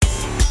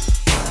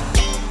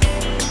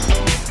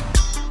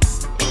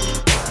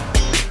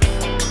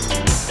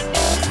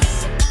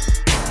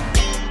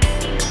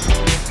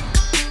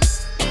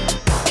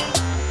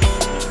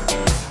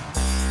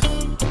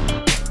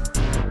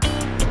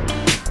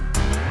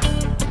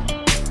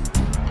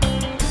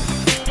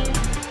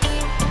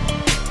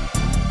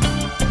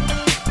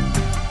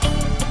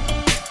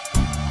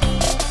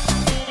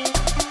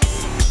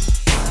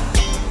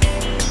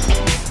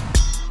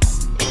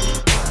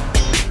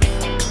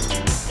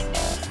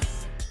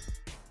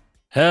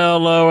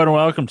Hello and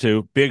welcome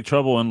to Big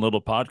Trouble in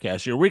Little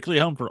Podcast, your weekly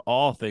home for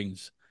all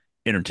things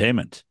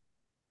entertainment.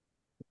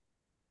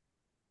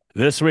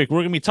 This week we're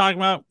going to be talking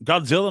about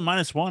Godzilla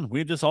minus one.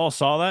 We just all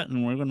saw that,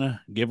 and we're going to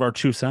give our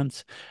 2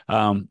 cents.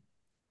 Um,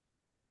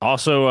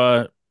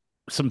 also,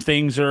 some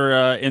things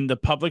are in the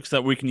Publix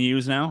that we can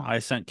use now. I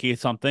sent Keith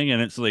something,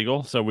 and it's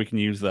legal, so we can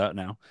use that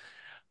now.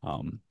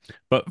 Um,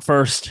 but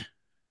first,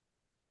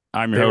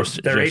 I'm your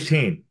host, They're Joseph.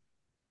 18.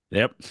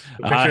 Yep.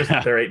 The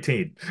pictures, they're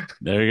 18.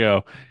 There you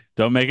go.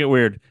 Don't make it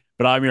weird.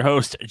 But I'm your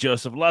host,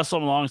 Joseph Lessel.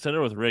 I'm alongside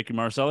her with Ricky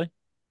Marcelli.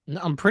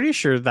 I'm pretty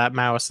sure that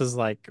mouse is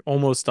like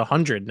almost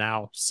 100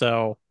 now.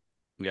 So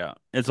Yeah,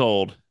 it's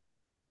old.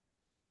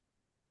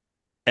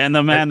 And the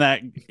I, man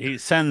that he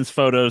sends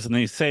photos and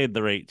they say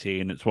they're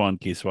 18, it's one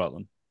Keith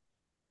Sweatland.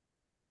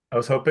 I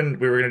was hoping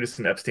we were gonna do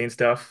some Epstein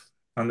stuff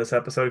on this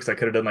episode because I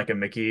could have done like a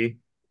Mickey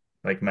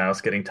like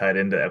mouse getting tied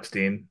into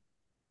Epstein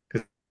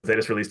because they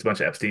just released a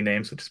bunch of Epstein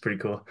names, which is pretty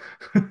cool.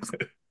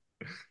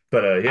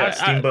 But yeah,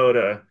 I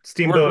we're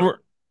Steamboat we're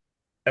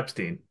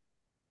Epstein.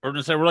 we're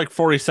gonna say we're like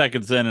 40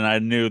 seconds in, and I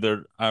knew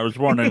there. I was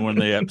wondering when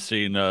the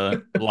Epstein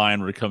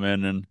line would come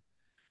in, and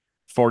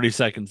 40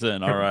 seconds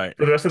in. All For right.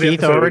 the rest of the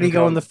Keith episode, we can already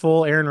call going the him.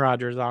 full Aaron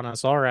Rodgers on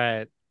us. All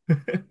right.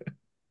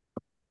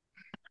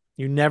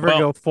 You never Well,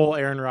 go full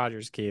Aaron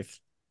Rodgers, Keith.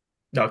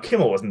 No,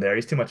 Kimmel wasn't there.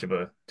 He's too much of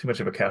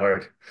a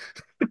coward.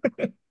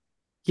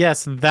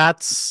 Yes,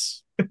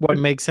 that's what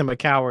makes him a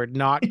coward,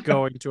 not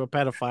going to a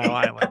pedophile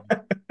island.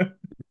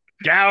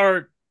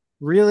 Goward.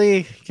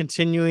 Really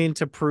continuing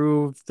to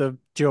prove the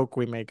joke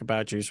we make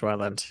about Juice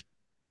WRLD.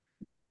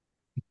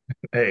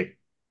 Hey,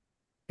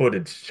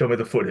 footage. Show me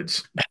the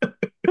footage.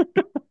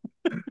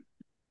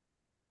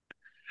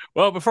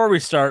 Well, before we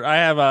start, I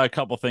have a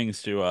couple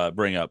things to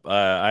bring up.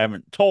 I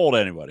haven't told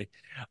anybody.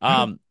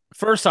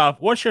 First off,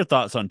 what's your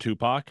thoughts on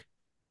Tupac?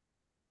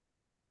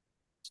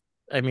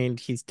 I mean,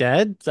 he's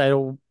dead. I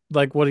don't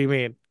like what do you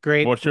mean?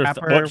 Great What's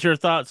rapper, your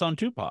thoughts on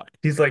Tupac?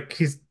 He's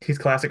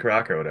classic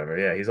rock or whatever.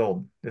 Yeah, he's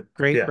old.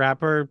 great Yeah.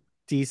 rapper,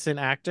 decent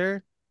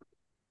actor.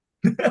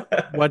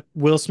 What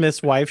Will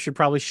Smith's wife should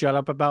probably shut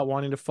up about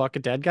wanting to fuck a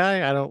dead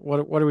guy. I don't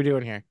what are we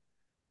doing here?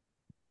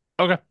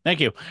 Okay, thank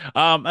you.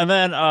 And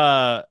then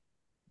I'm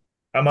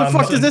The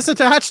fuck does this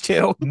attach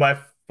to? my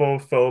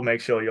faux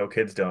make sure your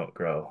kids don't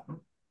grow.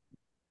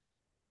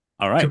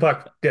 all right,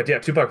 Tupac, yeah,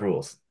 Tupac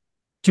rules.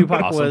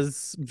 Tupac awesome.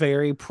 was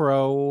very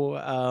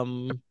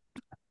pro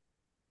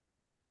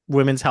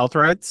women's health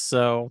rights,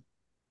 so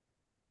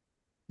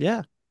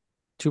yeah,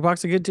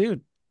 Tupac's a good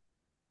dude.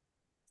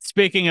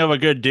 Speaking of a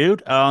good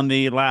dude, on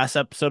the last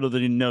episode of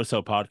the No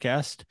Sell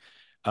podcast,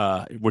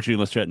 which you can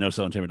listen to at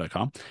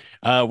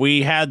nosellentertainment.com,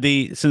 we had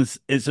since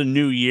it's a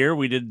new year,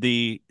 we did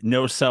the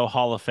No Sell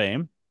Hall of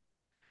Fame.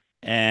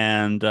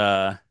 And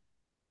I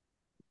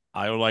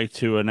would like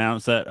to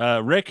announce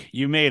that Rick,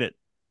 you made it.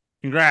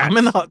 I'm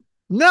in Congrats. the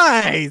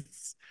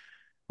nice.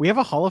 We have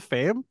a Hall of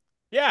Fame.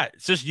 Yeah,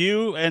 it's just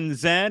you and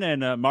Zen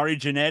and Marty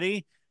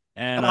Jannetty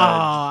Oh, and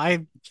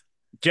I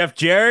Jeff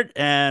Jarrett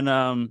and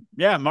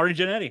yeah, Marty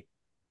Jannetty.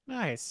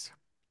 nice.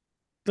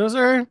 Those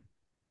are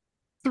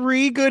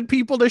three good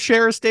people to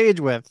share a stage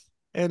with,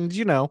 and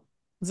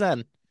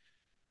Zen.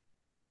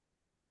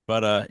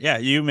 But yeah,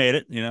 you made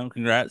it.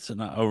 Congrats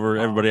and over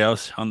Oh, everybody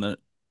else on the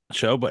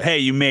show. But hey,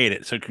 you made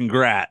it, so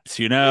congrats.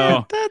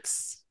 yeah,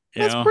 that's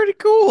You that's know, pretty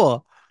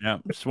cool. yeah.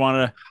 Just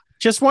want to.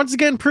 Just once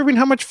again proving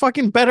how much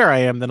fucking better I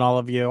am than all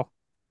of you.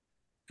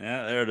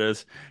 Yeah, there it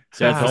is.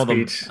 See, I That's the told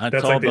them. speech. I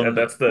That's like told them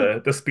that. that's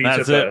the speech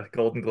That's at it. the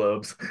Golden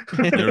Globes.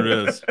 There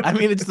it is. I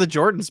mean, it's the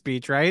Jordan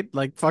speech, right?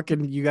 Like,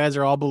 fucking, you guys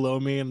are all below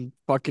me and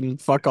fucking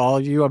fuck all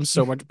of you. I'm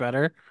so much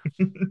better.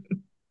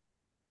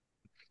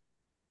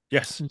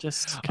 Yes. It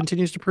just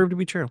continues to prove to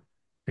be true.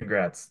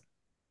 Congrats.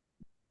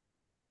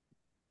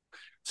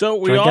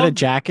 So Do we I get a all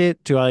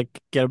jacket? Do I like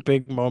get a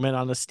big moment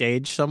on the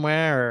stage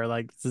somewhere? Or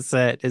like, is this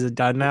it? Is it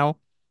done now?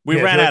 we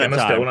Yeah, is he ran like out of Emma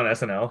Stone time. on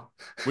SNL?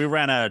 We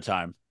ran out of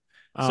time.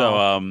 So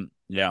Oh,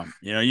 yeah,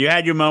 you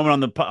had your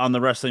moment on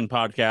the wrestling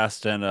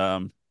podcast,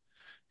 and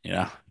you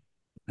know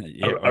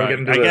yeah, Are we well,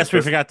 getting to I the guess we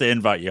this? forgot to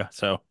invite you.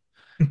 So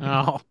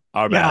oh,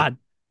 our bad. God.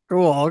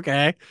 Cool.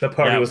 Okay. The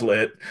party Yeah, was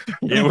lit.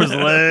 it was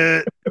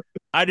lit.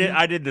 I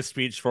did the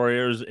speech for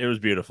you. It was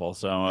beautiful.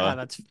 So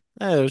Yeah,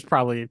 it was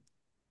probably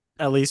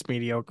at least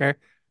mediocre.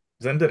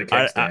 Zen did a keg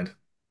I stand.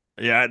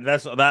 yeah,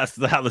 that's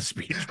how the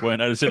speech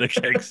went. I just did a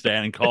keg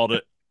stand and called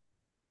it.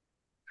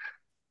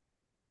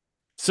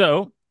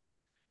 So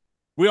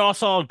we all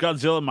saw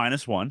Godzilla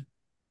minus one.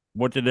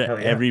 What did Hell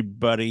yeah.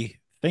 everybody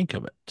think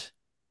of it?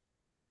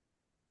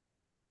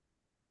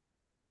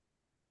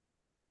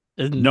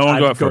 And No one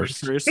go I'm going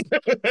first. first.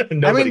 I mean,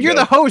 Nobody you're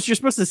the go. host. You're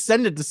supposed to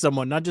send it to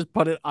someone, not just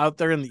put it out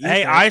there in the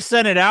Hey, ether. I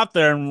sent it out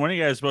there, and when are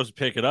you guys supposed to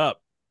pick it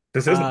up?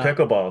 This isn't Uh,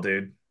 pickleball,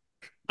 dude.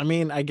 I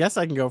mean, I guess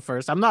I can go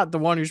first. I'm not the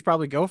one who should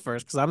probably go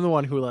first because I'm the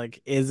one who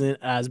like isn't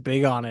as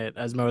big on it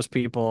as most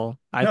people.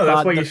 I No,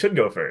 that's why thought you that should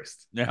go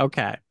first. Yeah.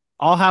 okay,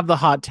 I'll have the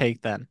hot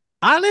take then.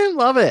 I didn't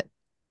love it.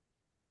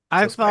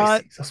 I So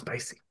thought spicy, so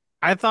spicy.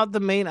 I thought the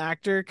main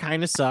actor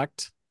kind of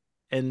sucked,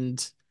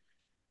 and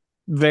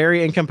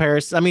very in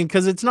comparison. I mean,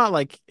 because it's not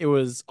like it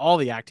was all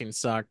the acting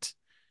sucked.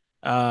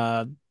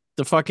 Uh,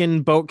 the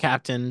fucking boat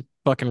captain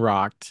fucking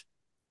rocked.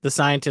 The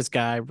scientist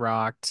guy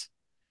rocked.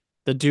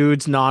 The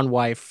dude's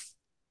non-wife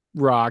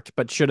rocked,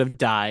 but should have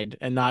died,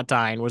 and not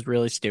dying was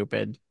really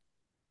stupid.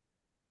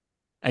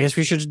 I guess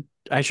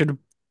I should have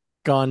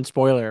gone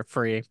spoiler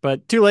free,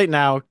 but too late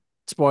now.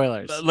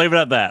 Spoilers. Leave it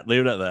at that.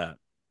 Leave it at that.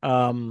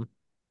 Um,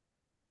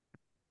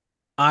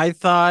 I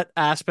thought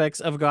aspects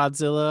of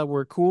Godzilla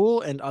were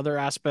cool and other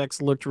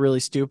aspects looked really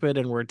stupid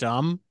and were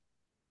dumb.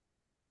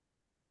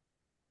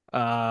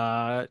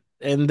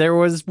 And there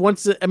was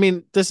once, I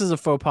mean, this is a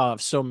faux pas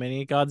of so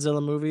many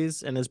Godzilla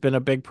movies and has been a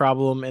big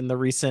problem in the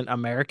recent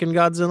American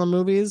Godzilla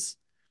movies.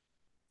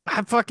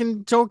 I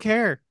fucking don't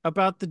care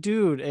about the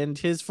dude and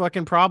his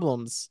fucking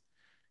problems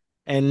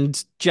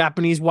and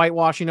Japanese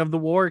whitewashing of the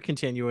war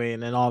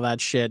continuing and all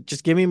that shit.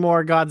 Just give me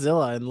more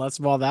Godzilla and less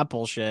of all that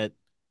bullshit.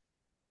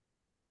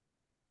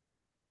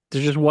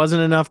 There just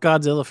wasn't enough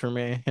Godzilla for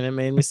me, and it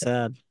made me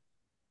sad.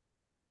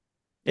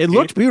 It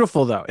looked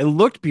beautiful though. It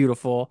looked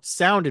beautiful,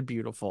 sounded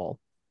beautiful.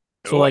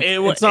 So like,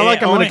 it's not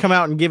like I'm going to come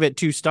out and give it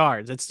 2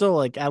 stars. It's still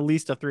like at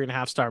least a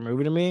 3.5-star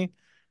movie to me.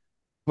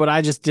 But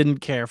I just didn't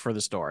care for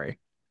the story.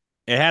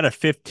 It had a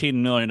 $15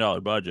 million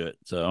budget,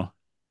 so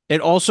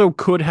it also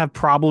could have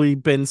probably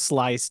been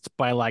sliced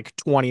by like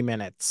 20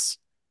 minutes.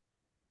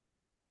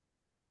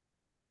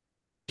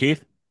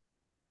 Keith?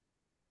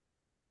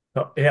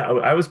 Oh, yeah,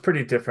 I was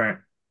pretty different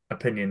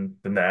opinion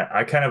than that.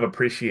 I kind of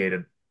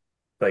appreciated,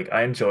 like,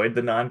 I enjoyed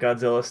the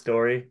non-Godzilla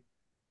story.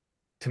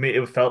 To me,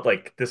 it felt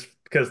like this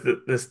because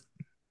this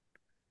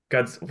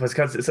Godzilla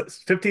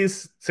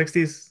 50s,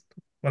 60s.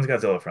 When's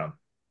Godzilla from?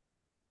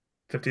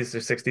 50s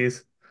or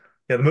 60s?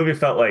 Yeah, the movie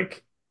felt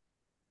like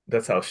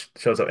that's how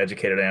shows how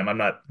educated I am. I'm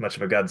not much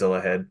of a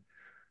Godzilla head,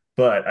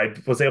 but I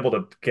was able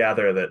to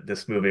gather that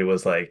this movie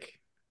was like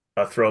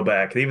a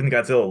throwback. Even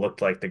Godzilla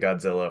looked like the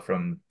Godzilla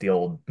from the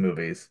old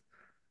movies,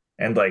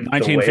 and like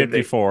the way they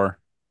 1954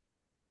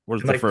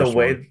 was and the like the first one.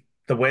 way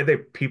the way they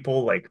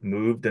people like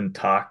moved and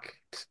talked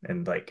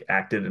and like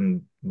acted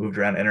and moved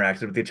around,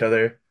 interacted with each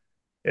other.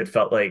 It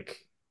felt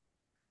like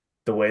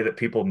the way that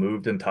people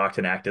moved and talked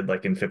and acted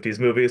like in 50s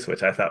movies,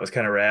 which I thought was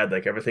kind of rad.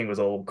 Like everything was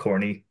old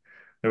corny.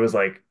 There was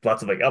like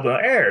lots of like, oh,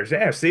 airs,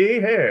 yeah, see,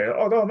 here,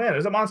 oh no, man,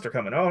 there's a monster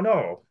coming. Oh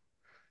no.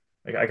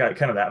 Like I got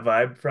kind of that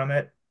vibe from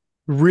it.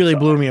 Really So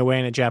blew me away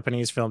in a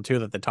Japanese film too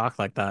that they talk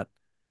like that.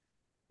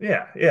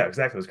 yeah,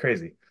 exactly. It was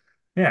crazy.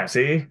 Yeah,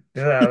 see?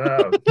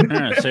 Yeah,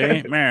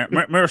 See?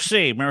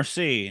 Merci,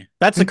 merci.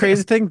 That's the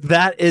crazy thing.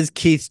 That is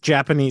Keith's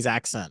Japanese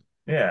accent.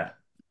 yeah.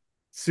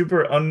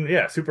 Super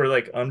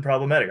like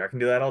unproblematic. I can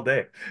do that all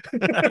day.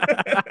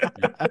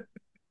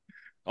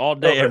 All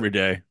No, day, but every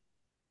day.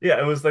 yeah,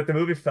 it was like the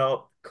movie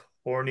felt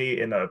corny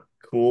in a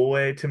cool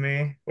way to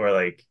me, where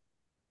like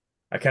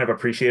I kind of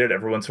appreciated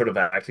everyone sort of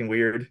acting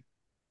weird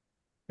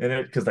in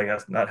it because like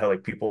that's not how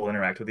like people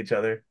interact with each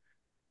other.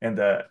 And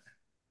the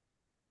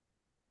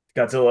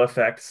Godzilla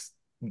effects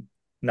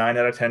 9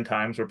 out of 10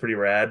 times were pretty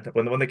rad.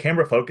 When the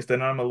camera focused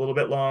in on him a little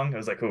bit long, I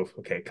was like, "Oh,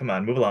 okay, come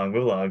on, move along,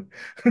 move along."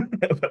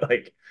 But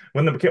like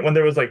when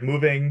there was like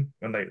moving,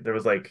 when like there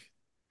was like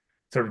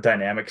sort of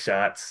dynamic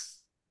shots,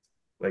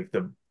 like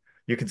the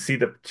you could see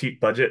the cheap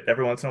budget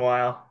every once in a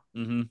while.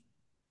 Mm-hmm.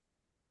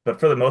 But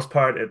for the most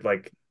part, it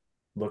like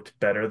looked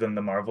better than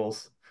the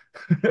Marvels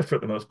for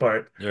the most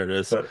part. There it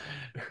is. But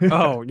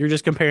Oh, you're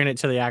just comparing it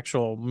to the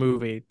actual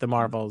movie, the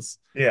Marvels.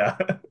 yeah,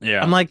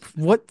 Yeah. I'm like,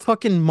 what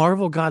fucking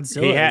Marvel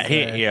Godzilla is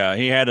there?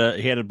 He had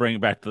to bring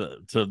it back to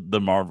the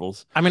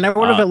Marvels. I mean, I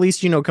would have at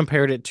least,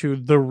 compared it to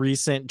the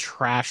recent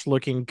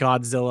trash-looking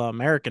Godzilla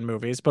American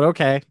movies, but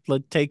okay,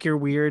 take your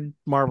weird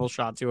Marvel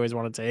shots you always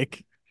want to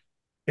take.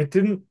 it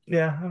didn't.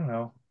 Yeah, I don't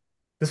know.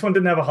 This one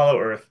didn't have a hollow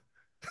Earth,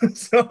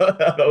 so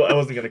I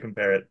wasn't gonna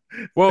compare it.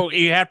 Well,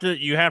 you have to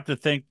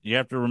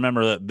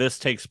remember that this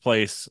takes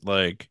place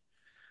like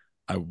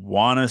I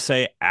want to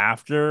say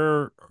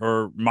after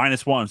or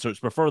 -1, so it's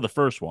before the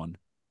first one.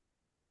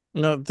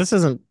 No, this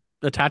isn't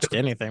attached to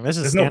anything. This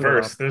is There's no standalone.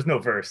 verse. There's no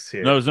verse No,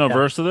 here. there's no Yeah.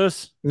 verse to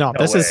this. No, No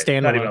this is way.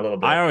 Not even a standalone. little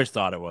bit. I always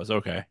thought it was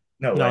okay.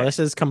 No No, way. this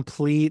is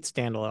complete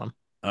standalone.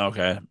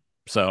 Okay,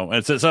 so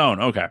it's its own.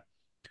 Okay.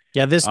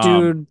 Yeah, this Um,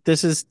 dude,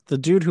 this is the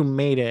dude who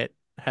made it,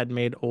 had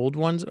made old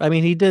ones. I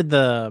mean, he did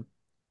the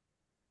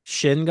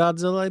Shin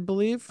Godzilla, I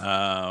believe.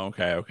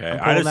 okay. I'm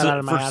I pulling just that out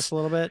of my ass a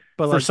little bit,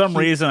 but for like some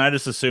reason I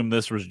just assumed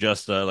this was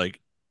just like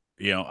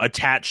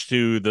attached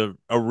to the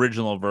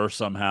original verse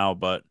somehow,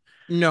 but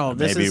no, I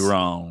this may be is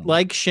wrong.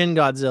 like Shin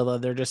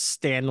Godzilla. They're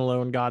just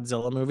standalone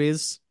Godzilla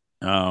movies.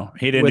 Oh,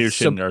 he didn't with do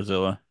Shin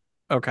Godzilla.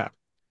 Okay.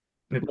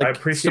 I Like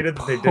appreciated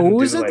that they didn't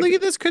do supposedly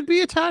like this could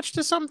be attached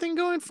to something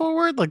going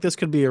forward. Like this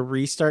could be a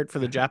restart for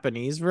the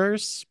Japanese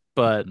verse,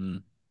 but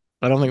Mm,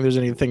 I don't think there's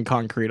anything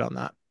concrete on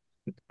that.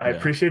 I yeah.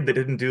 appreciate they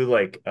didn't do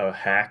like a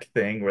hack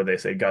thing where they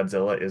say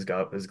Godzilla is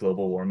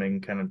global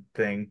warming kind of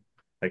thing.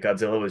 Like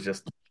Godzilla was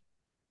just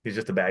he's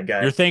just a bad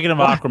guy. You're thinking of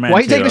Why Aquaman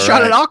are you taking too, a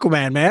shot right? at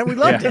Aquaman, man? We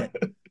loved Yeah.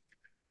 it.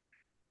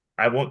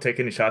 I won't take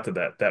any shots at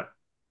that.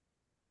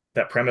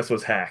 that premise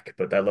was hack,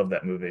 but I love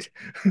that movie.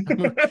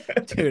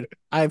 Dude,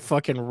 I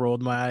fucking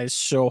rolled my eyes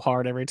so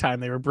hard every time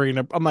they were bringing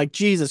up. I'm like,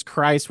 Jesus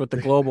Christ, with the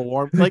global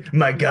warming. Like,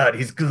 My God,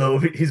 he's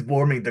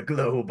warming the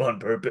globe on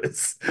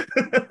purpose.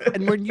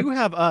 and when you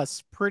have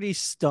us, pretty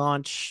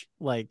staunch,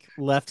 like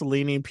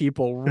left-leaning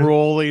people,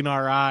 rolling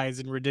our eyes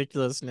in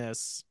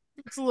ridiculousness,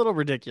 it's a little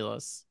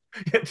ridiculous.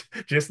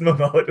 Jason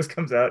Momoa just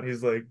comes out and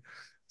he's like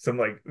some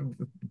like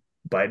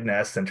Biden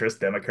ass centrist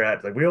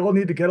Democrat. Like, we all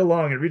need to get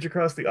along and reach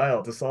across the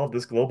aisle to solve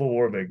this global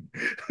warming.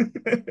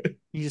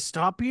 You just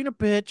stop being a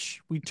bitch.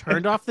 We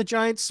turned off the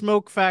giant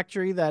smoke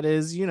factory that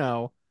is,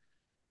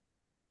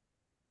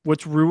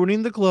 what's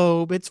ruining the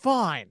globe. It's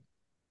fine.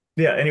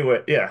 Yeah,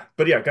 anyway, yeah.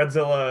 But yeah,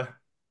 Godzilla,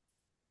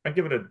 I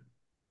give it a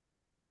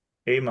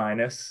A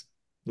minus.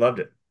 Loved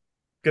it.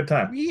 Good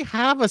time. We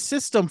have a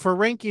system for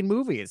ranking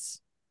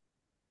movies.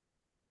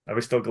 Are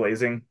we still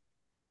glazing?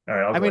 All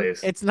right, I'll I mean,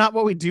 glaze. it's not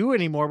what we do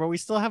anymore, but we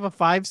still have a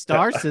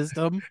 5-star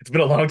system. It's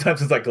been a long time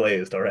since I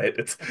glazed, all right?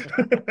 It's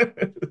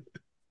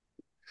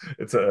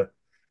it's a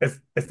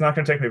it's not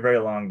gonna take me very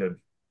long to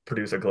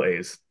produce a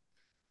glaze.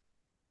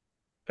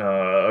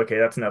 Okay,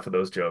 that's enough of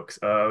those jokes.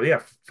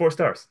 Yeah, 4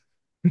 stars.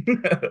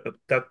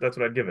 That's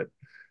what I'd give it.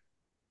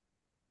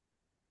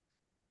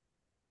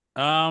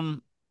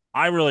 Um,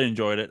 I really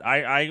enjoyed it.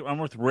 I'm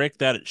with Rick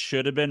that it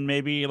should have been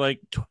maybe like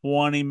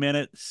 20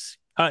 minutes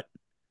cut.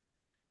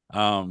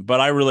 But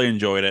I really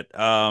enjoyed it.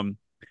 To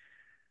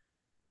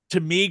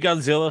me,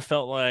 Godzilla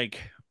felt like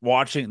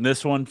watching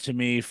this one to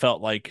me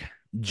felt like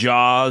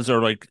Jaws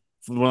or like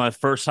when the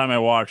first time I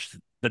watched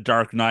The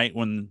Dark Knight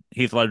when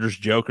Heath Ledger's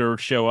Joker would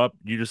show up,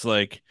 you just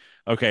like,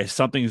 okay,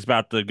 something's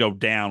about to go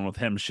down with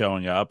him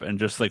showing up and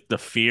just like the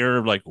fear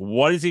of like,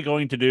 what is he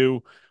going to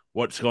do?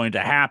 What's going to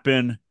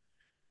happen?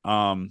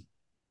 Um,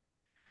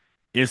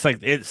 it's like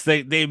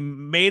they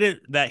made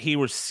it that he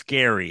was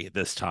scary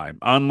this time,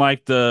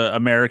 unlike the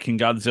American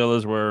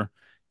Godzillas where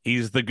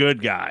he's the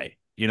good guy.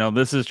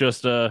 This is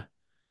just a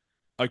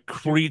To,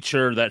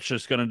 creature that's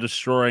just going to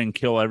destroy and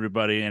kill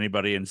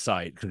anybody in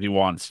sight because he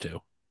wants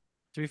to.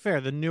 to be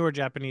fair, the newer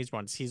Japanese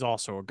ones, he's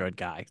also a good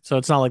guy. So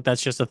it's not like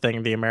that's just a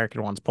thing the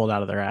American ones pulled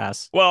out of their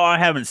ass. Well, I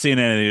haven't seen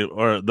any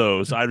or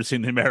those. I've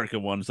seen the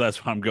American ones.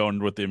 That's why I'm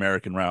going with the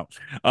American route.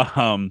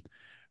 Um,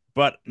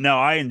 but no,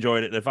 I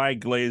enjoyed it. If I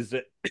glazed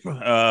it,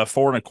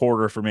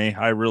 4.25 for me.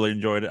 I really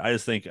enjoyed it. I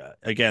just think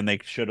again they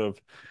should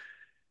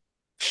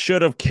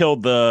have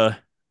killed the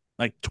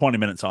like 20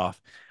 minutes off.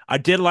 I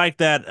did like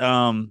that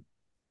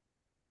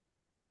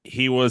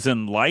he was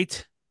in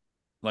light,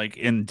 like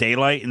in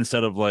daylight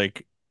instead of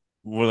like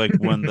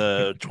when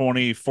the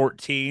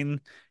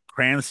 2014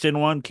 Cranston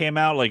one came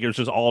out, like it was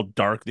just all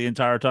dark the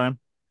entire time.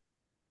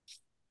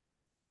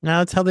 Now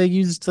that's how they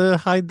used to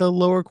hide the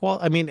lower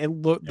quality. I mean, it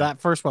looked Yeah.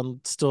 that first one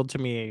still to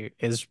me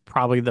is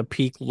probably the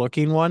peak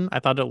looking one. I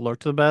thought it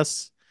looked the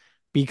best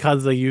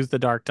because they used the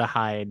dark to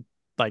hide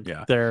like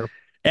Yeah. their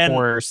And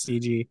poor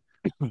CG.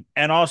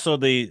 and also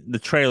the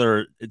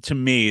trailer to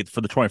me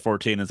for the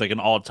 2014 is like an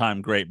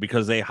all-time great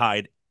because they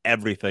hide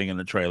everything in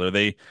the trailer.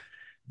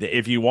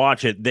 If you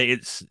watch it,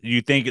 it's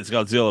you think it's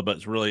Godzilla, but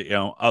it's really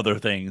other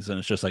things, and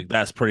it's just like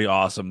that's pretty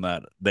awesome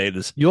that they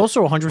just You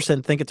also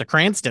 100% think it's a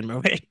Cranston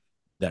movie.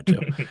 that too.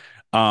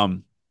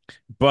 Um,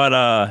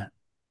 but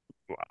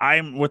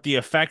I'm with the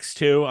effects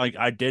too. Like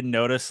I did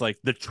notice like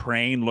the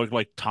train looked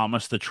like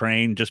Thomas the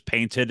Train just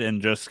painted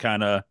and just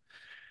kind of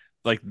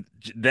like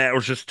that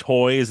was just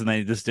toys, and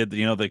they just did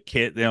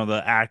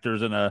the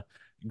actors in a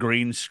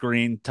green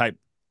screen type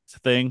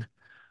thing.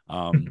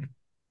 Um,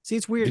 See,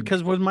 it's weird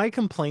because with my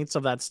complaints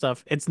of that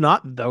stuff, it's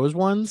not those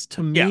ones.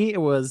 To yeah, me, it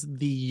was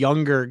the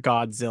younger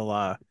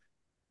Godzilla.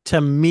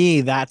 To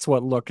me, that's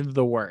what looked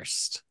the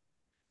worst.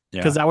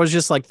 Because yeah. that was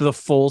just like the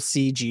full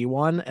CG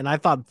one, and I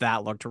thought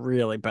that looked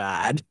really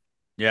bad.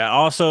 Yeah,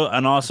 also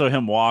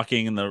him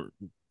walking in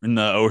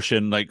the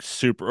ocean like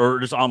super or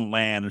just on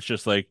land. It's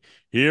just like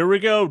here we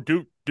go,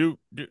 do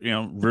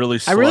really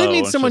I really slow.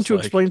 need And it's someone just to like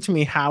explain to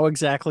me how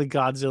exactly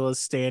Godzilla is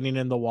standing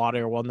in the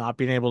water while not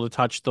being able to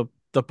touch the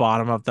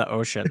bottom of the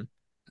ocean.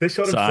 They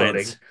showed him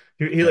floating. science.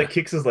 He like Yeah,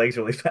 kicks his legs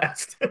really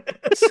fast.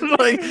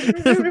 Like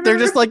they're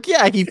just like,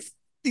 yeah, he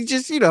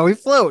just he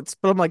floats,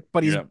 but I'm like,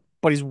 yeah.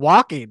 but he's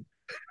walking.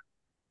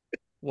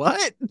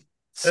 What?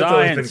 That's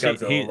always been Science. He,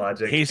 Godzilla he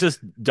logic. he's just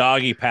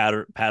doggy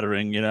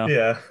pattering.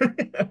 Yeah.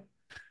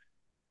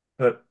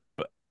 But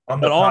But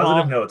on the but all in positive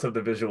all, notes of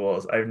the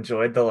visuals, I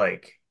enjoyed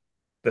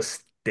the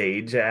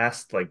stage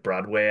ass, like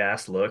Broadway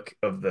ass look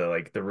of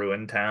the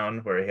ruined town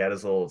where he had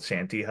his little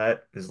shanty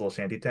hut, his little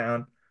shanty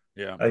town.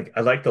 yeah.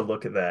 I like the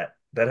look of that.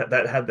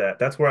 That had that.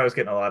 That's where I was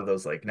getting a lot of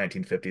those like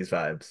 1950s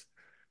vibes.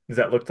 Because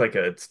that looked like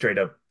a straight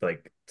up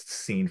like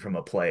scene from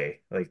a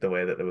play, like the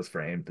way that it was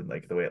framed and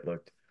like the way it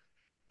looked.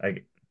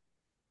 I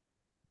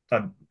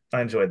I,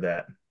 I enjoyed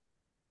that.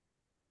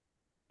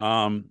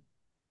 Um,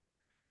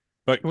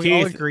 but Can we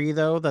all Keith, agree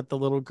though that the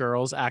little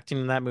girls acting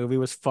in that movie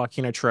was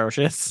fucking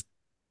atrocious?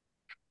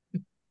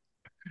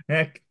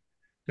 Heck,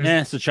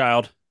 there's it's a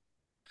child.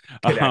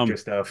 kid actor Um,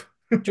 stuff.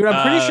 Dude, I'm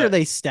pretty sure uh,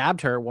 they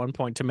stabbed her at one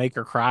point to make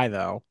her cry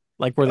though.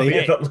 Like where Oh they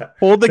yeah, Hey,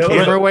 pulled the that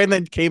was camera a, away and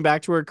then came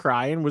back to her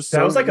crying was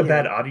that so was like a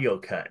bad weird. audio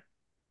cut.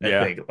 I yeah,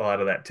 think a lot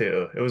of that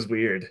too. It was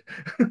weird.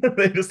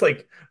 They just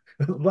like,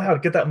 wow,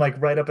 get that mic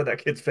right up at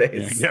that kid's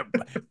yeah, face. yeah.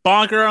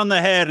 Bonk her on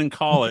the head and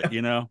call it,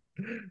 you know.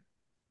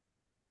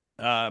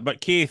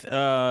 But Keith,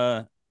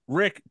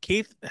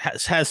 Keith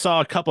has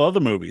saw a couple other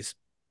movies.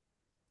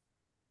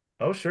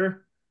 Oh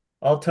sure,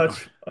 I'll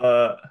touch.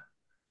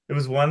 It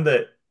was one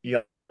that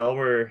y'all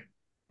were.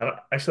 I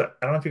don't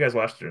know if you guys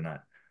watched it or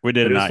not, We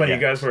did but it was not funny.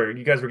 yet.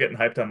 You guys were getting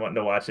hyped on wanting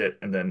to watch it,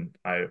 and then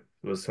I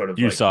was sort of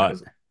You like saw not it.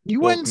 as You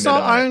went well and mid saw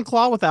on it. Iron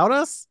Claw without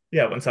us?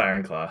 Yeah, once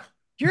Iron Claw.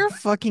 You're a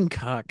fucking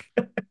cuck.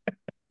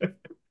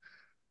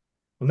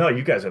 Well, no,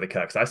 you guys are the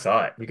cucks. I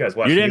saw it. You guys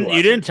You watched me didn't.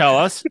 You watch didn't it. tell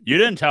us. You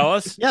didn't tell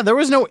us. Yeah, there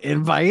was no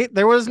invite.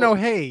 There was no,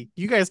 Well, hey,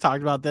 you guys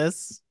talked about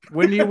this.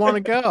 When do you want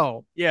to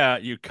go? Yeah,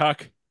 you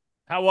cuck.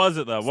 How was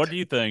it though? What do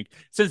you think?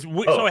 So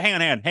oh,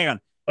 hang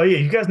on. oh yeah,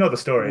 you guys know the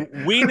story.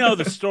 We know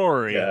the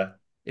story. Yeah,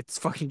 It's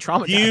fucking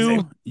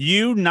traumatizing.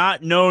 You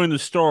not knowing the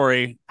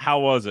story. How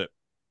was it?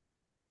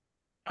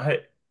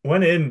 I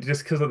went in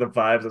just because of the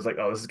vibes. I was like,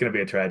 oh, this is gonna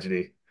be a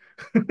tragedy.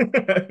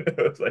 It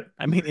was like,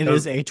 I mean, it it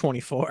is was,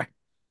 A24.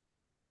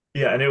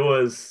 yeah, and it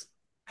was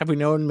Have we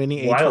known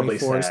many wildly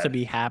A24s to sad.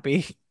 be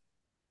happy?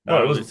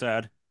 Oh, it was Wildly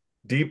sad.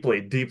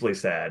 deeply, deeply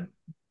sad.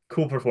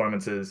 Cool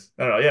performances.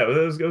 I don't know. Yeah,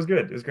 it was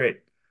good. It was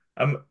great.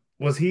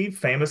 Was he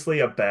famously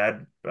a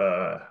bad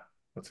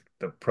what's it,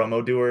 the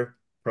promo doer,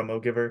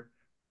 promo giver?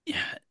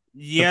 Yeah.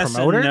 The Yes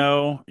and promoter?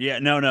 no. Yeah,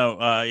 no,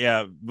 no.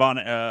 Yeah, Von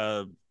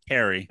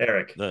Harry.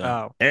 Eric. The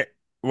Oh,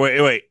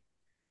 wait.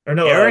 Or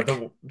no, Eric?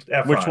 the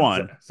Which Efron,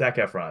 one? Zac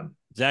Efron.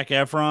 Zac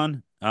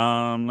Efron?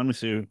 Let me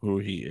see who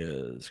he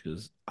is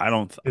because I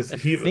don't. Is I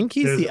he think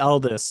he's there's the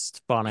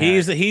eldest Von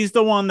Erich. He's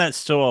the one that's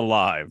still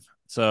alive.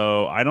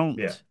 So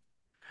yeah.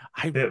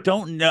 I Yeah.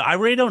 don't know. I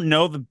really don't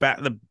know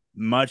the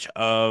much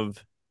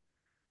of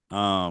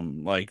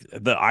like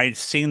the I've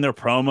seen their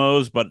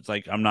promos, but it's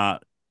like I'm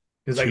not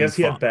Because I too guess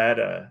he fun. had bad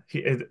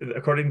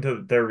according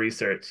to their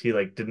research, he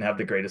like didn't have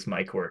the greatest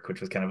mic work, which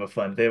was kind of a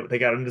fun. They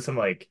got into some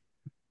like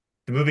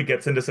the movie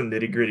gets into some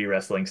nitty-gritty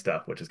wrestling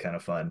stuff, which is kind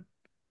of fun.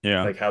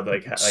 Yeah. It's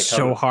Like how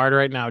so hard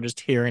right now just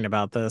hearing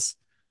about this.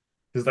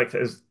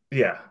 there's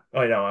yeah.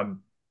 Oh, I know.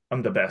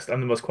 I'm the best. I'm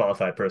the most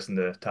qualified person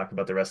to talk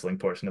about the wrestling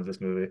portion of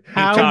this movie.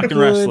 How Talking good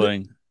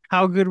wrestling.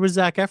 how good was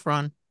Zac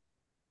Efron?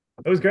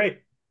 It was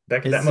great.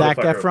 Is That Zac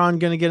motherfucker. Efron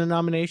gonna get a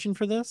nomination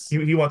for this?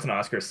 He wants an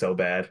Oscar so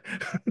bad.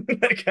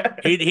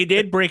 He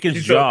did break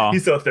his jaw.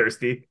 He's so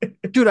thirsty.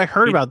 Dude, I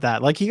heard He about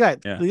that. Like yeah.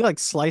 he like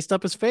sliced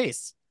up his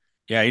face.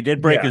 Yeah, he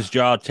did break Yeah. his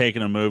jaw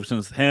taking a move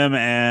since him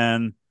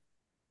and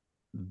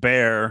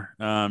Bear,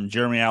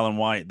 Jeremy Allen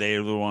White, they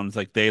were the ones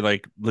like they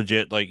like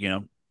legit like, you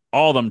know,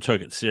 all of them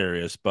took it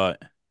serious,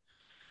 but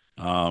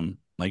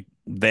like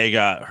they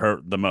got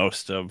hurt the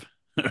most of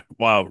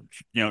while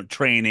you know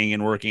training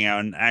and working out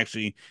and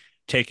actually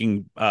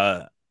taking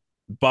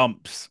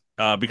bumps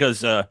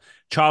because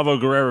Chavo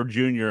Guerrero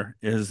Jr.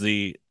 is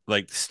the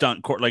like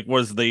like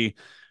was the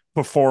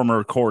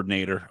performer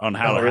coordinator on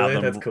how Oh, to have really?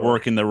 That's them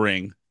work cool. in the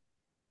ring.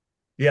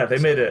 Yeah, they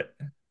made So it.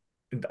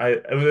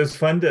 It was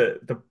fun to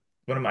the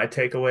one of my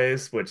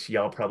takeaways, which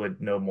y'all probably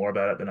know more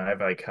about it than I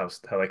have, like how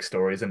like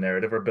stories and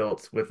narrative are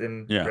built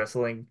within yeah.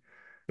 wrestling.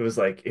 It was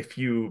like if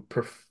you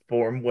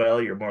perform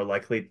well, you're more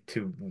likely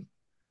to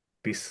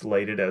be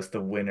slated as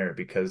the winner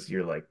because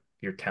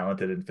you're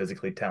talented and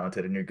physically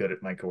talented and you're good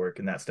at mic work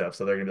and that stuff.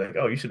 So they're gonna be like,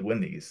 oh, you should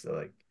win these. So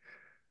like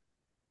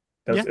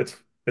Yeah.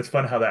 it's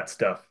fun how that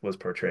stuff was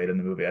portrayed in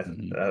the movie.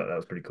 Mhm. That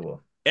was pretty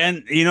cool.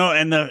 And you know,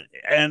 and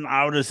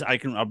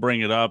I'll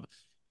bring it up.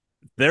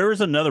 There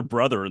is another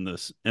brother in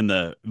this in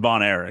the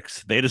Von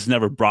Erichs. They just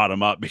never brought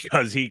him up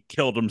because he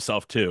killed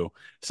himself too.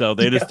 So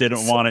they just Yeah,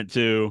 didn't want it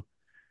to.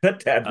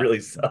 that dad Uh, really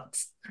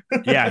sucks.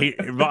 yeah, he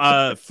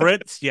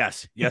Fritz.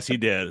 Yes, he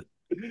did.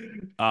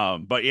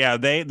 But yeah,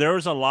 they there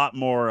was a lot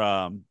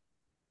more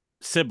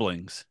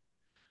siblings,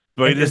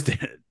 but he And just it's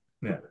did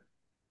yeah.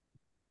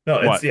 No,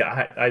 it's what?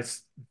 yeah,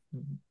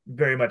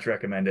 very much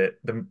recommend it.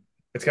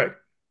 It's got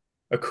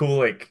a cool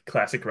like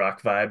classic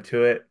rock vibe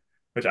to it,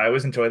 which I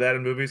always enjoy that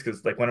in movies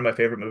because like one of my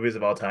favorite movies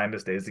of all time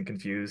is Dazed and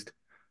Confused,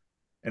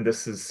 and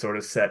this is sort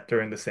of set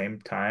during the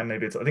same time.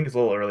 Maybe it's I think it's a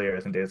little earlier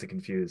than Dazed and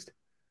Confused,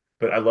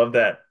 but I love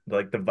that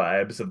like the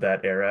vibes of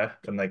that era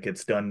and like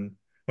it's done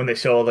when they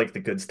show like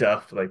the good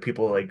stuff, like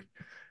people like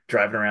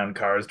driving around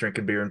cars,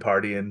 drinking beer and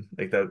partying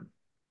like that.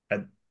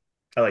 I,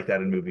 I like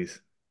that in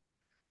movies.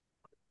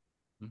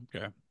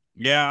 Okay,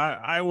 yeah,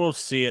 I will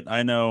see it.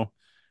 I know.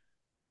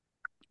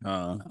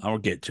 I will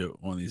get to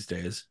it one of these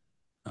days.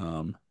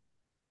 Um,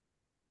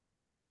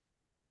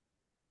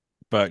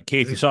 but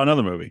Keith, you saw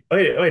another movie.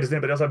 Wait, does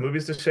anybody else have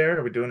movies to share?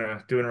 Are we doing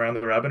around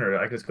the robin, or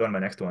I can just go on my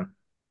next one?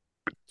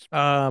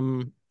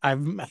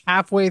 I'm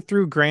halfway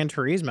through Gran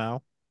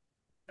Turismo.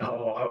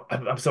 Oh,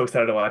 I'm so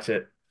excited to watch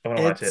it. I want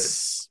to watch it.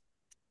 It's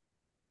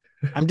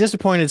I'm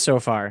disappointed so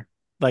far.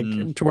 Like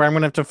Mm, to where I'm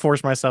gonna have to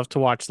force myself to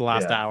watch the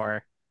last Yeah,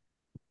 hour.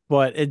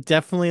 But it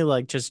definitely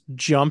like just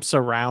jumps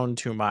around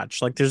too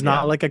much. Like there's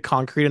not yeah, like a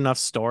concrete enough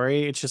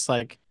story. It's just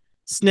like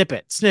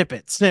Snippet,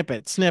 snippet,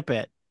 snippet,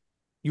 snippet.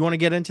 You want to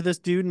get into this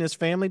dude and his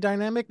family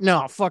dynamic?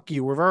 No, fuck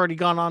you. We've already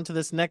gone on to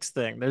this next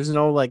thing. There's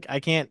no like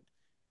I can't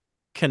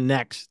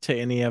connect to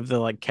any of the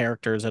like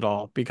characters at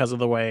all because of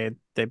the way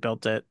they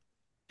built it.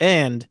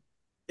 And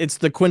it's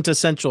the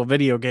quintessential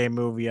video game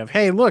movie of,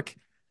 hey, look,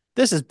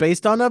 this is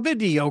based on a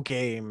video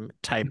game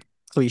type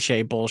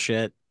cliche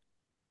bullshit.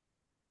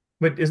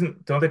 But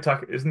isn't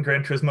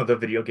Gran Turismo the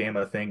video game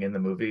a thing in the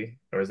movie?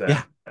 Or is Yeah.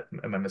 that,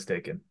 am I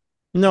mistaken?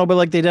 No, but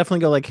like they definitely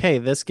go like, hey,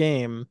 this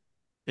game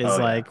is Oh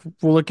yeah. like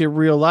we'll look at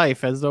real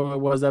life as though it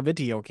was a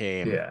video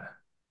game. Yeah.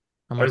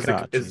 Oh Or my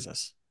God,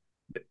 Jesus.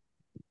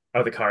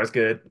 are the cars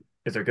good?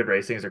 Is there good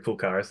racing? Is there cool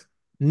cars?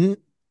 N-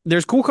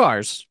 There's cool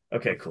cars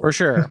Okay, for cool.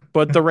 sure,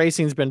 but the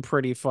racing's been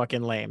pretty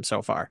fucking lame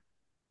so far.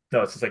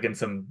 No, it's just like in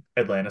some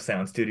Atlanta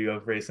sound studio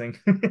of racing.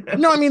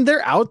 No, I mean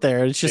they're out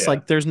there. It's just Yeah.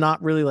 like there's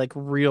not really like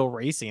real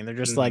racing. They're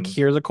just like, Hmm.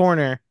 here's a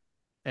corner,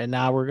 and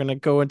now we're gonna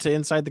go into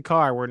inside the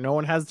car where no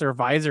one has their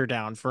visor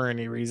down for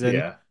any reason,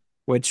 Yeah.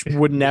 which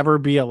would never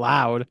be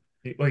allowed.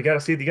 Well, you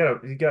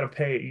gotta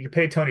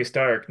pay Tony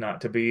Stark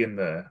not to be in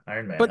the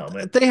Iron Man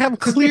helmet. But they have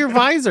clear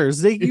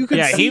visors. You could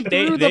Yeah, see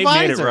they through the they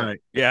made it visor.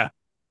 right. Yeah.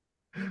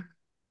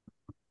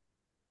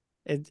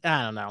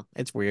 I don't know.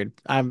 It's weird.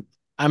 I'm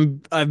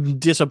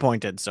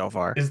disappointed so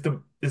far. Is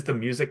the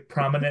music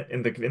prominent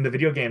in the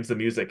video games? The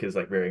music is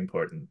like very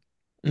important.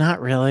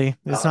 Not really.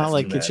 Oh, It's not that's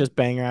too like it's bad. just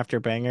banger after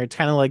banger. It's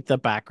kind of like the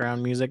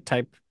background music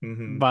type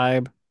Hmm.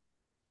 vibe.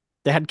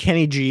 They had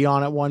Kenny G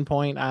on at one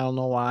point. I don't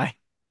know why.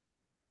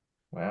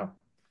 Wow.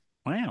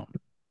 Wow.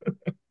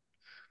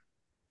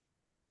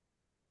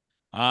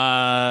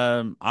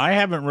 I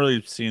haven't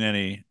really seen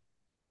any.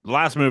 The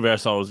last movie I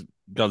saw was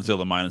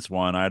Godzilla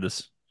 -1. I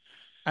just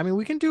I mean,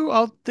 we can do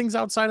all things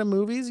outside of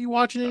movies. You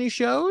watching any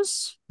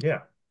shows?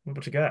 Yeah.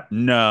 What you got?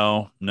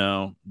 no.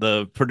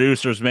 The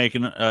producer's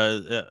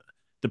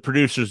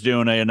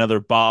doing another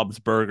Bob's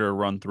Burger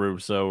run through,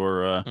 so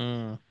we're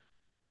Mm.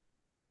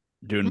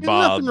 doing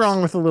Nothing wrong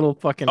Bob's. with a little Oh,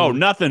 fucking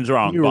nothing's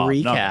wrong, new Bob.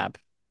 Nothing. recap.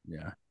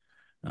 Yeah.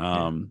 Yeah.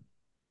 Um,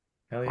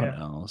 Hell what yeah.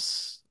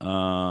 else?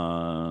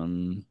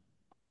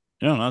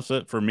 Yeah, that's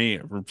it for me.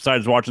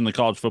 Besides watching the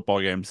college football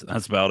games,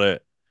 that's about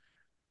it.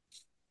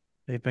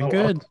 They've been Oh,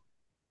 good.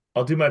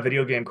 I'll do my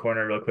video game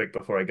corner real quick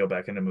before I go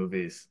back into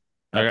movies.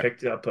 I Okay.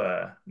 picked up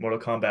Mortal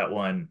Kombat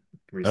 1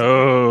 recently.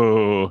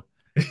 Oh,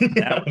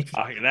 Yeah,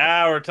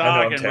 now we're I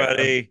know I'm talking,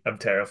 buddy. I'm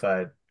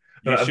terrified.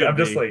 You But should I'm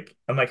just be. like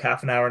I'm like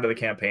half an hour into the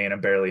campaign.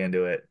 I'm barely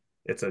into it.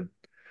 It's a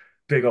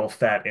big old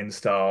fat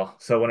install.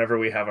 So whenever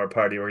we have our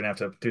party, we're gonna have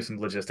to do some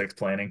logistics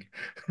planning.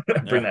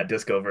 Bring Yeah. that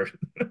disc over.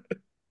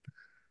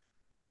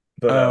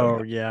 But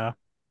Oh yeah.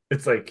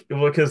 it's like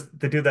well because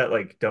they do that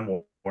like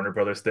dumb Warner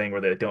Brothers thing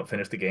where they don't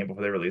finish the game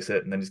before they release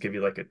it and then just give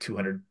you like a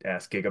 200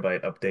 ass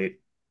gigabyte update.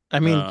 I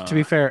mean, to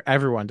be Uh, fair,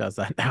 everyone does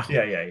that now.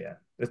 Yeah.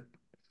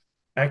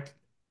 Act,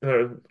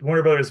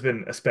 Warner Brothers has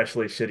been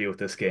especially shitty with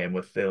this game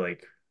with the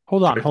like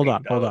Hold on, hold dripping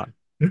on, hold dough. on.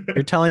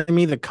 You're telling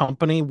me the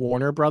company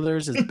Warner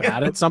Brothers is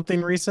bad at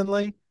something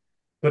recently?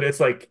 But it's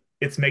like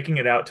it's making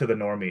it out to the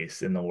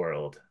normies in the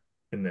world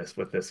in this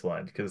with this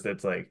one because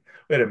it's like,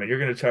 wait a minute, you're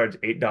gonna charge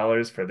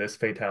 $8 for this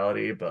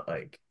fatality, but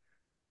like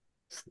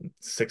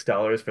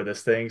 $6 for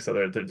this thing.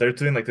 So they're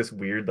doing like this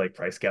weird like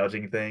price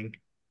gouging thing.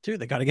 Dude,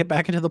 they got to get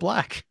back into the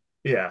black.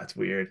 Yeah, it's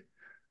weird.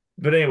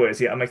 But anyways,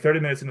 yeah, I'm like 30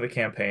 minutes into the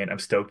campaign. I'm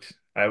stoked.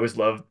 I always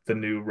love the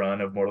new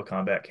run of Mortal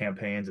Kombat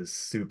campaigns. It's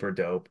super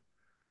dope.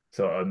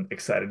 So I'm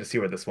excited to see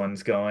where this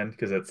one's going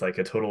because it's like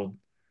a total.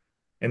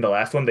 In the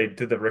last one, they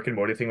did the Rick and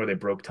Morty thing where they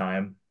broke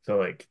time. So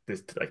like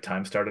this like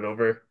time started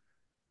over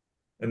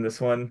in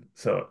this one.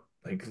 So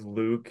like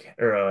Luke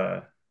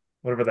or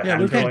whatever the Yeah, hat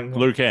Liu Kang. throwing one.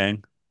 Liu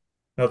Kang.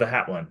 No, the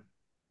hat one.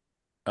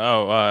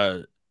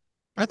 Oh,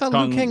 I thought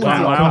Liu Kung Kang was Kung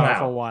the Lao, all Kung Lao.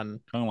 powerful Lao. one.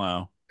 Kung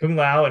Lao. Kung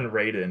Lao and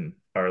Raiden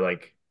are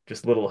like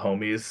just little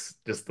homies,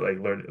 just like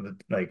learn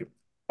like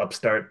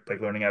upstart,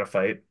 like learning how to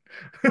fight.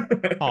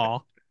 Aw.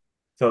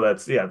 So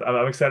that's yeah,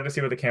 I'm excited to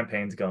see where the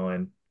campaign's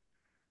going.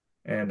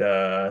 And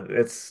I'm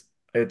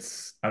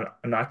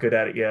not good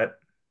at it yet,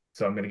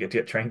 so I'm gonna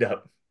get trained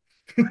up.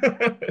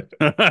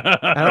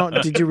 I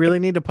don't did you really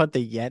need to put the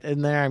yet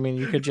in there? I mean,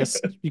 you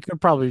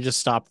could probably just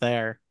stop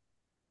there.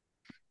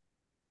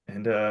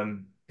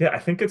 And yeah, I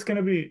think it's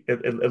gonna be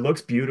it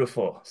looks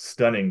beautiful,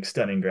 stunning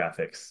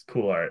graphics,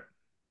 cool art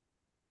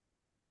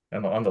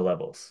and on the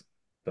levels.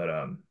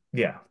 But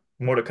yeah,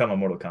 more to come on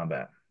Mortal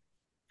Kombat.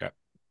 Okay.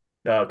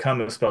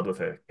 Come is spelled with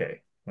a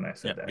K when I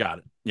Yeah, said that. got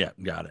it. Yeah,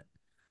 got it.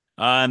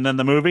 And then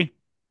the movie.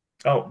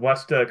 Oh,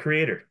 watched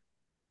Creator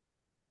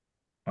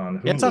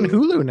on Yeah, it's on Hulu.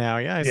 Hulu now.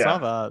 Yeah, I saw Yeah.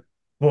 that.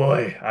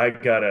 Boy, I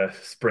got a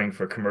spring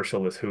for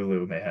commercialless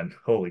Hulu, man.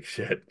 Holy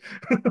shit.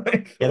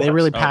 Like Yeah, they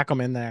really Oh, pack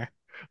them in there.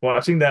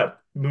 watching that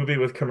movie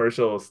with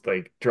commercials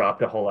like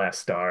dropped a whole ass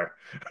star.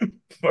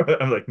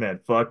 I'm like, man,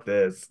 fuck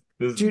this.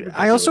 This is Dude,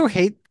 I also ridiculous.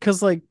 hate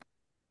because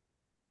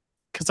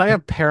I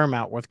have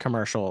Paramount with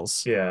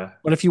commercials. Yeah.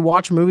 But if you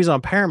watch movies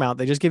on Paramount,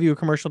 they just give you a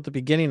commercial at the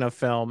beginning of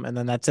film and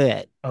then that's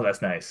it. Oh,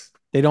 that's nice.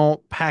 They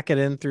don't pack it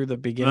in through the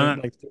beginning,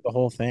 and like through the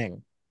whole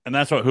thing.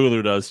 that's what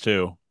Hulu does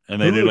too.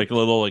 and they do Hulu, like a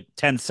little like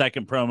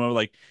 10-second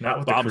promo, not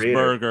with the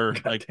creator.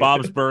 God Like damn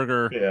Bob's it.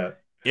 Burger. Yeah,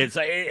 It's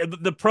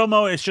the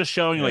promo is just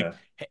showing like,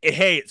 yeah.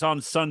 hey, it's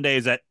on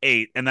Sundays at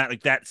 8, and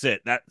that's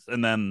it. That's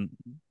and then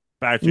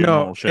back to your No,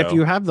 normal if show.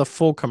 you have the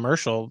full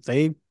commercial,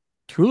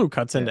 Hulu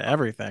cuts Yeah. into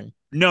everything.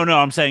 No,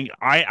 I'm saying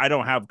I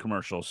don't have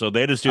commercials, so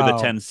they just do the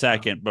Oh, 10 Oh.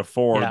 second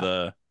before yeah.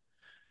 the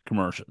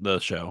commercial, the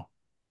show.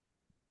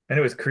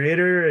 Anyways,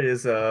 creator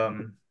is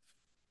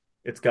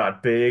it's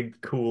got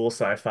big, cool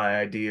sci-fi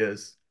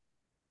ideas.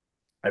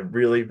 I'm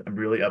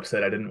really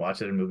upset I didn't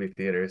watch it in movie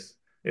theaters.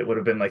 It would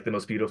have been like the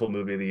most beautiful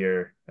movie of the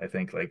year, I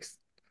think, like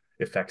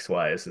effects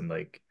wise and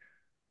like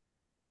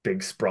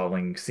big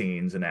sprawling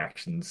scenes and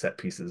action set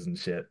pieces and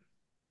shit.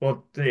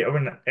 Well, yeah,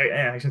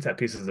 action set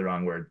pieces is the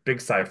wrong word. Big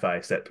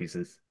sci-fi set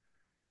pieces.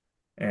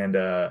 And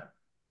yeah,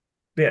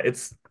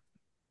 it's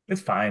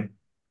fine.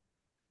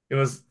 It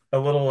was a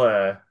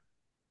little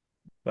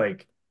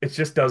like it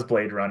just does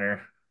Blade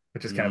Runner,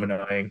 which is kind of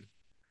Mhm. annoying.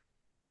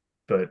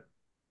 But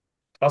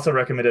also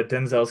recommend it.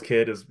 Denzel's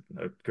kid is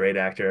a great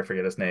actor. I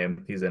forget his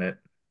name. He's in it.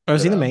 Oh,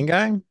 is But he the main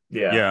guy?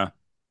 yeah, Yeah.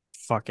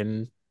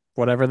 Fucking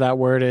whatever that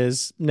word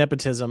is.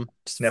 Nepotism.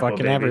 Just Nepo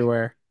fucking baby.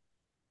 everywhere.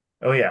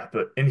 Oh yeah,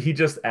 but and he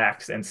just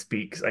acts and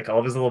speaks like all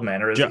of his little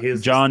manners. He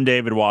is just John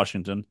David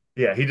Washington.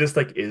 yeah, he just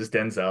like is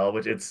Denzel,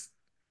 which it's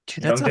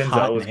Dude, that's young a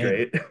hot Denzel was name.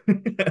 great.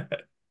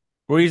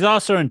 Well, he's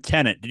also in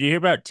Tenet. Did you hear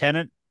about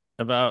Tenet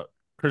about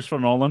Christopher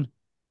Nolan?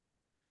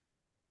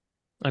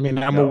 I mean,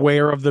 I'm No.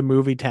 aware of the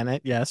movie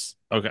Tenet, yes.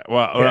 Okay.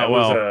 Well,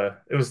 Yeah,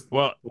 it was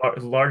well,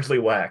 largely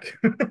whack.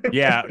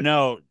 yeah.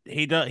 No,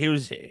 he does.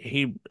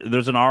 He.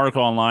 There's an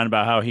article online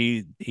about how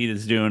he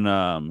is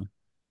doing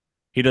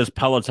he does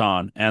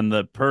Peloton, and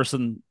the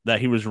person that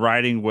he was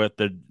riding with,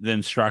 the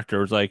instructor,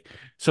 was like,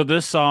 so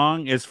this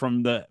song is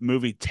from the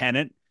movie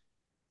Tenet.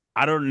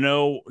 I don't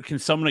know. Can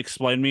someone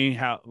explain me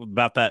how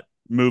about that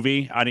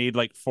movie? I need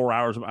like 4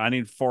 hours. I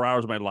need 4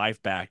 hours of my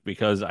life back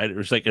because it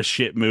was like a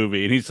shit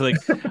movie. And he's like,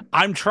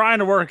 I'm trying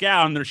to work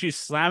out, and she's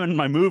slamming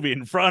my movie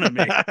in front of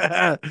me.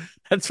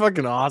 That's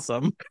fucking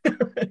awesome.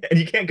 And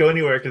you can't go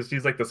anywhere because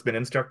she's like the spin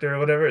instructor or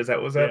whatever. Is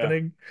that what's Yeah,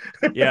 happening?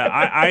 yeah.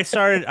 I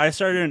started.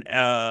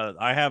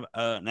 I have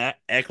an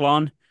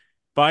Eklon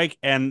bike,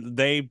 and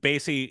they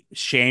basically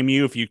shame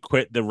you if you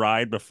quit the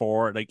ride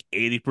before like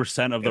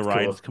 80% of the That's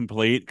ride is cool.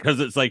 complete, because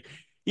it's like,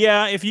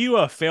 yeah, if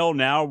you fail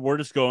now, we're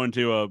just going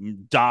to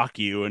dock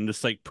you and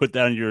just like put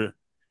that on your,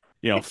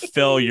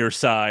 fill your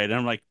side. And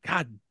I'm like,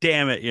 God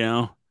damn it,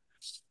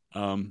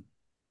 um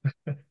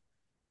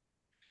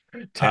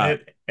uh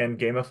Tenet and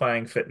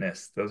gamifying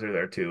fitness. Those are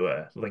their two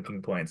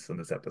linking points in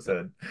this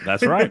episode.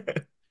 that's right.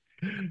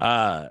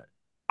 uh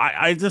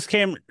I just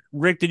came,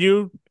 Rick, did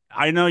you,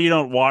 I know you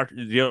don't watch,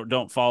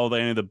 don't follow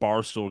any of the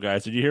Barstool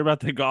guys. Did you hear about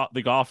the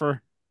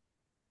golfer?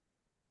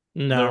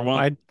 There No,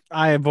 one.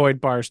 I avoid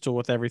Barstool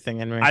with everything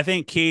in me. I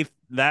think Keith,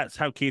 that's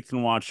how Keith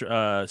can watch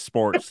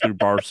sports, through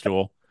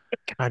Barstool.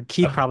 God,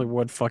 Keith I've, probably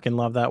would fucking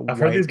love that I've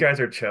heard white. these guys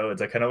are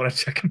chodes. I kind of want to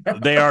check them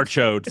They out. are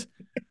chodes.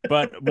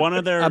 But one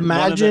of their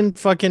Imagine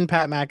fucking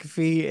Pat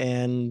McAfee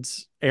and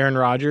Aaron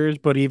Rodgers,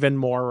 but even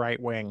more right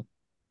wing.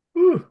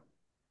 Whew.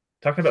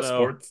 Talking about so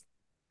sports.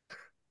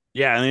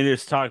 yeah, and they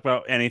just talk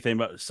about anything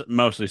but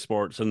mostly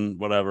sports and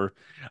whatever.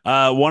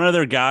 One of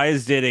their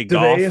guys did a Do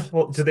they golf.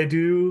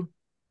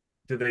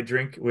 do they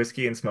drink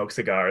whiskey and smoke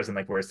cigars and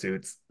like wear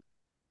suits?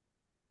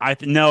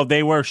 No,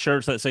 they wear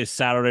shirts that say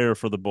Saturday are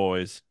for the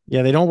boys.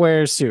 Yeah, they don't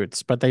wear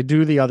suits, but they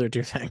do the other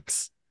two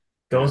things.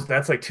 Yeah.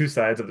 That's like two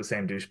sides of the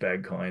same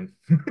douchebag coin.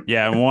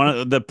 Yeah, and one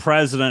of the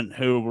president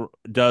who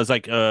does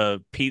like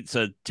a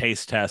pizza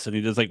taste test, and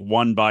he does like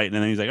one bite, and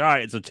then he's like, "All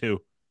right, it's a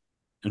two,"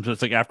 and so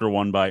it's like after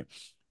one bite.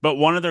 But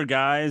one of their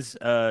guys,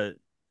 they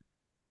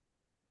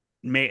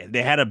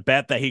had a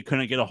bet that he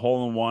couldn't get a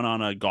hole in one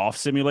on a golf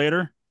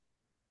simulator,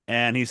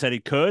 and he said he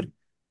could,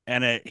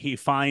 and he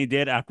finally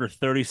did after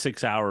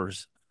 36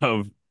 hours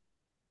of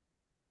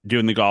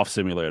doing the golf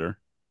simulator.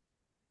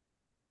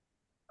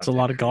 It's a Content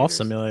lot of golf creators.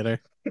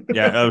 simulator.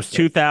 Yeah, it was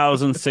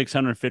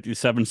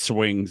 2,657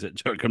 swings it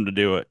took him to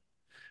do it.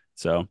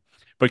 So,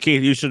 but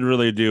Keith, you should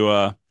really do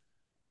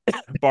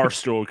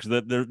Barstool, because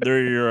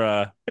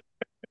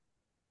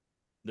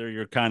they're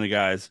your kind of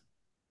guys.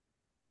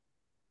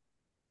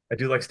 I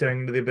do like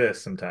staring into the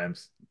abyss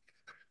sometimes.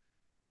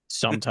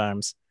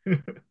 Sometimes.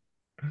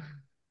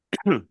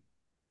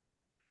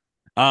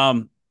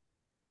 um,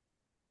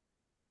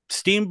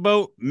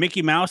 Steamboat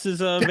Mickey Mouse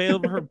is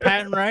available for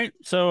patent, right?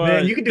 So,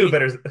 Man, you can do a Keith,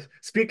 better.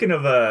 Speaking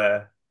of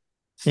I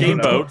don't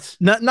know. Steamboats.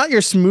 Not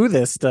your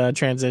smoothest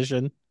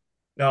transition.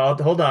 No,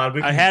 hold on.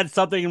 We I can had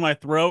something in my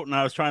throat, and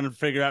I was trying to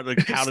figure out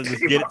like how to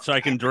just get it Steamboat. so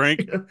I can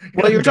drink.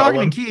 Well, you're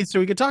talking to Gollum. Keith, so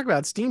we could talk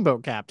about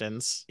steamboat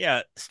captains.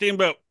 Yeah,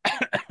 Steamboat.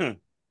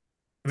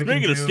 We can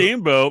Speaking of do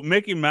Steamboat,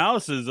 Mickey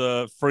Mouse is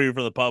free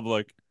for the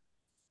public.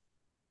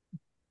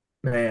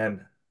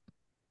 man.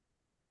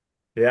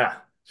 Yeah,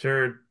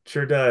 sure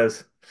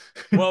does.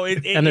 Well,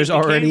 it And it, there's it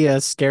already became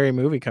a scary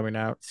movie coming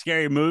out.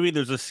 scary movie.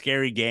 There's a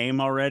scary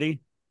game already.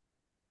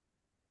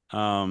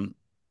 Um,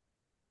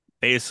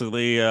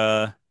 basically,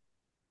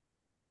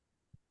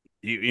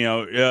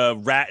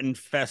 rat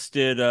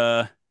infested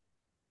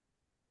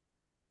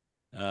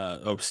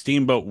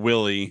Steamboat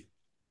Willie.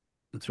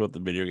 That's what the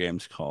video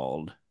game's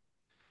called.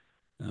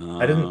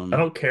 I Um,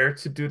 don't care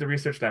to do the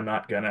research, and I'm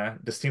not gonna.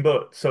 The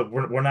Steamboat, so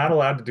we're not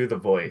allowed to do the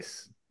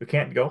voice. We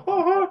can't go,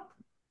 ha ha.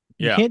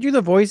 You yeah, can't do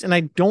the voice, and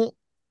I don't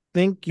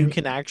think you And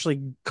can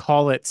actually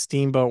call it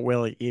Steamboat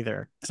Willie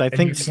either, because I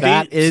and you think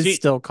can't that is Steam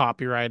still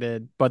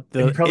copyrighted, but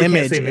and you the probably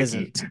can't image say Mickey.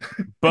 isn't.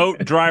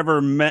 boat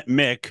driver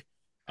Mick.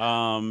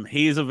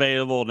 He's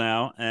available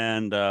now,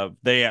 and they're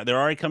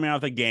already coming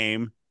out with a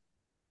game,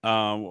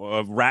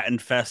 a rat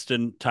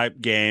infested type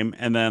game,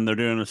 and then they're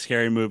doing a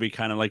scary movie,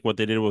 kind of like what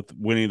they did with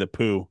Winnie the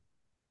Pooh,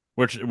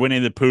 which Winnie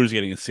the Pooh's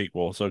getting a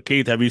sequel. So,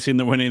 Keith, have you seen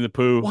the Winnie the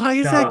Pooh? Why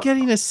is that No,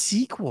 getting a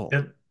sequel?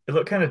 it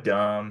looked kind of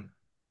dumb.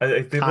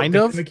 They look Kind the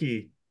of.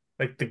 gimmicky,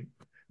 like the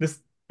this.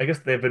 I guess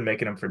they've been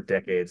making them for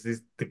decades.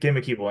 The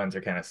gimmicky ones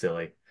are kind of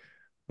silly.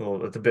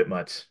 Well, it's a bit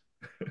much.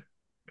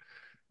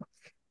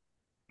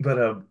 But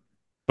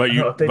I don't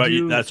know if they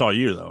do. That's all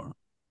you though.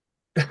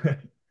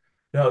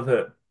 No,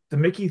 the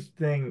Mickey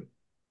thing,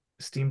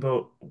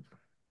 Steamboat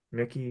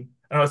Mickey.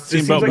 I don't know. It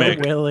seems Steamboat like Steamboat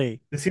Mick.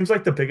 Willie. it seems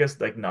like the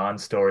biggest like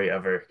non-story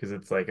ever because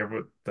it's like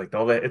like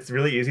all that. It's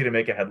really easy to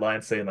make a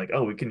headline saying like,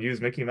 "Oh, we can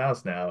use Mickey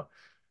Mouse now,"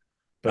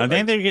 but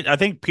like, I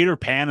think Peter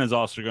Pan is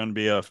also going to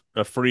be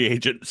a free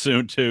agent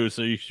soon too,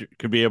 so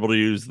could be able to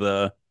use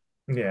the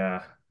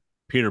yeah,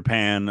 Peter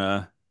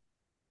Pan.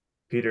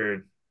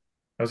 Peter.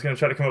 I was gonna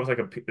try to come up with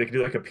like they could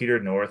do like a Peter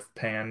North,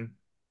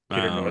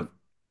 Um,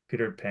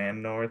 Peter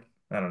Pan North.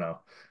 I don't know,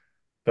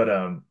 but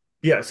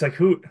yeah, it's like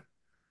who.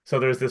 So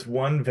there's this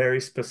one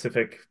very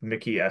specific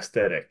Mickey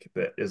aesthetic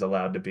that is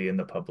allowed to be in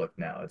the public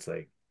now. It's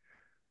like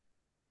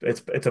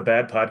it's a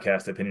bad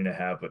podcast opinion to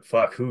have, but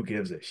fuck, who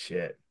gives a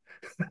shit?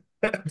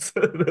 That's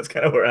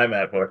kind of where I'm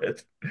at for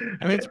it.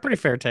 I mean, it's a pretty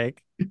fair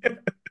take.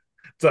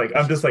 It's like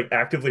I'm just like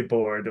actively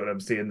bored when I'm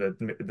seeing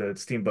the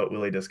Steamboat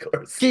Willie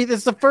discourse. Keith,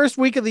 it's the first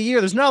week of the year.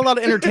 There's not a lot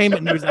of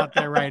entertainment news out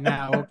there right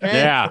now, okay?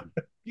 yeah,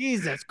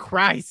 Jesus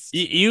Christ.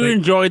 Like you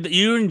enjoyed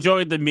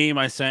the meme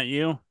I sent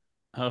you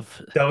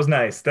of that was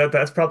nice.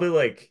 That's probably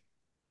like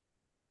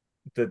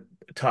the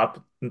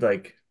top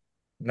like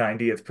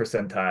 90th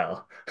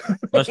percentile.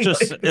 Like,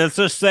 let's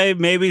just say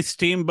maybe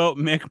Steamboat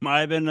Mick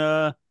might have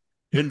been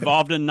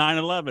involved in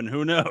 9/11.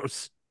 Who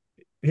knows?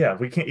 yeah,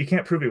 we can't you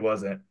can't prove he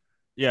wasn't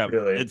Yeah,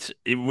 really.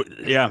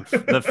 yeah.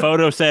 The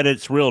photo said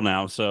it's real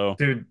now, so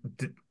Dude,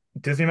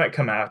 Disney might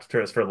come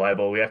after us for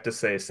libel. We have to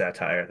say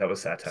satire. That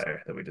was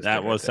satire that we just that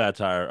did right was there.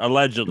 satire.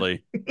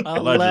 Allegedly,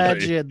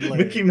 allegedly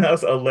Mickey Allegedly.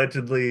 Mouse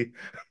allegedly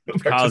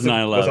caused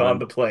was on 9/11.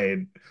 the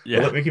plane.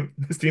 Yeah, Mickey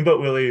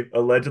Steamboat Willie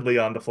allegedly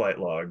on the flight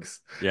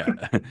logs. yeah.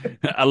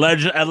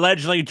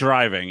 Allegedly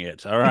driving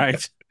it. All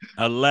right,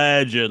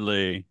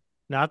 allegedly.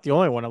 Not the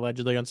only one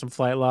allegedly on some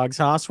flight logs,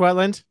 huh,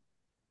 Sweatland?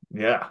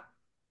 Yeah.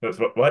 That's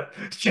what?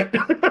 Shit.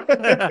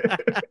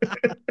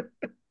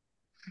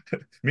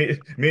 Me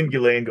and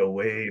Ghislaine go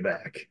way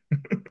back.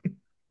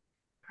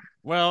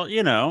 Well,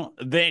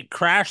 they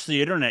crashed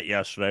the internet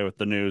yesterday with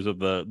the news of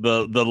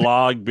the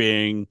log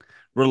being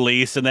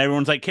released, and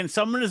everyone's like, "Can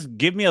someone just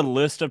give me a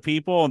list of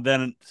people?" And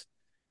then,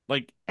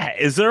 like,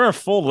 is there a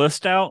full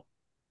list out?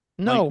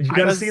 Like, No, You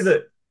got to see because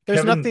that there's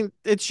Kevin nothing.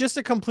 It's just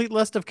a complete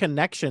list of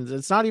connections.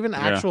 It's not even yeah.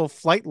 actual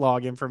flight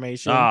log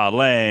information. Ah,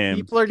 lame.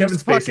 People are Kevin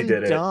just Spacey fucking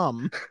did it.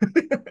 dumb.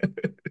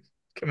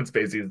 Kevin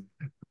Spacey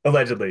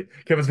allegedly.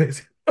 Kevin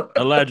Spacey.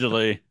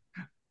 Allegedly.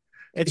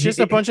 It's just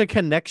a He- bunch of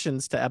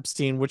connections to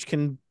Epstein, which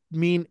can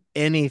mean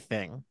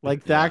anything.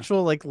 Like the Yeah.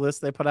 actual like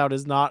list they put out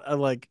is not a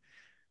like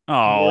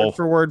word Oh,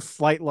 for word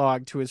flight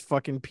log to his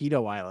fucking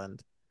pedo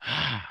island.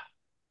 that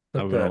would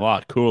but have been a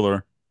lot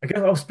cooler. I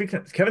guess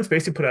speaking Kevin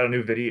Spacey put out a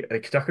new video.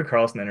 Like Tucker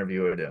Carlson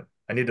interviewed him.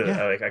 I need to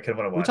Yeah, I kind of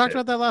want to we watch talked it.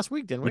 about that last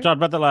week, didn't We we? talked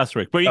about that last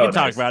week, but you Oh, can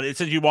talk nice. about it. It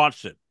says you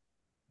watched it.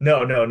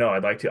 No,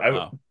 I'd like to.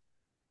 Oh,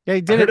 Yeah,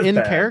 he I did heard it it's in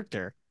bad.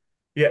 character.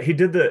 Yeah, he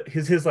did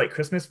his like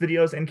Christmas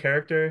videos in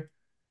character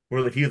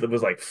where like, he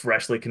was like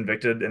freshly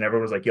convicted and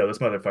everyone was like, "Yo, this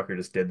motherfucker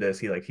just did this.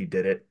 He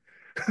did it."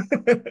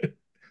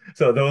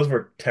 So those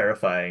were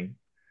terrifying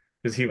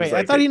because he was Wait, I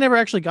like thought he never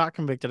actually got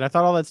convicted. I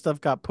thought all that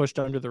stuff got pushed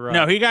under the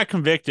no, rug. he got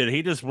convicted.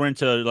 He just went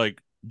to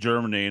like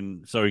Germany,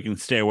 and so he can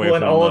stay away well,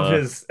 and from all of the.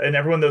 his and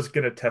everyone that was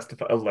gonna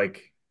testify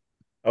like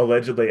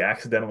allegedly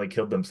accidentally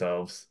killed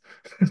themselves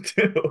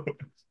too.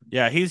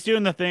 Yeah, he's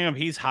doing the thing of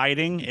he's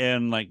hiding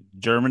in like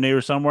Germany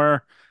or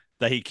somewhere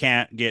that he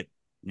can't get,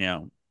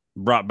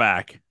 brought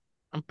back.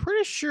 I'm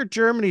pretty sure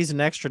Germany's an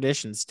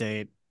extradition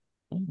state.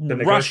 The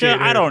Russia,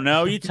 I negotiator. don't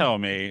know. You tell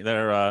me.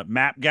 They're a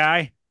map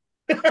guy.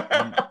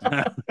 Um,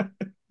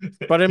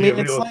 But I Yeah, mean,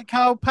 it's like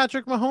how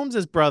Patrick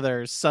Mahomes'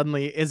 brother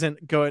suddenly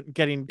isn't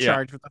getting yeah.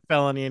 charged with a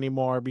felony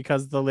anymore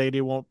because the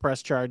lady won't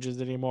press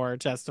charges anymore or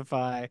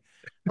testify.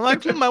 I'm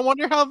like, I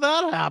wonder how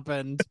that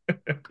happened.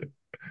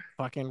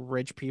 Fucking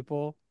rich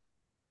people.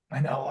 I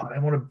know. I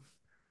want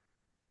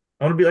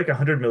to be like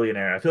 100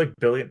 millionaire. I feel like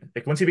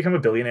like once you become a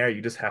billionaire,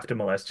 you just have to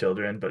molest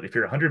children. But if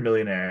you're 100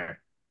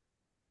 millionaire,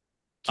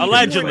 you Keith,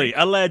 can you just weren't, Allegedly, like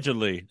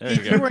allegedly. There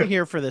you Keith, you go. weren't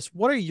here for this.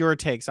 What are your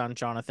takes on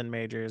Jonathan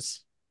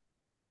Majors?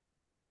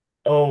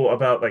 Oh,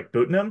 about like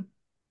booting him?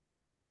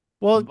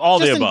 Well, All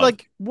the just in above.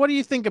 like, what do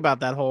you think about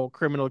that whole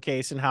criminal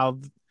case and how,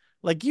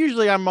 like,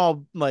 usually I'm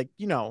all like,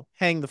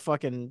 hang the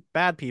fucking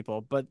bad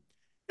people, but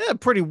a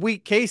pretty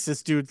weak case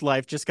this dude's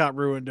life just got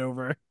ruined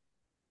over.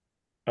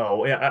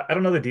 Oh, yeah. I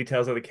don't know the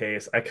details of the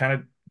case. I kind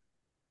of,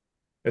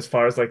 as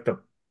far as like the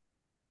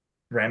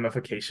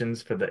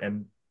ramifications for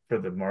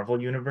the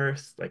Marvel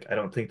universe, like I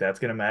don't think that's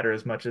gonna matter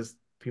as much as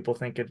people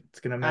think it's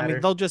gonna I mean, matter.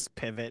 they'll just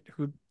pivot.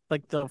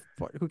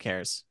 Who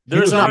cares? He He's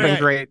There's was not in been already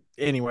great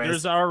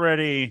there's anyways.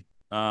 already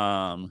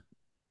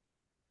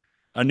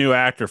a new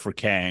actor for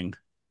Kang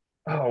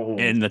oh,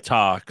 in the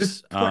just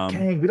talks. put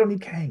Kang. We don't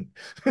need Kang.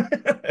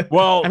 I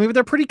Well, mean,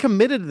 they're pretty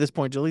committed at this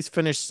point to at least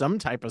finish some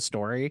type of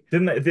story.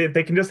 Didn't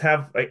they can just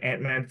have like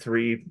Ant-Man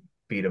 3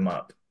 beat him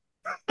up.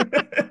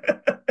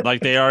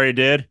 like they already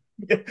did.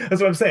 Yeah,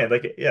 that's what I'm saying.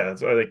 Like, yeah,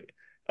 that's why like,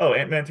 oh,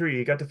 Ant-Man 3,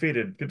 he got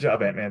defeated. Good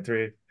job, Ant-Man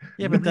 3.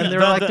 Yeah, but then No,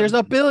 they're like, there's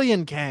a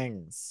billion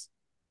Kangs.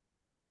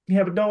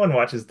 Yeah, but no one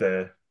watches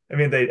I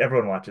mean,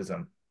 everyone watches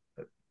them.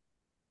 But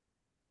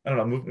I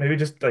don't know, maybe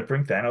just like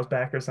bring Thanos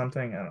back or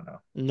something. I don't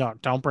No,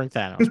 don't bring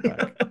Thanos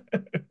back.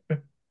 know.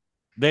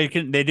 they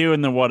do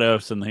in the what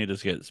ifs, and he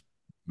just gets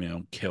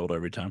killed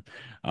every time.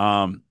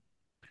 Um,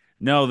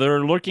 no,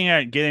 they're looking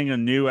at getting a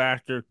new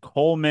actor,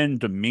 Coleman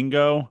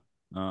Domingo.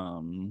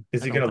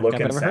 Is I he don't gonna think look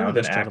I've and ever heard of sound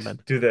and this act?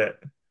 gentleman. Do the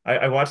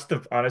I watched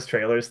the Honest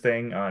Trailers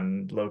thing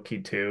on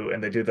Low-Key too,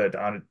 and they do the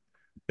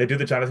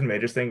Jonathan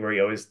Majors thing where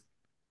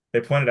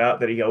they pointed out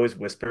that he always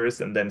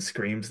whispers and then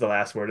screams the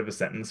last word of a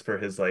sentence for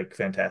his like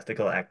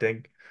fantastical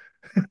acting.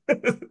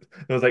 It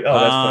was like, oh,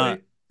 that's uh,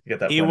 funny. Get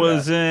that he pointed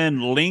was out.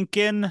 in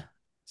Lincoln,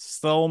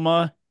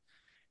 Selma,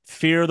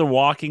 Fear the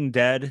Walking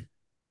Dead,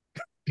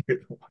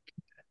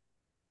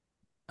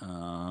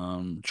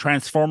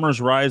 Transformers: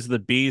 Rise of the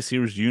Beast. He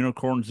was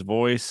Unicorn's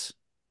voice.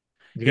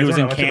 You He guys was want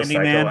to know in how much of a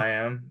psycho Candyman. I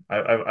am?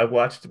 I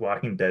watched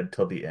Walking Dead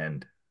till the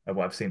end.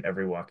 I've seen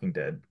every Walking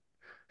Dead.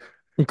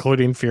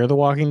 Including Fear the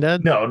Walking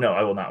Dead. No, no,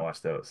 I will not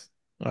watch those.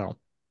 Oh,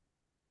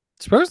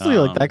 supposedly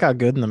like that Um, got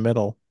good in the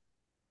middle,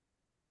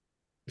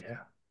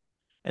 Yeah.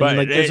 and but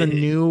like there's a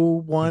new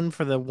one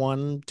for the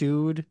one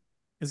dude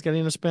is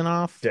getting a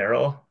spinoff.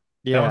 Daryl,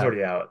 that one's Yeah,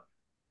 already out.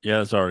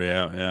 yeah, it's already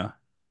out. Yeah,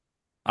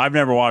 I've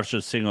never watched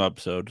a single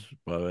episode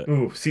of it.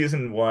 Ooh,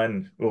 season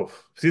one. Ooh,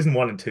 season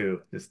one and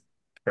two is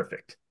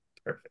perfect.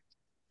 Perfect.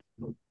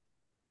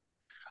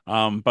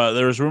 But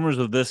there's rumors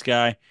of this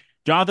guy.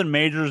 Jonathan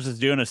Majors is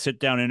doing a sit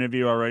down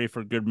interview already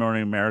for Good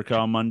Morning America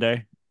on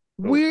Monday.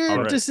 Oh, weird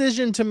Already.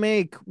 decision to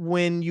make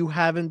when you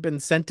haven't been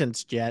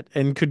sentenced yet,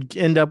 and could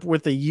end up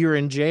with a year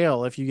in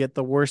jail if you get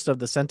the worst of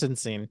the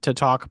sentencing to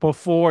talk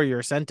before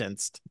you're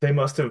sentenced. they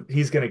must have.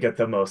 He's gonna get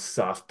the most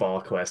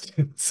softball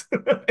questions.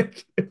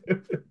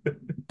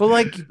 But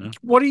like, Yeah.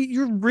 what are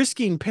you're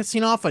risking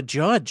pissing off a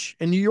judge?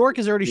 And New York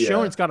has already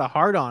shown Yeah, it's got a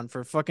hard on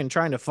for fucking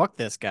trying to fuck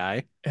this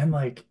guy. and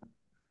like,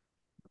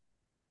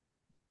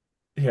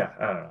 yeah,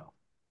 I don't know.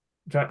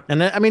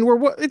 And I mean,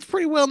 it's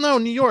pretty well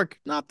known New York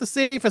not the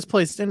safest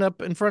place to end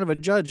up in front of a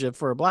judge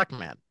for a black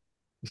man.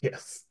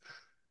 Yes.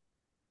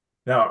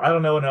 No, I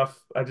don't know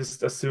enough. I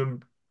just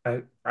assumed.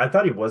 I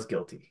thought he was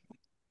guilty.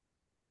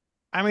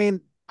 I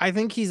mean, I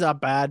think he's a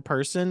bad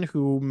person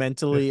who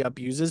mentally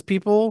abuses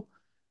people,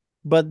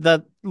 but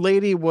that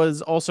lady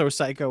was also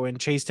psycho and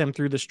chased him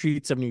through the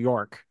streets of New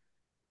York,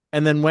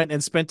 and then went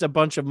and spent a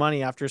bunch of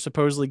money after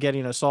supposedly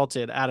getting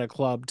assaulted at a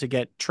club to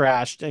get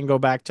trashed and go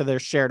back to their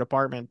shared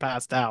apartment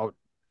passed out.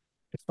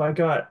 If I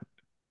got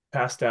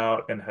passed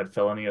out and had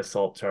felony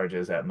assault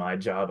charges at my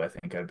job, I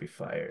think I'd be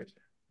fired.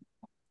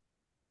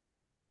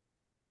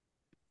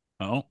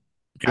 Oh,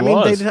 he I mean,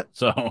 was.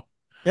 So,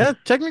 yeah,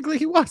 technically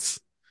he was.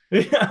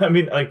 Yeah, I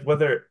mean, like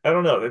whether I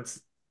don't know.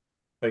 It's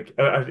like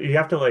you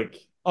have to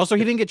like. Also,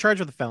 he didn't get charged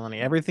with a felony.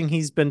 Everything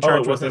he's been Oh,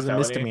 it charged with wasn't a is a felony.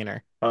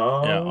 misdemeanor.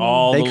 yeah, Oh,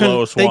 all the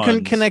lowest They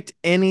couldn't ones. connect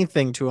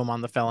anything to him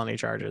on the felony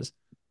charges.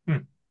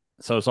 hmm.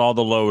 So it's all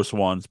the lowest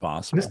ones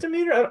possible.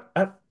 Misdemeanor.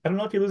 I don't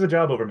know if you lose a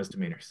job over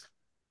misdemeanors.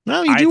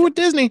 No, you I, do th- with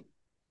Disney.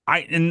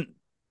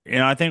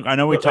 and I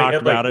know we But like talked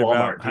at like about it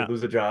about Walmart, do you how,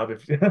 lose a job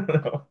if you I don't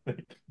know?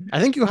 I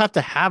think you have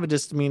to have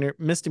a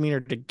misdemeanor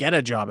to get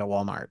a job at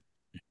Walmart.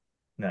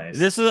 Nice.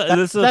 this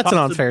is a That's an possible.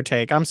 unfair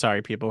take. I'm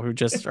sorry, people who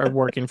just are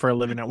working for a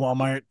living at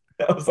Walmart.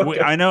 That was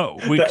like I know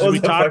that because was we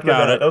a talked fucking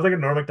about that it was like a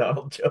Norm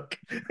Macdonald joke.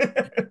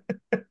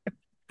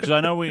 because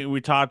I know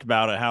we talked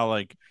about it how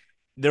like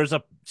there's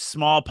a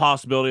small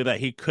possibility that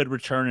he could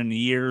return in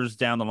years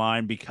down the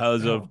line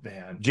because of Oh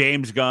man.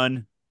 James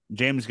Gunn.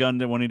 James Gunn,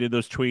 when he did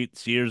those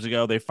tweets years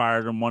ago, they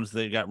fired him once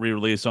they got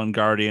re-released on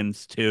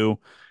Guardians 2,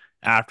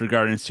 after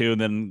Guardians 2,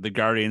 and then the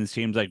Guardians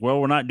team's like, well,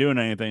 we're not doing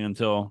anything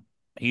until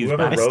he's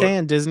Whoever I back. wrote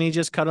stand. Disney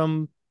just cut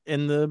him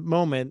in the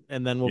moment,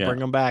 and then we'll Yeah.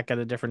 bring him back at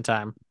a different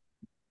time.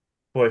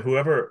 Boy,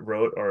 whoever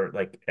wrote or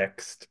like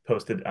X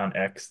posted on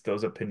X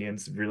those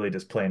opinions really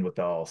just playing with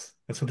dolls.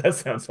 That's what that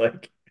sounds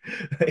like.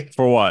 Like,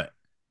 For what?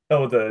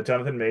 oh, the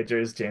Jonathan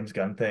Majors, James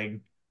Gunn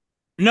thing.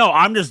 No,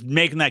 I'm just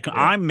making that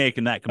Yeah. I'm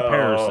making that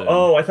Oh, comparison.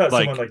 oh, I thought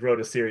someone Like, like wrote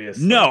a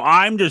serious no, like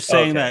I'm just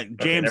saying okay, that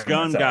okay, James never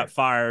mind. Gunn Sorry. got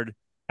fired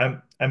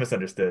I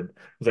misunderstood.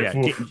 I was like, Yeah,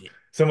 oof.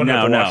 Someone at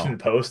no, the Washington no,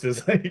 Post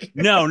is like,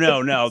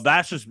 no.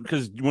 That's just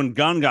because when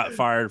Gunn got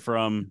fired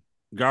from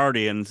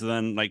Guardians,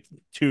 then like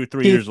 2,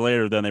 3 years Keith,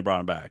 later, then they brought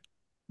him back.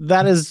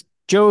 that is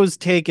Joe's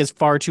take is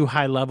far too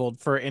high leveled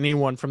for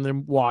anyone from the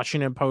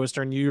Washington Post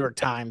or New York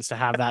Times to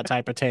have that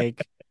type of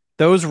take.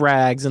 Those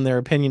rags and their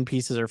opinion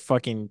pieces are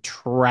fucking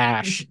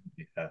trash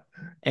yeah.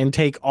 and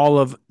take all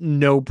of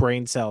no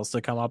brain cells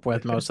to come up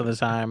with most of the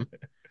time.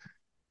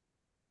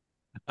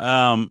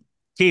 Um,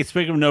 Keith,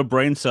 speaking of no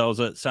brain cells,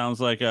 it sounds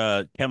like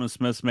Kevin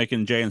Smith's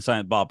making Jay and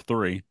Silent Bob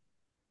 3.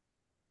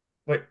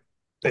 Wait,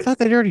 I they, thought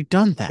they'd already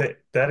done that.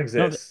 that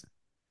No, exists.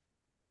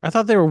 I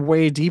thought they were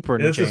way deeper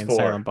into This Jay is and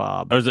Silent four.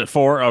 Bob. or is it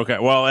 4? Okay,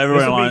 well,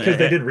 This everyone will be on because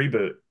they did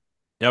reboot.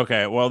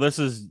 okay, well, this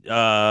is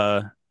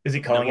Is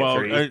he calling it well,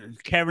 three?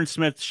 Kevin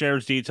Smith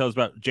shares details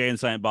about Jay and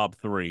Silent Bob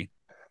 3.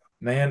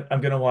 Man,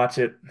 I'm gonna watch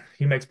it.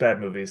 He makes bad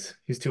movies.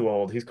 He's too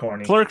old. He's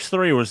corny. Clerks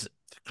 3 was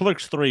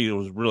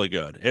really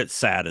good. It's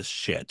sad as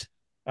shit.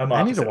 I'm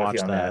I need to opposite with you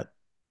watch on that. that.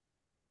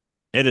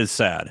 It is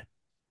sad.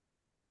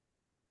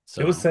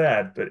 It was So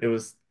sad, but it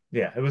was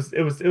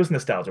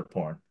nostalgia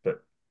porn,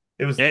 but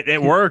it was it he,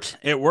 worked.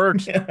 It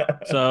worked. yeah.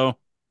 So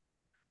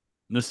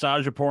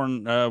nostalgia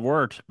porn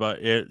worked, but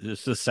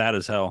it's just sad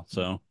as hell.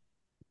 So,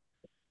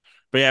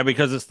 but yeah,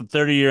 because it's the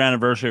 30-year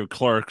anniversary of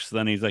Clerks,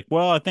 then he's like,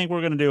 well, I think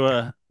we're gonna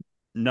do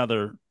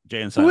another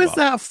Jay and Who Silent is Bob.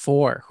 that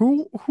for?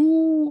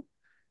 Who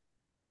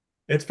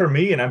It's for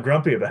me and I'm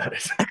grumpy about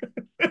it.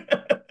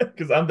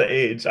 Because I'm the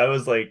age. I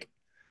was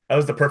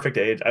the perfect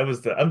age. I'm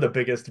the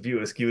biggest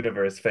View Askew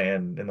universe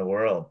fan in the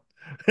world.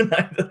 And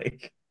I'm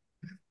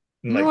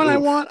You know like, what I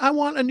oof. want? I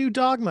want a new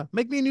Dogma.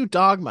 Make me a new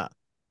Dogma.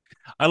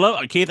 I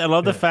love Keith. I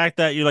love the Yeah. fact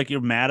that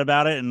you're mad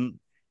about it, and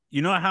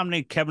you know how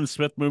many Kevin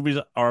Smith movies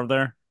are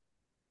there?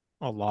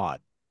 A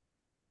lot.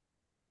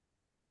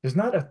 There's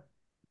not a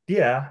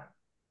yeah.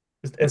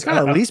 It's got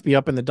to at least be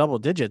up in the double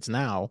digits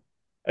now.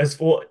 As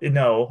well,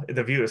 no,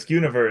 the View Askew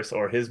universe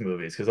or his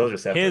movies, because those are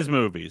His separate.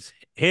 movies,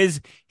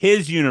 his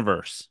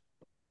universe,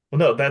 Well,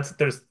 no, there's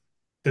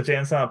the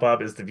Jan Silent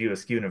Bob is the View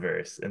Askew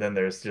universe, and then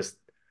there's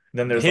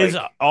his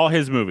like all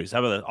his movies. How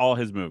about that? All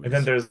his and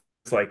then movies. there's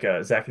like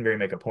Zack and Mary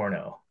make a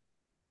porno.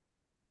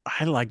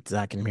 I liked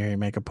Zack and Mary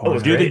make a Oh, it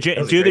was Do porno. the great. That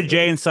J, was a do the great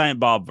Jay movie. and Silent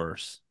Bob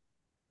verse.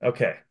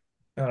 Okay.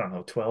 I don't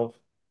know, 12.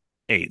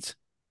 8,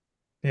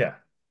 Yeah,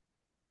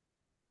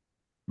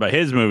 but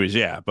his movies,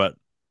 yeah, but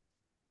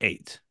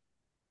 8.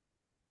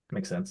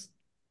 makes sense.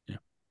 Yeah.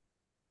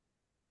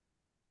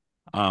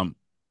 Um,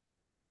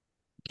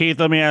 Keith,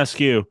 let me ask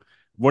you,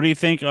 what do you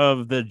think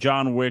of the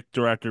John Wick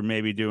director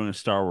maybe doing a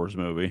Star Wars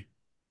movie?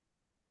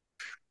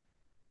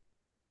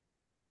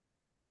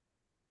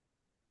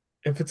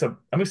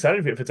 I'm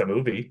excited if it's a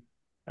movie.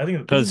 I think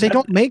Because They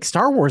don't make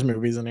Star Wars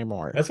movies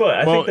anymore. that's why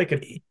I think well, they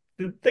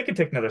could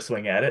take another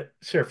swing at it.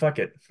 Sure, fuck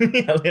it.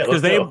 Yeah, yeah,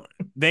 because let's go.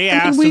 they I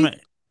mean, asked him.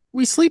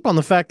 we sleep on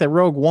the fact that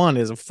Rogue One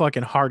is a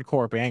fucking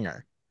hardcore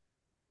banger.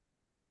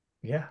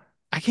 Yeah.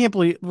 I can't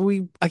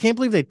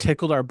believe they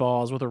tickled our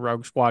balls with a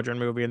Rogue Squadron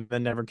movie and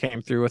then never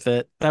came through with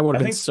it. That would I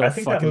have been think so I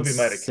think that fucking movie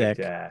might have kicked sick.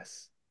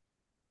 ass.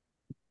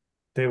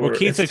 They Well, were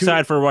Keith's it's too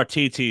excited for what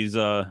TT's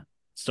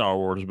Star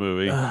Wars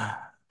movie. Ugh,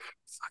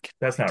 fucking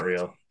That's not YTT.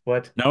 real.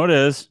 What? No, it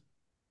is.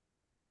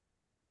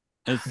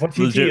 It's What TT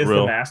legit is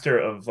the real. master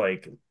of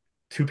like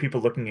two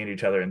people looking at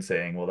each other and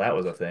saying, "Well, that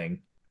was a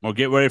thing." Well,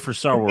 get ready for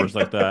Star Wars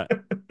like that.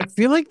 I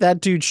feel like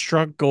that dude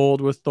struck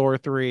gold with Thor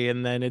 3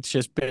 and then it's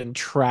just been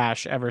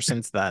trash ever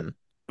since then.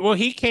 Well,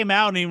 he came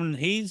out and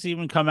he's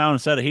even come out and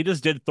said it. He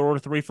just did Thor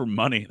 3 for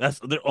money. That's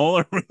the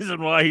only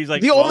reason why he's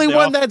like, The well, only they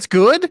one all, that's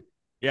good?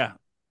 yeah.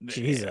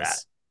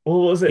 Jesus.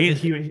 Well, what was it?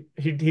 He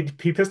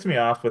He pissed me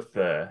off with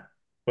the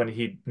when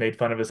he made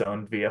fun of his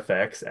own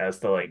VFX as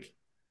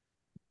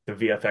the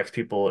VFX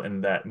people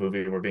in that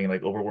movie were being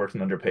like overworked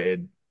and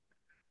underpaid,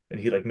 and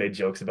he like made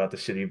jokes about the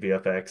shitty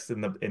VFX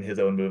in his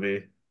own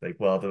movie, like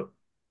while the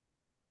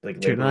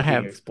like Dude, labor and I was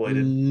being have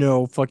exploited.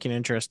 no fucking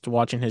interest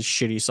watching his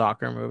shitty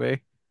soccer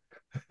movie.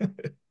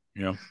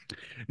 you know.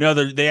 No,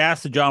 they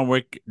asked the John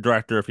Wick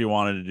director if he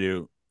wanted to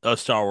do a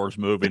Star Wars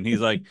movie, and he's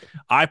like,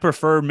 I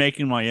prefer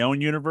making my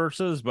own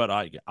universes, but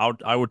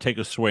I would take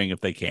a swing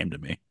if they came to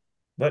me.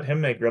 Let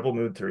him make Rebel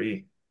Moon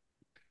 3.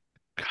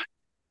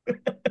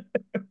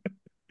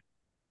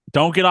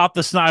 Don't get off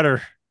the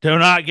Snyder. Do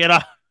not get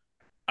off.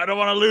 I don't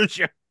want to lose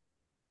you.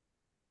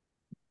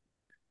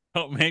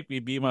 Don't make me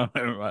be by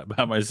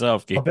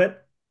myself, I'll Keith.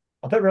 bet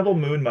I'll bet Rebel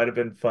Moon might have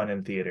been fun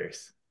in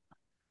theaters.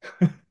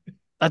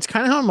 That's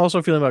kind of how I'm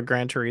also feeling about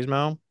Gran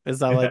Turismo. Is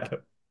that like Yeah.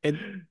 it?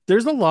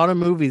 There's a lot of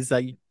movies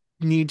that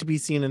need to be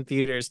seen in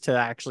theaters to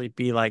actually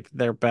be like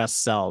their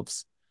best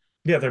selves.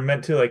 Yeah, they're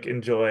meant to like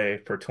enjoy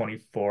for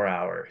 24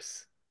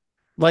 hours.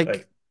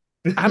 Like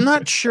Like I'm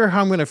not sure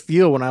how I'm gonna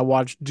feel when I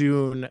watch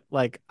Dune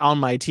like on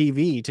my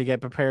TV to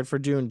get prepared for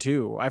Dune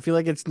 2. I feel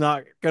like it's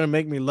not gonna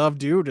make me love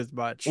Dune as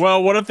much.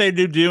 Well, what if they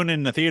do Dune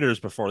in the theaters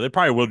before? They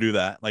probably will do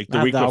that, like the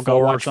week I'll go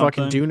before or watch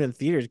fucking something. Dune in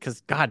theaters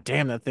because god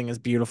damn that thing is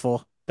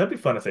beautiful. that'd be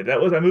fun to say. That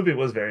movie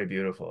was very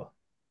beautiful.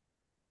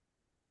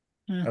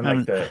 I like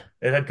haven't. the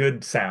it had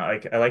good sound.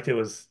 Like I liked it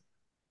was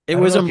It I don't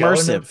was know if y'all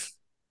immersive.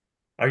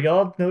 are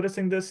y'all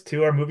noticing this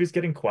too? Are movies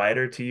getting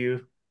quieter to you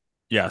in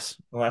Yes.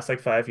 the last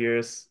like 5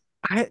 years?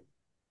 I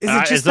is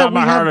it It's just that not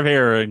my we hard have of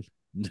hearing.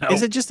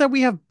 is No. it just that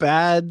we have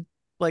bad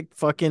like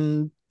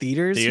fucking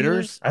theaters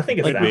here? I think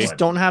it's Like Could we that be. just one.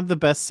 don't have the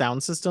best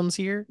sound systems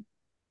here?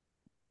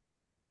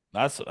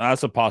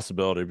 That's a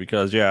possibility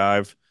because yeah,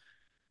 I've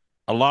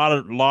a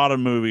lot of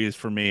movies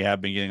for me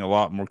have been getting a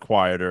lot more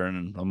quieter,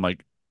 and I'm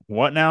like,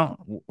 what now?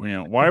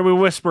 Why are we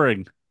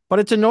whispering? But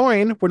it's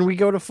annoying when we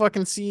go to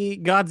fucking see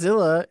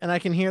Godzilla and I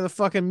can hear the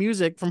fucking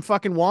music from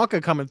fucking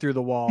Wonka coming through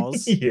the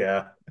walls,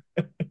 Yeah.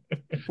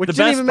 which The didn't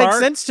best even make part,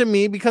 sense to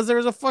me because there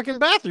was a fucking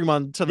bathroom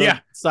on to the yeah,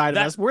 side of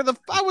that us. Where the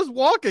I was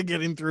Wonka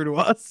getting through to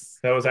us?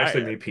 That was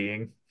actually I me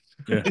peeing.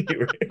 yeah. You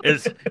were-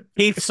 It's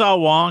He saw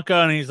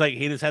Wonka and he's like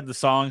he just had the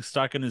song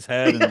stuck in his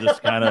head and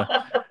just kind of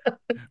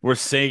we're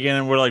singing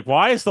and we're like,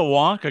 why is the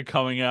Wonka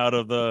coming out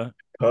of the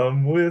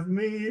Come with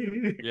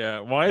me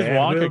why is and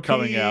we'll Wonka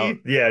coming out?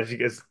 pee. Yeah, she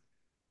gets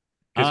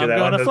hear I'm that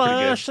one? gonna That was pretty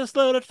good. flush this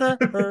little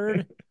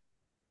turd.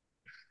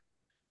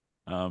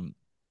 Um,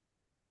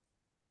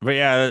 but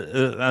yeah,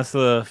 that's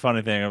the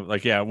funny thing. Of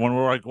like, yeah, when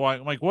we're like,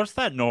 I'm like, what's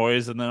that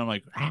noise? And then I'm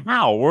like,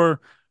 how?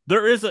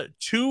 There is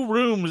two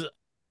rooms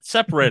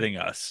separating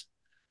us.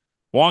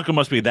 Wonka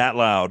must be that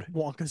loud.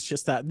 Wonka's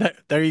just that.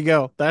 There you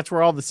go. That's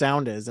where all the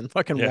sound is, and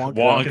fucking Yeah, Wonka.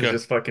 Wonka's Wonka.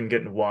 just fucking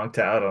getting wonked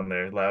out on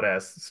their loud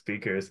ass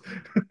speakers.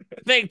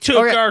 They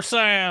took Okay, our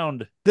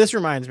sound. this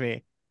reminds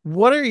me.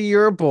 What are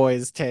your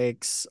boys'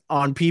 takes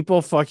on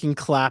people fucking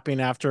clapping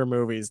after a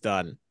movie's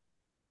done?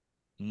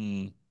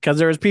 Hmm. Because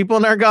there was people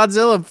in our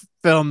Godzilla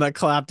film that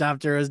clapped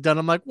after it was done.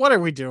 I'm like, what are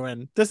we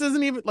doing? This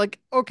isn't even like,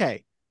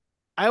 okay,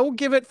 I will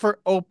give it for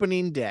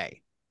opening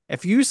day.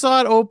 If you saw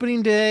it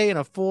opening day in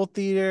a full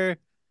theater,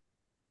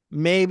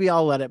 maybe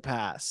I'll let it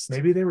pass.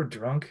 Maybe they were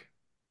drunk.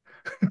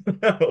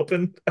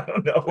 Open. I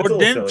don't know. Or It's a little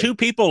didn't silly. two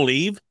people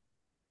leave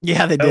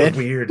Yeah, they That was did.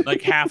 weird.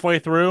 like halfway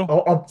through?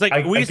 It's like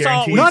I we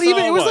guarantee. Not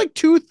even, saw it was what? like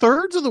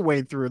 2/3 of the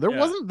way through. There Yeah,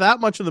 wasn't that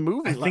much of the I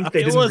movie think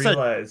they left. it didn't was a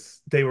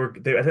realize I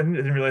think they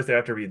didn't realize they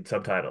have to read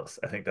subtitles.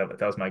 I think that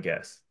was my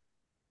guess.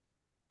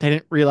 They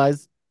didn't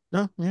realize.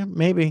 No, yeah,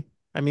 maybe.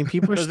 I mean,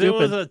 people are because it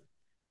was stupid.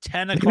 a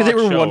 10 Maybe they o'clock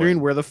were wondering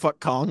showing. where the fuck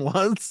Kong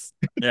was.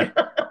 Yeah.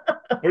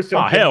 We're still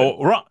Oh Kidman.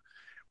 hell,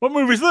 what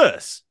movie's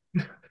this?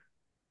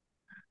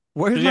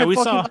 Where's 'Cause, yeah, my we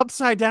fucking saw.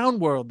 upside down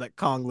world that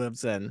Kong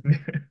lives in?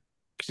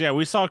 'Cause, yeah,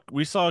 we saw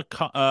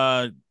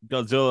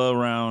Godzilla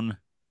around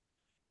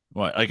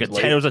what like It a was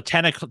 10. It late. was a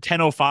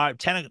 10:05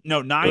 no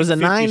It was a 9:50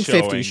 9:50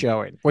 showing.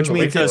 showing, It was which a late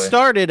means it Because boy.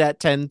 started at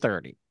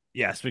 10:30.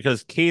 yes,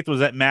 because Keith was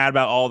that mad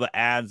about all the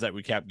ads that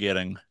we kept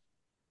getting.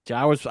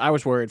 I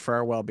was worried for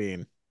our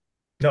well-being.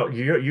 No,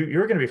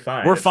 you're gonna be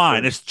fine. We're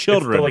fine. It's It's the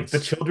like the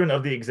children's. children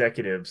of the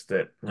executives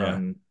that Yeah.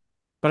 run.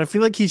 But I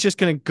feel like he's just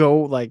gonna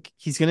go like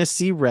he's gonna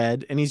see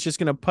red and he's just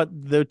gonna put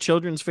the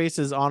children's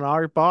faces on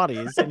our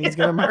bodies and he's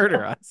gonna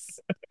murder us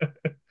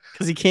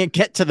because he can't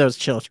get to those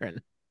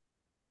children.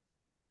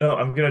 No,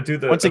 I'm gonna do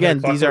the Once I'm gonna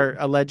again, these are clockwork.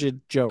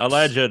 alleged jokes.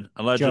 Alleged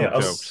Yeah,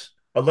 Jokes. jokes.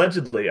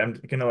 allegedly, I'm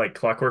gonna like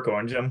clockwork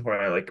orange them where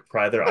I like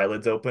pry their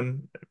eyelids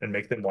open and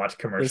make them watch This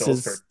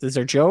commercials is for. these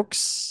are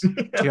jokes.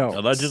 Jokes.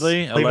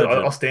 Allegedly, I'll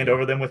alleged. stand Yeah.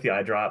 over them with the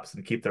eye drops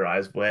and keep their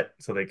eyes wet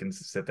so they can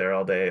sit there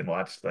all day and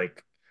watch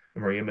like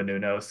Maria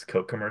Menounos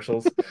Coke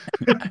commercials.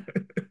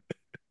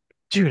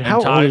 Dude, And how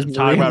old is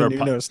talk Maria about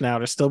Menounos now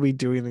to still be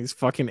doing these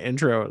fucking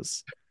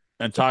intros?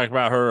 talk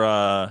about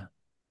her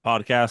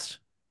podcast.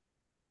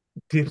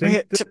 Do you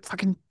think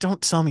Fucking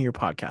don't sell me your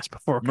podcast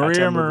before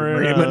Maria goddamn movie,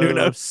 Maria Menounos.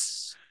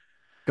 Menounos.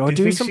 Go do you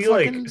do think some she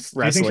like fucking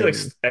do you think she like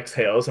wrestling.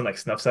 exhales and like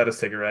snuffs out a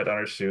cigarette on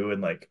her shoe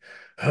and like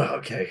oh,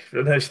 okay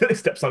and then she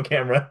steps on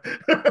camera.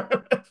 I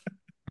wonder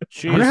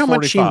She's how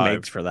much she 45.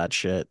 makes for that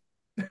shit.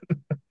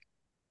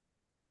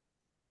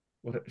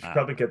 She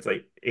probably gets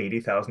like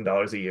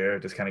 $80,000 a year,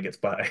 just kind of gets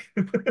by.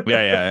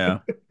 Yeah.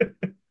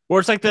 Or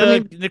it's like I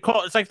mean,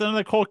 It's like the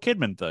Nicole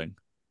Kidman thing.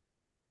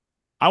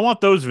 I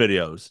want those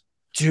videos.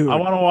 I dude,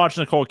 want to watch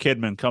Nicole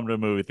Kidman come to a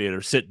movie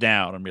theater, sit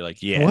down, and be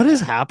like, "Yeah, what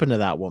has happened to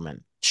that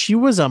woman? She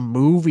was a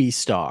movie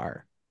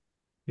star,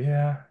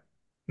 Yeah.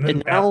 And and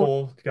then now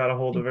Apple got a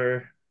hold of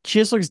her. she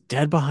just looks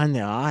dead behind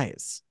the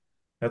eyes.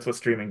 That's what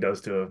streaming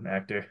does to an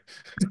actor.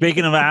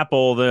 Speaking of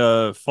Apple,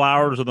 the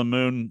Flowers of the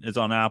Moon is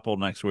on Apple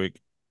next week.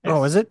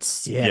 Oh, is Nice. it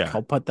sick? Yeah,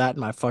 I'll put that in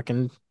my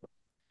fucking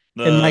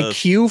in my the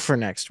queue for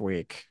next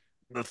week.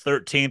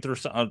 13th or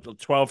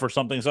 12th or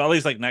something. So at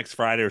least like next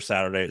Friday or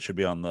Saturday, it should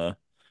be on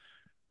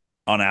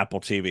Apple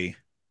TV.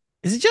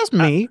 Is it just Uh,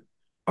 me,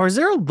 or is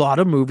there a lot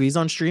of movies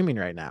on streaming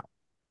right now?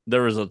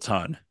 there is a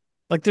ton.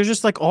 Like, there's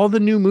just like all the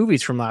new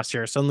movies from last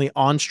year suddenly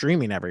on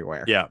streaming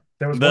everywhere. Yeah,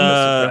 There was one that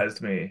the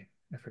surprised me.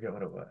 I forget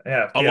what it was.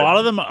 Yeah, a yeah. lot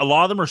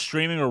of them are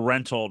streaming or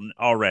rental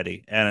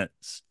already, and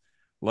it's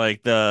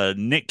like the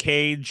Nick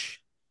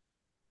Cage.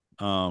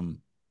 A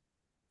dream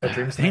I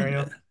think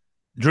scenario.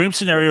 Dream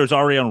Scenario is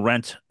already on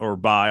rent or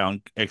buy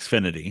on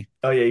Xfinity.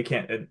 Oh yeah, you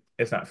can't.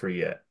 It's not free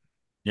yet.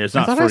 Yeah, it's I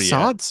not thought I free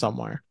saw yet. it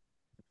somewhere.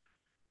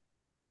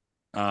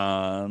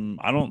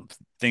 I don't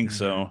think Mhm.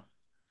 so.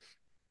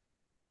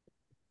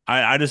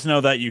 I just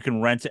know that you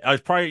can rent it.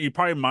 You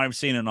probably might have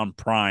seen it on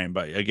Prime,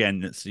 but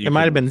again, it's It you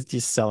might have can been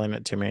just selling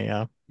it to me.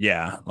 Yeah.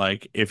 yeah,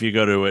 like if you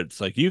go to it,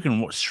 it's like you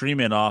can stream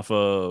it off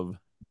of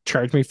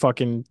Charge me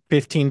fucking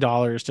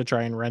 $15 to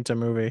try and rent a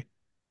movie.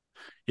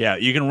 yeah,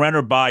 you can rent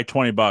or buy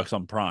 $20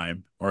 on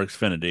Prime or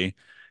Xfinity.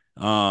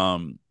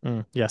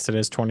 Yes, it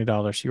is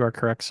 $20. You are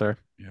correct, sir.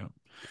 Yeah.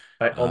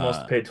 I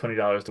almost Uh, paid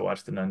 $20 to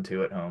watch The Nun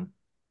 2 at home.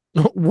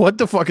 What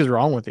the fuck is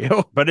wrong with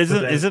you? but But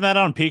isn't then isn't that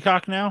on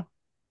Peacock now?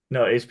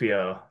 no,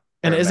 HBO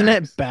And or isn't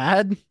it Max.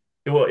 bad?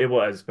 It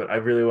was, but I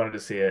really wanted to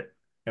see it,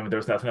 and there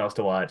was nothing else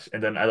to watch.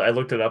 And then I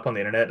looked it up on the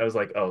internet, and I was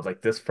like, oh,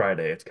 like this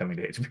Friday, it's coming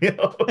to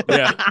HBO.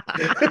 Yeah.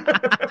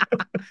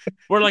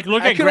 We're like,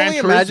 look I at could Gran only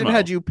imagine Turismo.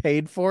 had you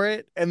paid for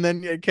it and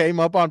then it came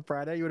up on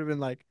Friday, you would have been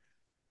like,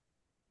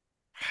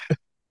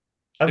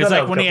 I've It's done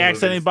that like with a when he couple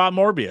accidentally movies. bought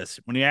Morbius.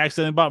 When he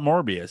accidentally bought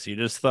Morbius, you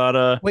just thought,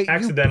 "Wait,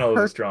 Accidental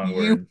is a strong you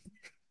word.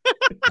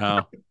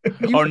 oh,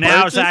 you oh,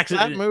 now it's purchased that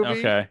accident. movie?"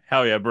 Okay,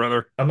 hell yeah,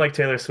 brother. I'm like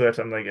Taylor Swift.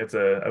 I'm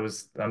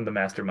the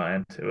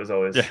mastermind. Yeah,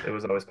 It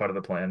was always part of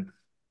the plan.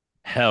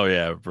 hell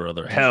yeah,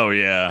 brother. Yeah. Hell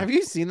yeah. Have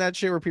you seen that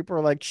shit where people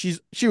are like, she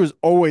was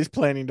always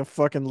planning to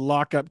fucking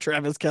lock up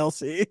Travis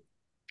Kelsey?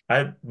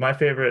 My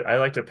favorite. I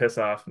like to piss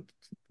off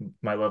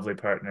my lovely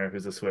partner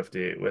who's a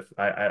Swiftie.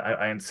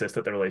 I insist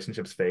that the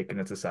relationship's fake and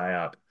it's a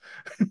psyop.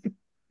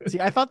 See,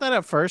 I thought that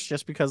at first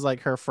just because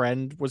like her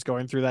friend was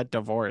going through that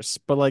divorce,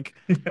 but like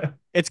Yeah.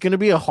 it's gonna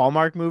be a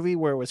Hallmark movie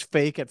where it was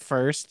fake at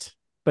first,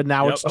 but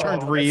now Yep. it's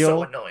turned Oh, that's so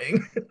real.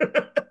 annoying.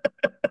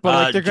 But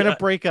like they're gonna J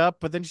break up,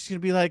 but then she's gonna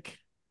be like,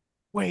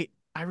 wait,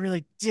 I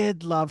really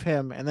did love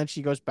him. And then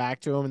she goes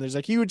back to him and there's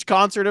a huge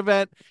concert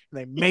event and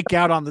they make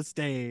out on the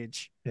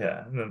stage.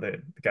 Yeah, and then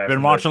the guy been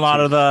from the watching a lot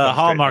of Chiefs the comes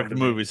straight home Hallmark to me.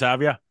 movies,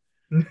 have you?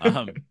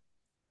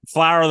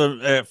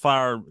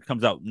 Flower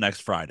comes out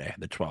next Friday,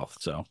 the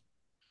 12th. So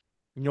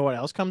You know what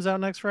else comes out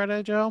next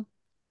Friday, Joe?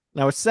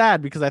 Now it's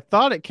sad because I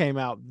thought it came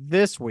out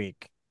this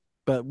week,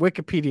 but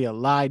Wikipedia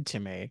lied to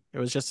me. It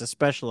was just a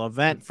special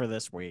event for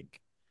this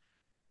week.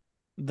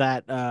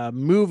 That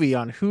movie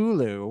on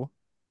Hulu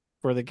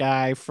for the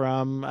guy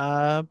from New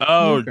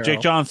oh, Jake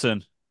Girl.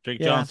 Johnson. Jake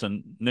Yeah,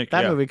 Johnson. Nick,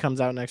 that yeah. movie comes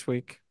out next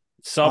week.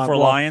 Well,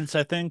 Self-Reliance,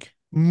 I think.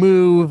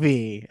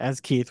 movie, as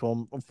Keith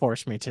will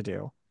force me to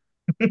do.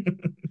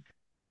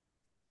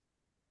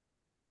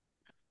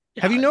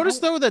 Yeah, Have you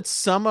noticed though that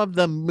some of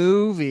the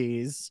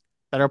movies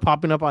that are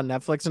popping up on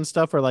Netflix and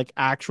stuff are like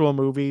actual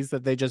movies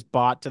that they just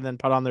bought to then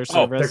put on their Oh,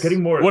 service? They're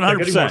getting more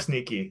 100%.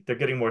 sneaky. They're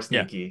getting more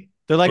Yeah. sneaky.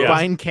 They're like What Yeah. was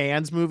buying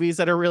cans movies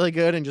that are really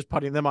good and just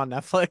putting them on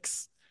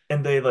Netflix.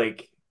 and they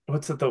like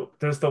what's it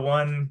there's the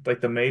one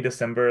like the May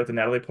December the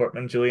Natalie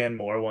Portman Julianne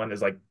Moore one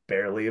is like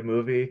barely a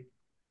movie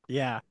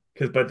Yeah.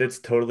 because but it's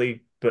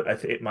totally but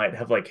it might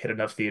have like hit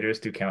enough theaters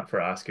to count for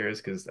Oscars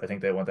because I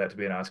think they want that to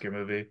be an Oscar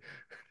movie.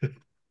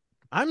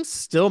 I'm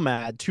still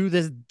mad to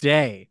this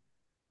day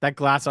that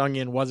Glass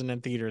Onion wasn't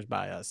in theaters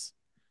by us.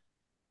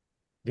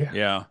 Yeah,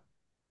 Yeah.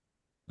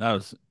 That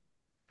was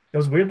it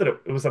was weird that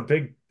it was a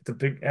big it's a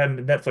big and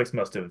Netflix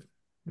must have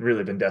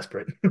really been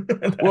desperate.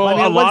 well, I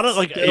mean, a it was lot of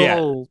like yeah.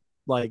 still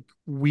like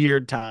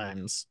weird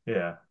times.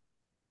 Yeah.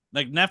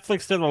 Like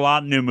Netflix did a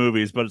lot of new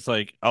movies, but it's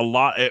like a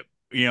lot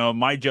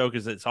my joke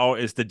is it's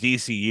the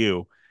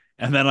DCU.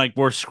 And then like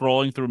we're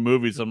scrolling through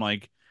movies, I'm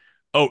like,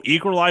 "Oh,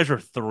 Equalizer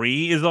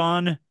 3 is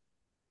on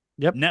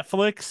Yep.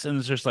 Netflix." And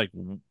it's just like,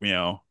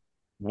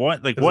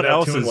 what like Does it what have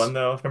else two in is one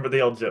though? Remember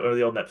the old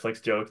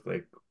Netflix joke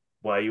like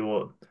why do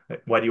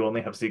you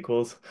only have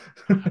sequels?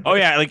 Oh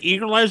yeah, like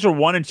Equalizer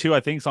 1 and 2 I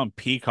think is on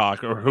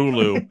Peacock or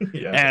Hulu.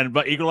 Yeah. And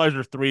but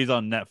Equalizer 3 is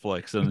on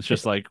Netflix and it's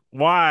just like,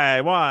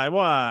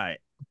 why?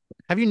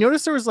 Have you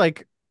noticed there was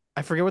like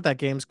I forget what that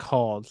game's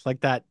called,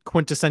 like that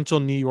quintessential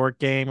New York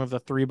game of the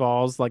three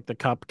balls, like the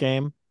cup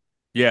game.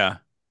 Yeah.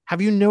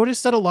 Have you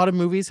noticed that a lot of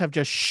movies have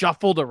just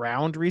shuffled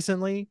around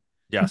recently?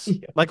 Yes.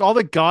 Yeah. Like all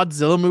the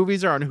Godzilla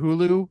movies are on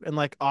Hulu and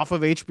like off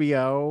of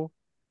HBO.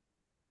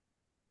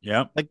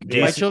 Yep. Like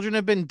Yeah. my children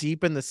have been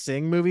deep in the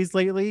Sing movies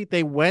lately.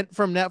 They went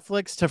from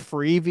Netflix to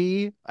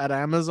Freevee at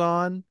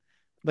Amazon.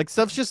 Like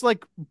stuff's just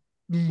like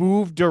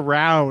moved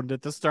around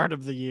at the start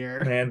of the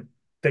year. Man,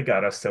 they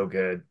got us so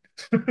good.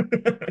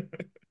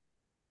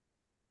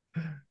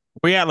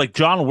 Well, yeah, like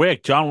John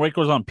Wick. John Wick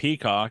was on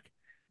Peacock.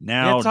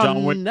 And Now it's on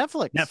John Wick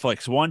Netflix.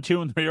 Netflix 1,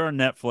 2, and 3 are on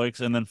Netflix,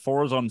 and then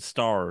 4 is on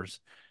Stars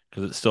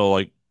because it's still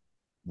like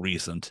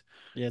recent.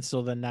 Yeah, it's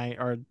still the night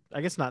or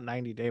I guess not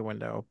 90-day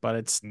window, but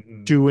it's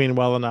Mhm. doing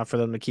well enough for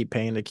them to keep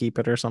paying to keep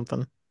it or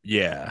something.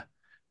 Yeah.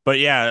 But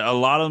yeah, a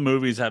lot of the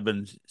movies have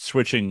been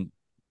switching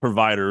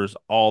providers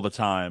all the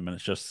time, and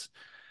it's just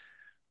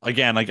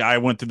again, like I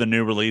went through the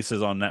new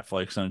releases on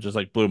Netflix and it just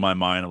like blew my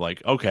mind of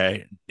like,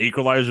 okay,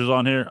 Equalizer's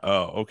on here.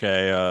 Oh,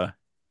 okay.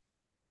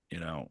 You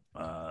know,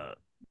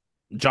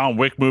 John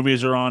Wick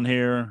movies are on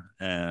here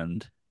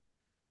and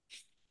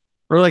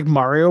Or like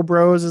Mario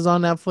Bros is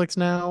on Netflix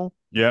now.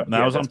 yep, that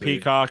Yeah, was on that's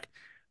weird. Peacock.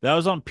 That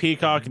was on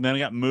Peacock and then it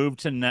got moved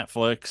to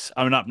Netflix.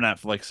 I mean not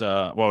Netflix,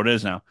 well it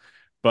is now.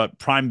 But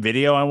Prime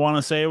Video I want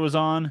to say it was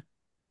on.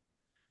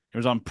 It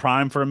was on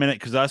Prime for a minute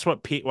because that's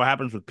what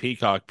happens with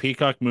Peacock.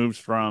 Peacock moves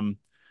from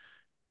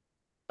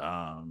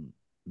um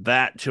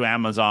that to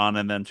Amazon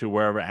and then to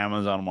wherever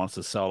Amazon wants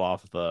to sell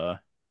off the.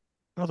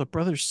 Oh, the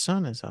brother's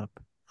son is up.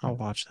 I'll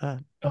watch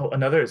that. Oh,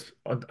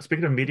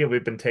 speaking of media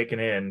we've been taking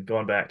in,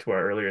 going back to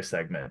our earlier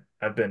segment,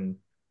 I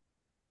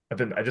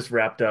just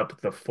wrapped up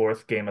the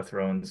fourth Game of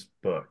Thrones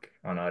book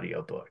on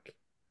audiobook.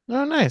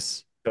 Oh,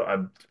 nice. So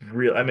I'm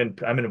in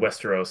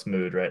Westeros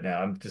mood right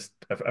now. I'm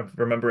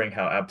remembering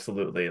how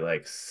absolutely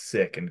like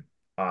sick and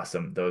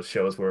awesome those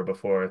shows were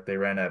before they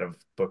ran out of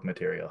book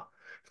material.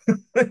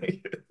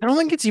 I don't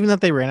think it's even that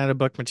they ran out of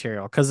book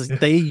material because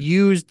they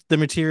used the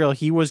material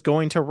he was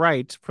going to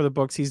write for the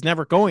books he's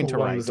never going to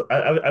write.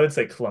 I would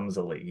say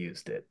clumsily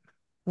used it.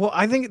 Well,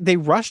 I think they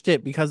rushed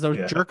it because those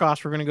Yeah. jerk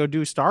offs were going to go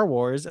do Star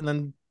Wars, and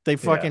then they Yeah.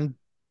 fucking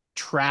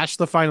trashed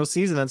the final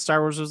season. And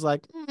Star Wars was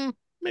like,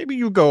 maybe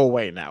you go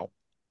away now.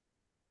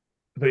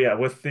 But yeah,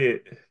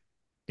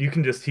 you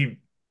can just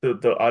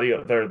the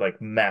audio, they're like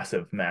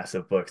massive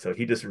books. So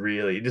you just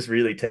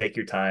really take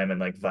your time and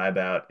like vibe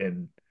out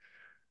in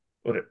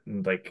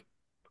like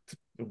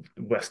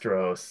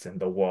Westeros and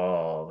the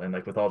Wall and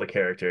like with all the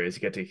characters,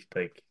 you get to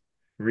like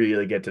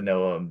really get to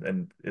know them,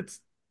 and The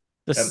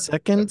I'm,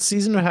 second I'm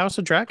season of House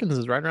of Dragons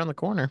is right around the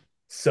corner.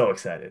 so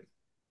excited.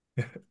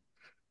 But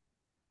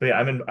yeah,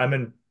 I'm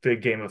in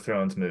big Game of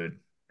Thrones mood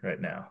right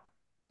now.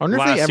 I wonder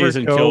if they Last ever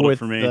season go killed it with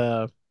for me.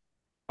 the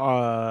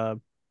uh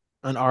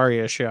an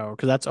Arya show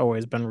because that's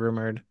always been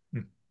rumored.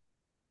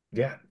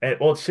 Yeah, and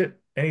well, shit,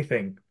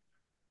 anything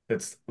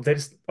that's they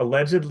just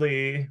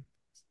allegedly.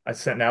 I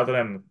sent now that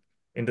I'm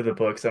into the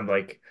books, I'm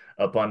like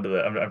up onto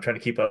I'm trying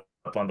to keep up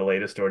on the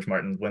latest George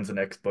Martin when's the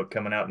next book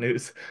coming out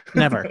news.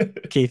 Never,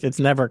 Keith. It's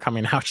never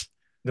coming out.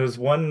 There's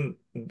one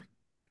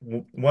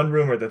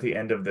rumor that the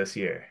end of this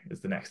year is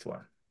the next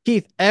one.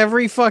 Keith,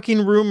 every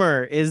fucking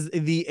rumor is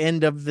the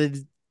end of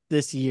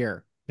this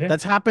year. Yeah.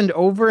 That's happened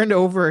over and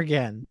over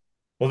again.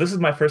 Well, this is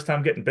my first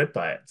time getting bit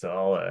by it,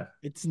 so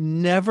It's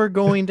never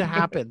going to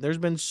happen. There's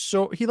been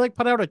he like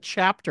put out a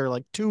chapter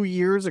like 2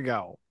 years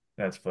ago.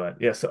 that's fun.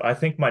 Yeah, so I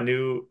think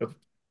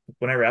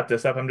when I wrap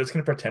this up, I'm just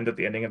gonna pretend that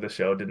the ending of the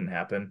show didn't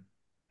happen,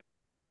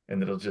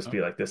 and it'll just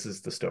be like this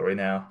is the story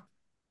now.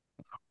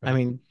 I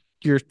mean,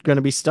 you're going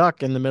to be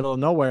stuck in the middle of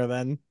nowhere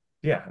then.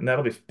 Yeah, and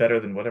that'll be better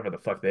than whatever the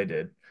fuck they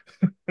did.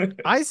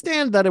 I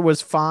stand that it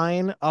was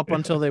fine up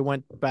until they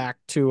went back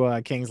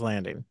to King's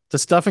Landing. The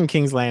stuff in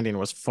King's Landing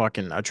was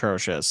fucking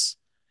atrocious.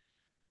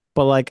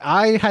 But like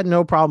I had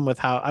no problem with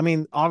how I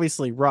mean,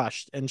 obviously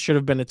rushed and should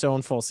have been its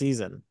own full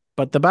season.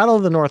 But the Battle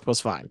of the North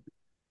was fine.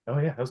 Oh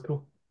yeah, that was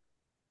cool.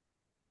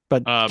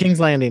 But King's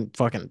Landing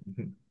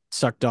fucking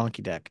sucked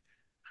donkey dick.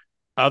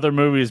 Other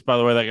movies, by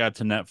the way, that got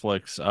to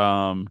Netflix.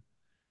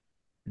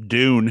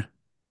 Dune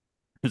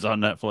is on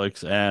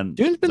Netflix, and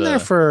Dune's been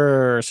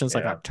there since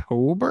like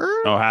October.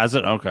 Oh, has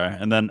it? Okay.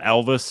 And then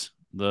Elvis,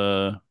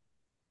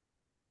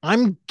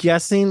 I'm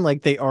guessing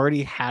like they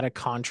already had a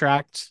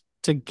contract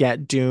to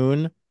get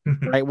Dune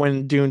right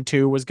when Dune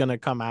 2 was going to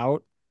come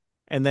out,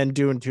 and then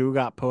Dune 2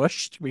 got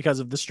pushed because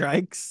of the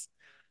strikes.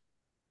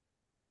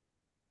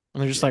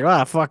 And they're just like,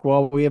 ah, fuck,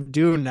 well, we have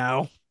Dune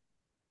now.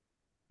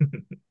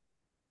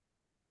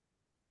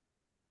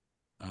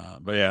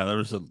 But yeah, there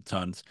was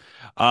tons.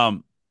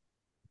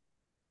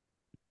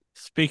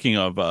 Speaking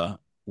of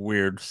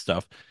weird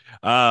stuff,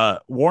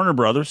 Warner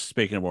Brothers,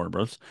 speaking of Warner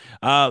Brothers,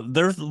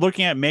 they're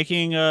looking at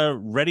making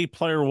Ready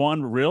Player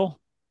One real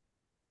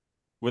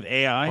with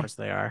AI. Of course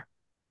they are.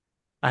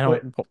 I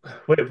don't.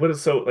 Wait, what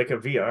is so like a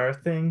VR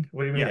thing?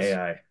 What do you mean Yes.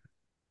 AI?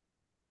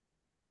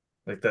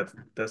 Like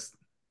that's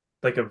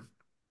like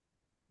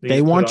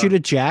They want you to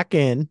jack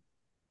in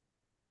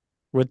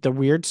with the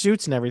weird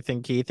suits and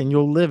everything, Keith, and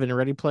you'll live in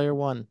Ready Player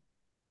One.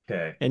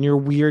 Okay. And your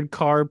weird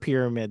car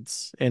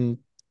pyramids in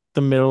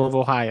the middle of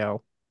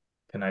Ohio.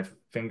 Can I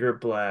finger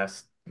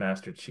blast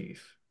Master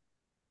Chief?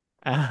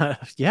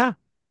 Yeah.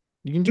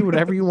 You can do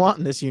whatever you want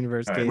in this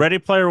universe, All right. Keith. Ready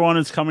Player One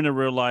is coming to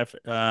real life.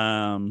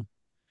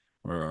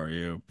 Where are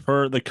you?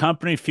 Per the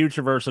company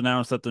Futureverse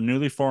announced that the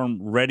newly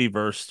formed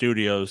Readyverse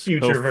Studios,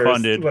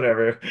 Futureverse,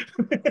 whatever.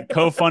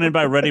 co-funded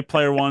by Ready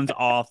Player One's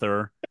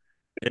author,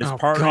 is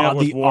partnering up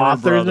with the Warner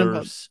authors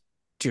Brothers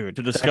dude,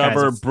 to that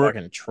discover guy's a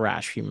fucking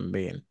trash human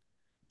being.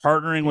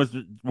 partnering with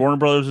Warner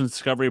Brothers and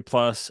Discovery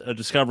Plus,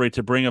 Discovery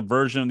to bring a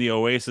version of the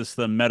Oasis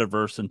to the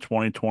metaverse in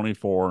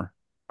 2024.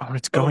 Oh,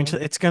 it's going to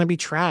be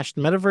trashed.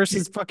 Metaverse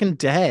is fucking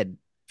dead.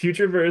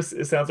 Futureverse,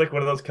 it sounds like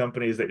one of those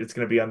companies that it's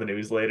going to be on the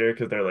news later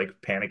because they're like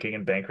panicking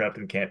and bankrupt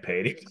and can't pay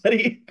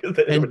anybody.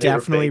 And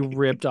definitely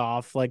ripped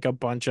off like a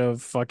bunch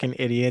of fucking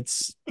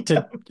idiots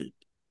to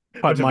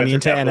put money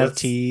into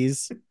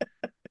NFTs.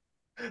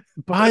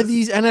 Buy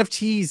these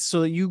NFTs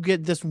so that you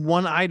get this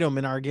one item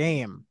in our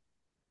game.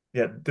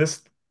 Yeah,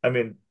 this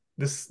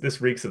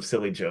reeks of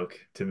silly joke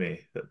to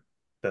me.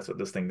 That's what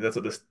this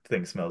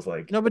thing smells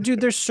like. No, but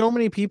dude, there's so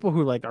many people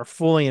who like are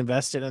fully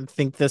invested and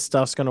think this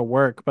stuff's gonna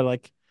work, but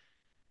like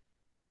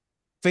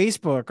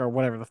Facebook or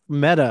whatever, the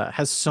Meta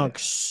has sunk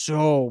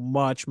so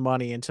much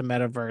money into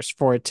Metaverse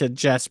for it to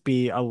just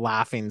be a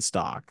laughing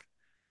stock.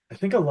 I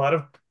think a lot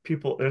of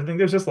people, I think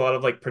there's just a lot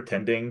of like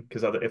pretending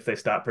because if they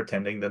stop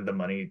pretending, then the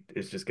money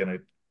is just gonna,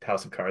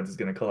 House of Cards is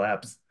gonna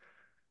collapse.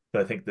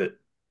 So I think that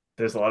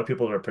there's a lot of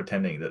people that are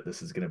pretending that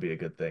this is gonna be a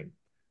good thing.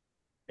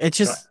 It's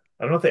I just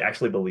don't know if they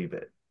actually believe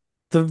it.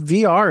 the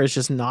VR is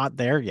just not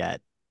there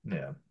yet.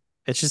 Yeah.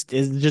 It just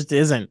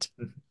isn't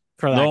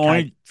for The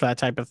only for that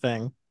type of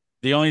thing.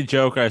 the only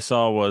joke I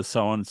saw was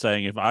someone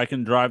saying, "If I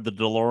can drive the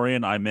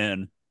DeLorean, I'm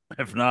in.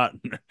 If not,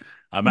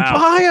 I'm out."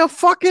 Buy a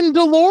fucking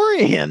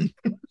DeLorean.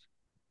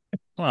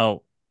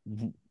 Well,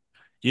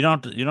 you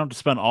don't have to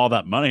spend all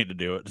that money to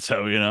do it.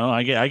 So,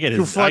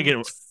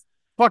 You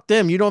fuck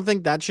them. You don't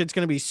think that shit's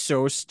gonna be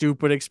so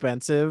stupid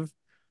expensive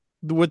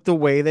with the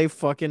way they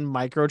fucking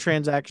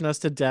microtransaction us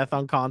to death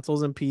on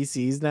consoles and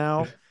PCs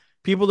now?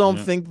 People don't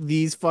Yeah. think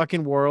these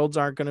fucking worlds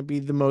aren't gonna be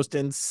the most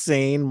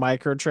insane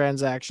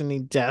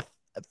microtransaction death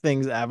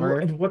things Well, ever.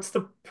 and what's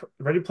the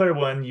Ready Player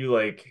One? You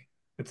like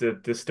it's a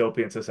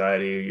dystopian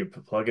society. You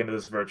plug into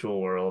this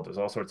virtual world. There's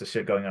all sorts of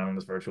shit going on in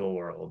this virtual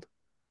world.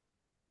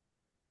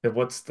 And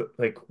what's the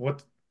like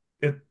what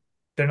it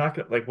they're not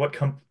gonna like what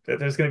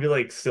there's gonna be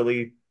like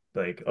silly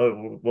like,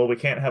 oh well, we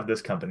can't have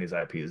this company's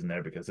IPs in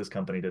there because this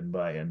company didn't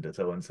buy into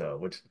so and so,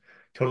 which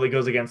totally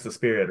goes against the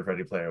spirit of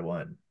Ready Player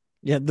One.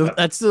 Yeah, Uh,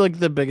 that's like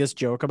the biggest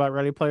joke about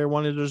Ready Player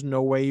One is there's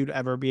no way you'd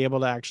ever be able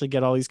to actually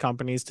get all these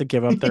companies to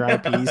give up their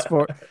IPs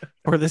yeah.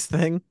 for this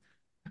thing.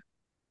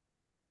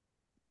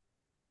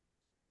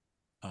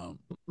 Um,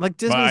 Like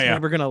well, Disney's yeah,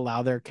 never gonna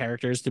allow their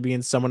characters to be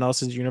in someone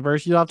else's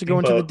universe. You'll have to go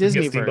into the Steamboat. We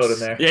can get Disney Steamboat in verse.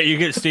 there. yeah. You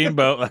get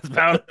Steamboat. That's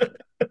about.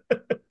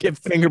 Get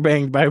finger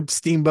banged by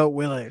Steamboat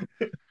Willie.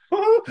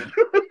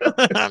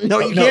 No, Oh,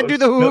 you can't do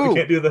the no, we hoo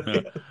can't do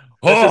Yeah. the.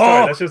 That's just all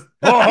right. Ho That's just.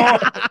 ho hoo.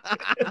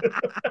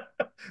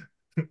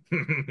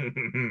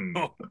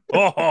 ho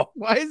ho ho.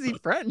 Why is he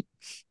French?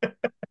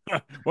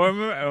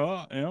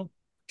 Well,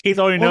 Keith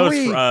only knows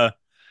Oui,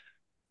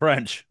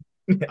 French.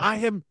 I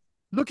am.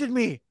 Look at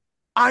me.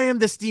 I am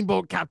the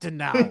steamboat captain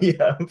now.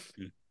 Yeah.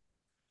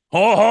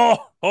 Ho ho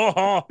ho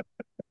ho.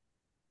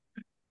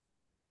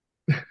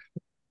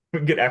 We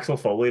can get Axel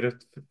Foley to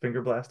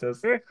finger blast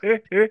us.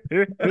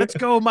 Let's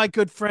go, my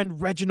good friend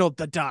Reginald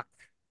the Duck.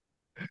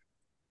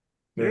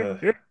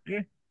 Ugh.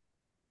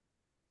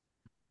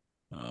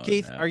 Oh,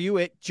 Keith, no. are you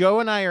it? Joe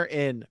and I are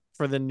in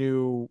for the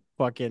new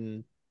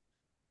fucking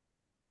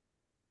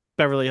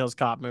Beverly Hills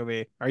Cop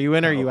movie. Are you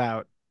in or are you Oh,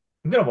 out?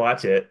 I'm gonna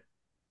watch it.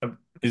 I'm,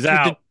 He's Dude,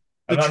 out.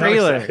 the I'm not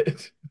trailer,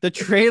 excited. the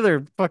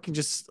trailer fucking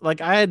just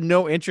like I had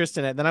no interest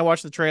in it. Then I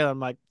watched the trailer. I'm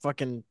like,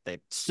 fucking, they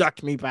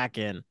sucked me back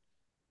in.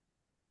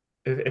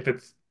 If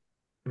it's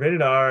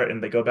rated R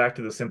and they go back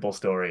to the simple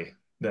story,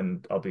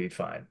 then I'll be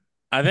fine.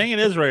 I think it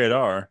is rated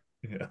R.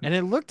 Yeah. And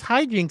it looked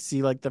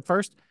hijinksy like the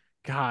first.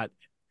 God.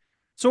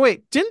 So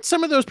wait, didn't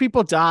some of those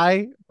people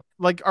die?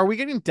 Like, are we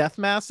getting death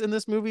masks in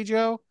this movie,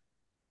 Joe?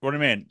 What do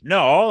you mean? No,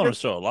 all of them are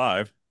still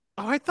alive.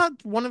 Oh, I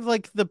thought one of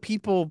like the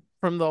people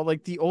from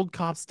the old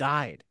cops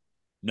died.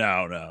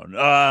 No,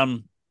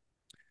 no.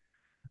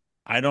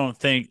 I don't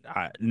think.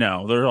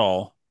 No, they're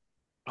all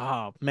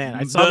Oh man,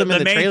 I saw the them in the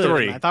the main trailers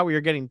and I three. thought we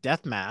were getting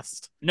death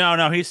masks. No,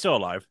 no, he's still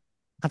alive.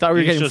 I thought we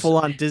were He's getting just full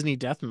on Disney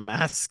death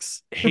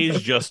masks.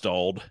 he's just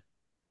old.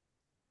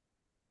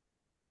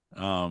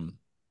 Um,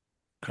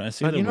 can I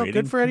see But the rating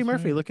good for for Eddie this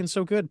Murphy, movie? looking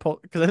so good.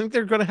 Because I think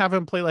they're going to have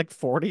him play like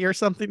 40 or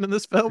something in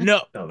this film.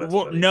 No, Oh, that's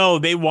well, funny. no,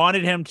 they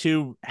wanted him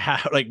to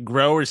like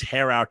grow his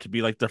hair out to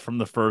be like the from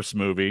the first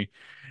movie,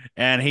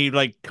 and he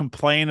like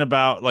complained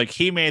about like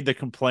he made the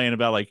complaint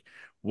about like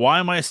why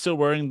am I still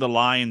wearing the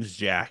Lions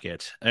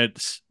jacket?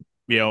 It's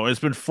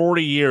been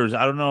 40 years.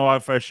 I don't know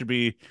if I should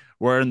be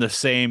wearing the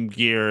same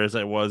gear as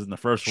I was in the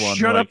first one.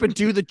 They're Shut up like, and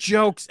do the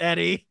jokes,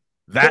 Eddie.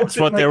 that's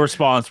what their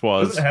response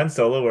Wasn't was. Han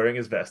Solo wearing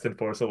his vest in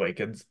Force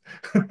Awakens?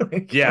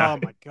 Like, Yeah. Oh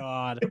my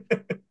God.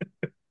 Okay,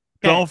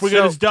 Don't forget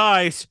so his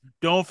dice.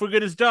 Don't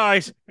forget his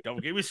dice.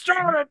 Don't get me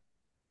started.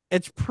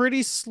 it's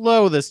pretty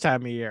slow this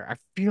time of year. I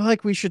feel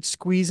like we should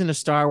squeeze in a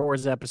Star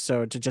Wars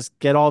episode to just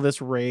get all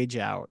this rage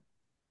out.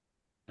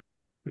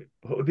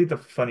 what would be the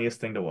funniest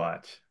thing to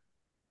watch?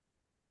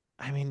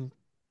 I mean,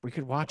 we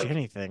could watch Like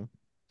anything.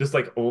 just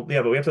like old,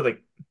 yeah, but we have to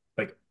like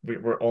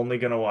we're only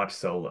gonna watch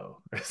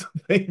Solo or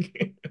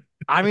something.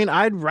 I mean,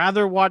 I'd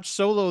rather watch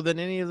Solo than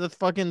any of the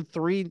fucking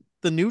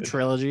the new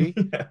trilogy.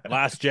 Yeah.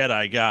 Last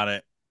Jedi got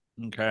it.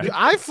 Okay.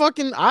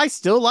 I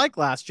still like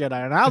Last Jedi,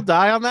 and I'll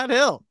die on that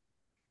hill.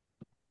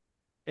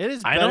 It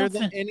is I better don't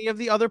than think. any of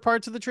the other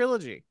parts of the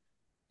trilogy.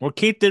 Well,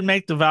 Keith did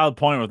make the valid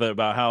point with it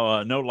about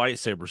how no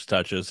lightsabers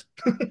touches,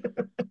 and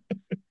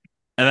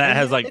that And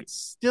has yet like it's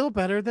still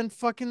better than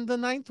fucking the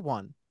ninth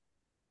one.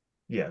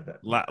 Yeah, that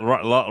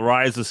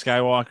Rise of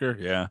Skywalker.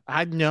 Yeah,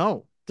 I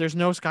know. There's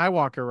no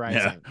Skywalker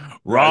yeah. rising.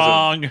 Rise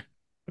of Wrong.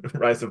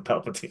 Rise of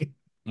Palpatine.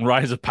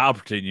 Rise of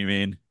Palpatine. You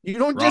mean You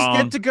don't just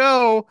get wrong? to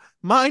go,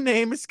 my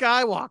name is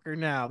Skywalker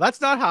now. That's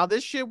not how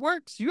this shit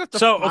works. You have to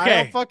So file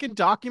okay, fucking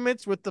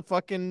documents with the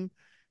fucking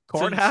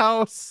since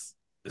courthouse.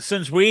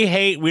 since we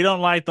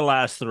don't like the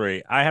last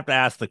three, I have to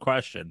ask the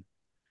question,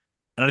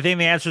 and I think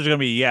the answer is going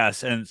to be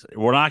yes, and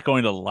we're not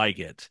going to like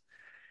it.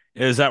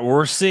 is that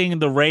we're seeing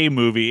the Ray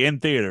movie in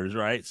theaters,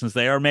 right? Since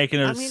they are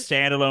making a I mean,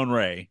 standalone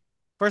Ray.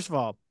 first of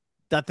all,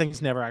 that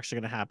thing's never actually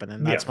going to happen,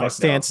 and Yeah, that's my fuck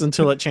no. stance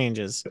until it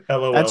changes.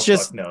 LOL, That's fuck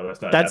just no,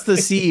 that's not that's the happening.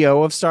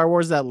 CEO of Star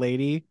Wars, that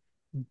lady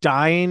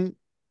dying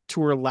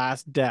to her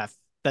last death,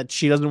 that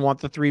she doesn't want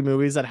the three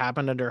movies that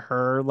happened under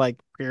her like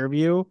peer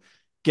review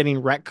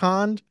getting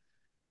retconned,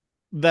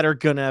 that are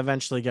gonna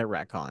eventually get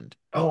retconned.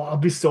 Oh, I'll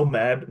be so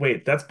mad.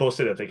 Wait, that's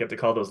bullshit if they get to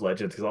call those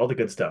legends because all the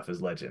good stuff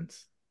is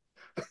legends.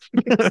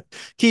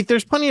 Keith,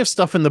 there's plenty of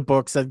stuff in the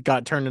books that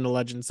got turned into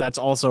legends that's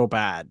also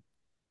bad.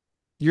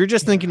 You're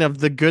just thinking Yeah. of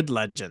the good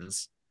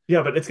legends.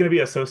 Yeah, but it's going to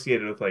be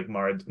associated with like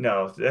Mara.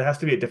 No, it has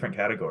to be a different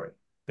category.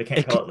 They can't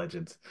It call could, it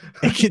legends.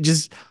 it could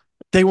just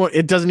they won't.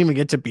 It doesn't even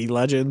get to be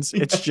legends.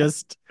 It's Yeah.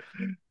 just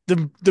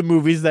the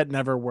movies that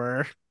never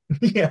were.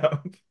 Yeah.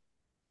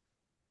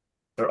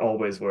 They're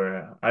always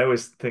were. I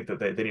always think that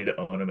they need to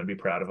own them and be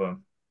proud of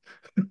them.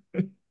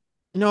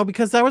 No,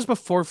 because that was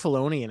before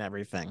Filoni and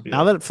everything.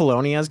 Now Yeah. that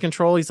Filoni has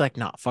control, he's like,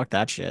 nah, fuck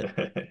that shit.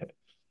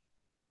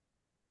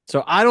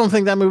 So I don't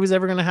think that movie's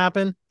ever going to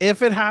happen.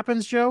 If it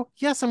happens, Joe,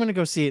 yes, I'm going to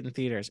go see it in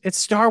theaters. It's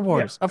Star Yeah,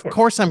 Wars. of Of course.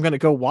 course I'm going to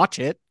go watch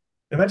it.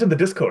 Imagine the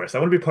discourse. I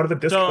want to be part of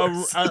the So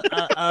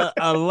discourse.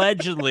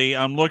 allegedly,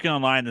 I'm looking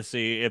online to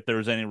see if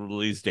there's any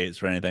release dates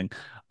for anything.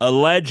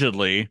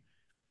 Allegedly,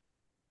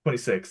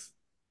 26.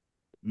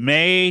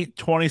 May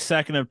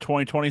 22nd of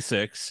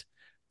 2026,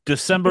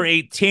 December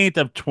 18th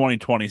of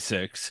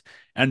 2026,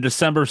 and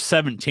December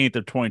 17th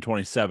of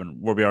 2027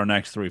 will be our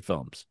next three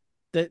films.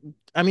 That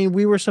I mean,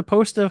 we were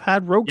supposed to have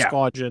had Rogue Yeah.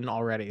 Squadron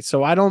already,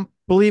 so I don't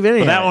believe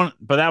any of it.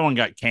 But that one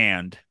got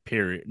canned.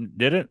 Period.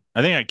 Did it?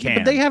 I think it got Yeah,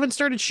 canned. but they haven't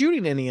started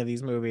shooting any of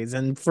these movies,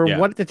 and for Yeah.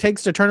 what it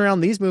takes to turn around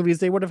these movies,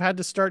 they would have had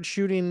to start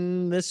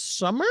shooting this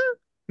summer.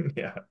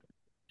 Yeah.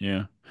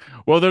 Yeah.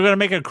 Well, they're gonna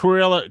make a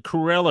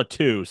Cruella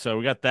 2, so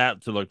we got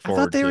that to look I forward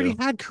thought they to. already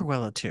had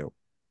Cruella 2.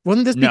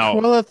 Wouldn't this be No.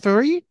 Cruella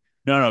 3?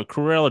 No,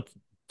 Cruella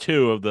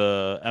 2 of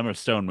the Emma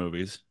Stone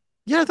movies.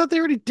 Yeah, I thought they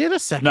already did a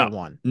second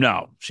one.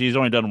 No, she's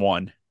only done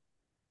one.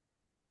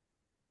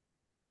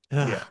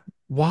 Ugh, Yeah. Go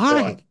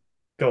why? off.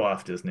 Go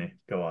off, Disney.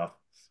 Go off.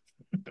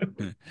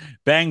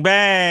 Bang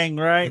bang,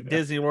 right?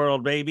 Disney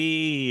World,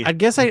 baby. I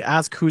guess I'd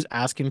ask who's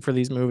asking for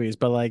these movies,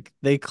 but like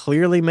they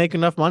clearly make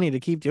enough money to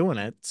keep doing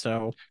it.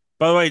 So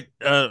By the way,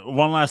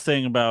 one last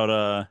thing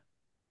about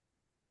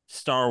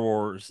Star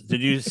Wars.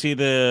 Did you see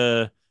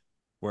the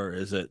where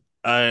is it?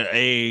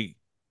 A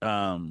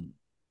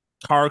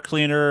car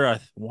cleaner.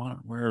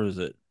 Where is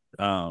it?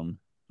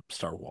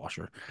 Star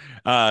Washer.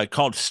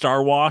 Called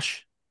Star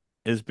Wash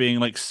is being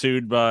like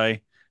sued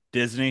by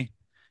Disney.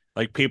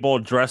 Like people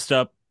dressed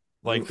up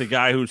like the Oof.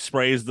 guy who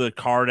sprays the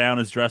car down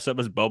is dressed up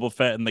as Boba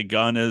Fett, and the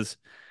gun is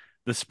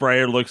the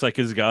sprayer looks like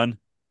his gun.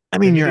 I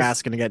They mean, need you're to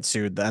asking to get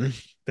sued then.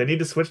 they need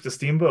to switch to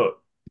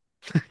Steamboat.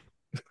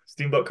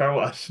 Steamboat Car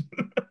Wash.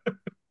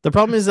 The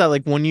problem is that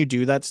like when you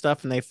do that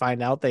stuff and they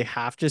find out, they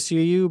have to sue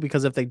you,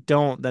 because if they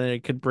don't, then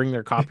it could bring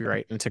their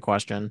copyright into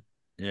question.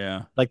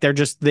 Yeah. Like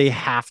they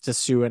have to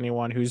sue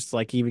anyone who's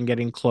like even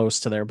getting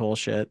close to their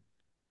bullshit,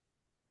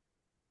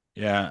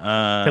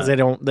 Yeah. because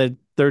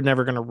they're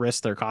never going to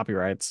risk their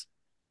copyrights.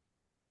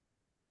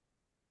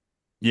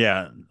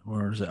 Yeah.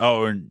 Where is it?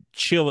 Oh, in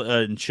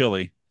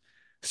Chile,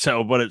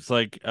 So, but it's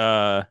like,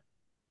 yeah,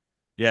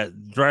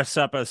 dress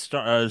up as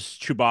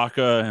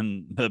Chewbacca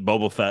and the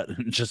Boba Fett,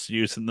 and just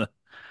using the.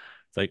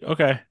 It's like,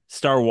 okay,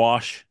 Star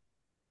Wash,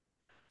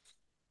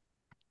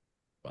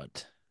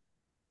 but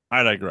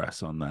I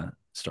digress on that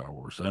Star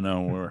Wars. I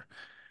know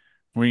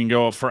we can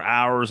go for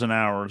hours and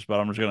hours, but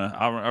I'm just gonna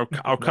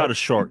I'll cut Nope. it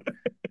short.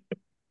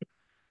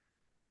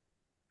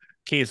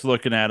 Keith's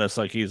looking at us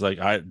like he's like,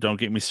 I don't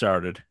get me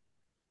started.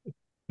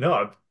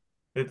 No,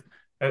 it,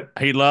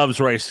 He loves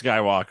Ray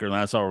Skywalker, and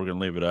that's all we're gonna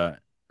leave it at.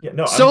 yeah,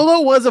 no,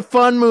 Solo was a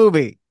fun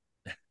movie.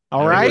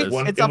 All It right,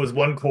 was. it's it a was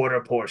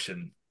 1/4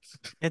 portion.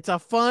 it's a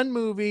fun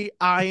movie.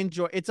 I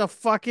enjoy. It's a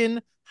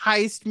fucking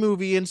heist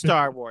movie in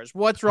Star Wars.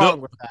 What's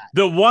wrong with that?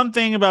 The one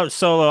thing about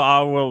Solo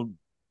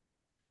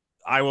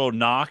I will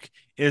knock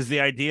is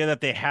the idea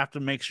that they have to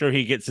make sure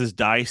he gets his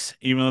dice,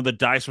 even though the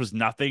dice was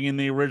nothing in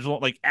the original,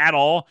 like at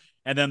all.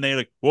 And then they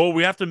like, well,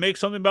 we have to make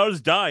something about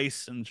his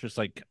dice, and it's just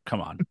like,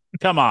 come on,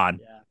 come on.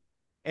 Yeah.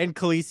 And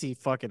Khaleesi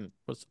fucking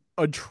was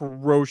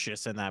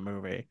atrocious in that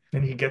movie.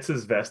 And he gets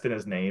his vest in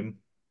his name.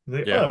 He's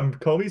like, Yeah.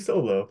 call me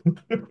Solo.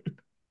 Okay,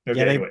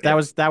 Yeah, anyway, that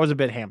was a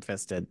bit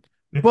ham-fisted.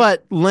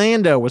 But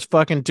Lando was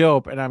fucking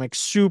dope, and I'm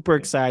super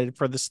excited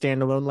for the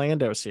standalone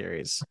Lando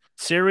series.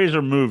 Series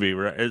or movie,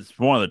 right? It's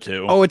one of the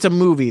two. Oh, it's a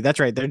movie. That's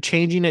right. They're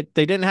changing it.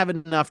 They didn't have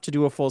enough to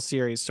do a full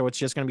series, so it's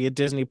just going to be a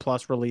Disney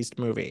Plus released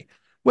movie,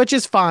 which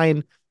is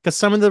fine because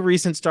some of the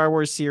recent Star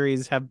Wars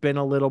series have been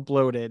a little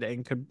bloated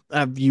and could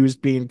have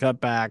used being cut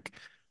back.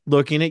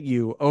 Looking at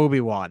you,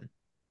 Obi-Wan.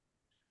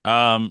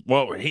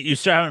 Well, you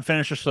still haven't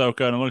finished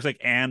Ahsoka, and it looks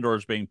like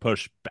Andor's being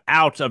pushed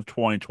out of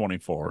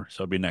 2024,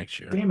 so it'll be next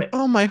year. damn it.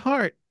 Oh, my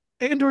heart.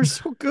 Andor's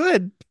so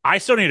good. I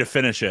still need to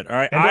finish it. All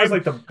right, Andor's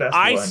like the best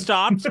I one.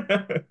 stopped.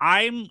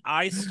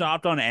 I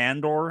stopped on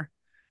Andor,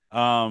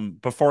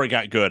 before it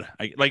got good.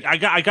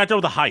 I got done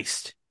with the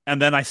heist,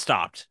 and then I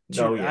stopped.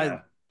 No, Dude, yeah.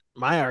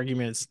 my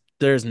argument is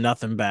there's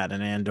nothing bad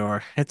in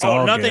Andor. It's Oh,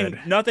 all nothing, good.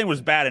 nothing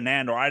was bad in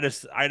Andor. I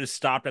just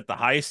stopped at the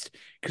heist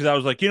because I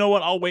was like, you know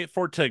what? I'll wait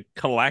for it to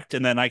collect,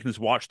 and then I can just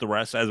watch the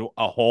rest as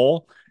a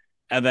whole.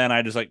 And then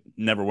I just like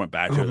never went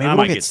back to Oh, it. maybe I we'll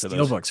might get get to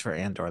those. steelbooks for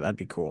Andor. That'd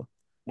be cool.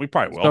 We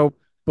probably will. So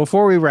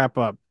before we wrap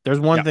up, there's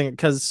one Yeah. thing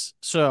because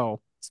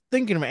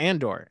thinking of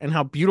Andor and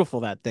how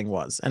beautiful that thing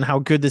was and how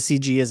good the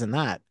CG is in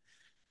that.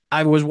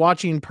 I was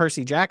watching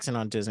Percy Jackson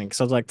on Disney because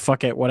I was like,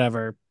 fuck it,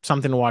 whatever,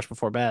 something to watch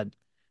before bed.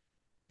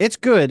 It's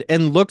good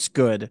and looks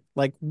good,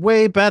 like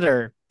way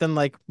better than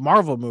like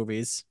Marvel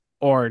movies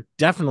or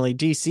definitely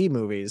DC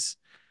movies.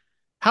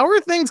 How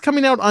are things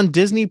coming out on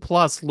Disney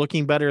Plus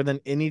looking better than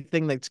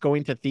anything that's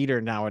going to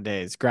theater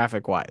nowadays,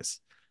 graphic wise?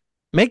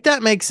 Make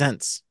that make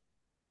sense.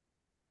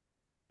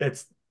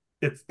 It's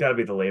it's got to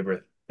be the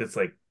labor. It's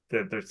like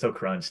they're so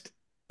crunched.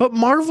 But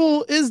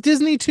Marvel is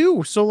Disney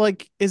too. So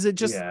like, is it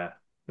just Yeah,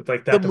 it's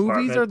like the that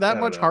movies are department. I that don't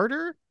much know.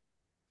 harder?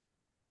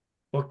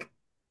 Look,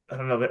 I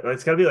don't know.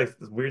 It's got to be like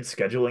this weird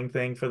scheduling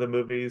thing for the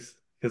movies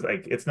because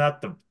like it's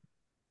not the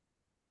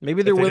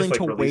Maybe they're if they just willing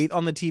like to wait released.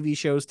 on the TV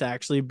shows to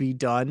actually be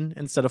done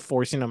instead of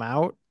forcing them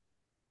out.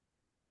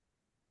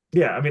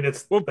 Yeah, I mean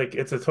it's Well, like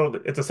it's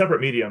a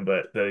separate medium,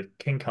 but the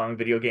King Kong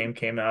video game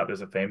came out.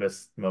 There's a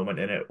famous moment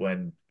in it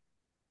when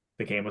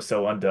the game was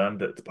so undone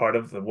that part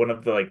of the one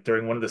of the like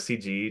during one of the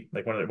CG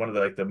like one of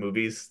the like the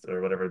movies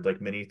or whatever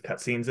like mini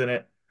cutscenes in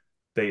it,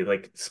 they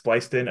like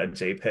spliced in a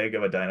JPEG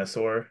of a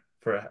dinosaur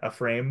for a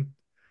frame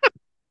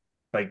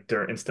like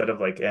during instead of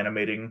like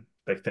animating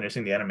like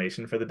finishing the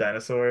animation for the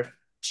dinosaur, and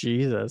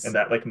Jesus.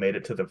 that like made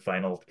it to the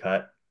final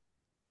cut.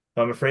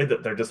 I'm afraid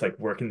that they're just like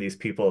working these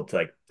people to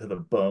like to the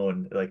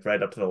bone, like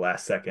right up to the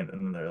last second,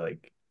 and then they're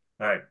like,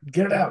 "All right,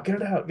 get it out, get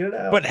it out, get it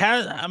out." but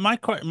has my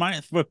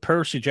with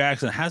Percy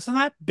Jackson hasn't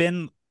that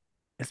been?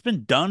 It's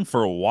been done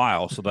for a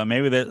while, so that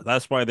maybe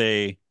that's why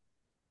they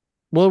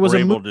Well, it was were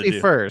a able to movie do.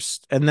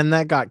 first, and then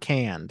that got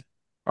canned.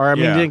 Or I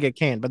mean, it Yeah. didn't get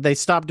canned, but they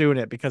stopped doing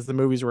it because the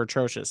movies were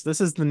atrocious. This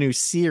is the new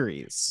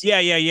series.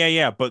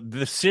 Yeah. But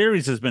the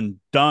series has been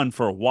done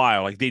for a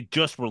while. Like they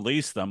just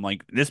released them.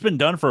 Like it's been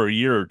done for a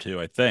year or two,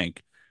 I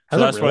think. So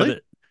Has it that's why really?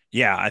 the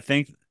yeah, I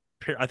think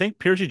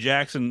Percy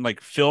Jackson like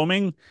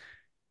filming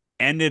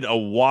ended a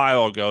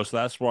while ago. So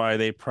that's why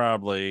they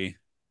probably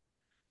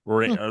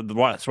were. Hmm.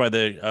 That's why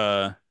they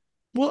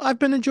Well, I've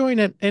been enjoying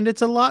it, and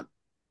it's a lot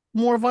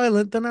more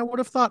violent than I would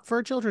have thought for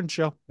a children's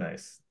show.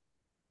 Nice.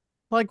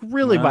 Like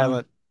really well,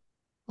 violent.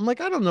 I'm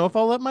like, I don't know if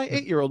I'll let my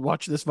 8-year-old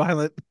watch this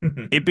violent.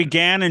 it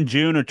began in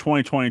June of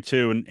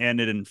 2022 and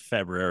ended in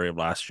February of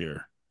last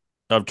year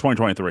of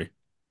 2023.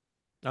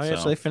 Oh yeah, so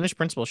So they finished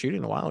principal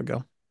shooting a while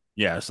ago.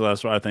 yeah, so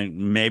that's why I think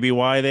maybe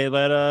why they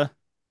let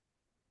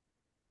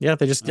Yeah,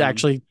 they just um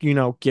actually,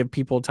 give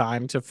people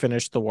time to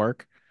finish the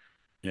work.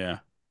 yeah.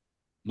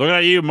 Looking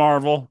at you,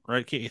 Marvel,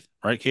 right, Keith?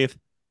 Right, Keith?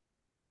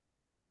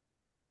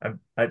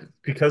 I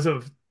because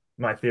of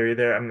my theory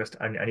there,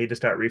 I need to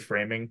start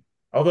reframing.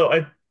 Although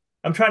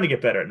I'm trying to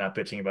get better at not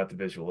bitching about the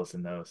visuals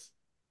in those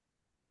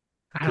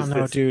I don't because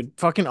know, it's dude.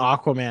 Fucking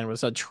Aquaman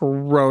was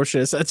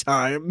atrocious at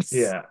times.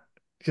 yeah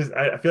because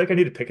I feel like I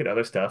need to pick at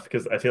other stuff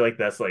because I feel like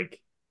that's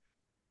like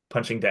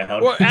punching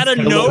down. Or out It's of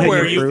kind The of low low-hanging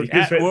nowhere, hanging fruit.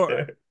 fruit right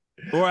there.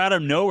 or out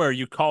of nowhere,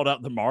 you called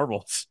out the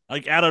Marvels.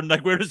 Like out of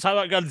like we were just talking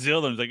about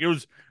Godzilla. And it's like it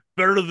was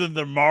better than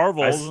the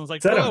Marvels. And it's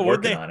like, Said I'm whoa,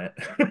 where'd working they? on it.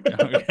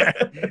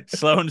 Okay,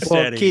 slow and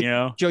Well, steady, Keith,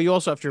 Joe, you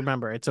also have to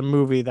remember it's a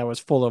movie that was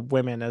full of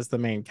women as the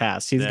main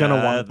cast. He's gonna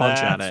want to punch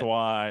at That's it.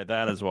 why.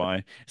 That is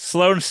why.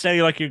 Slow and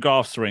steady, like your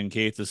golf swing,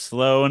 Keith. Is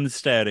slow and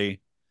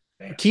steady.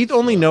 Man, Keith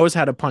only slow. knows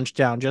how to punch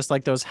down, just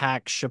like those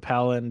hacks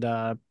Chappelle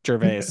and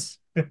Gervais.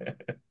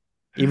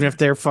 Even if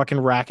they're fucking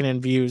racking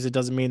in views, it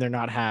doesn't mean they're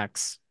not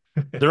hacks.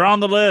 They're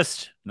on the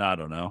list. No, I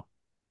don't know.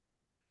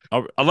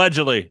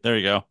 Allegedly, there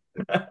you go.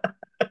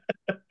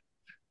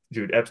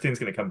 Dude, Epstein's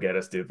gonna come get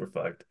us, dude. We're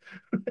fucked.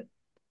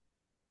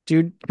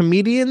 Dude,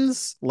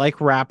 comedians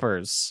like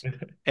rappers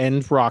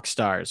and rock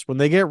stars. When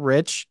they get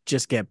rich,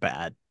 just get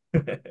bad.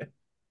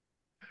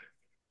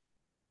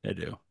 They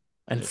do.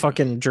 And They do.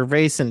 fucking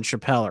Gervais and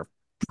Chappelle are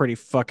pretty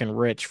fucking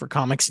rich for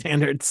comic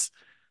standards.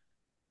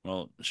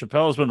 Well,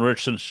 Chappelle's been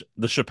rich since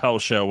the Chappelle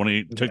show when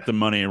he took Yeah. the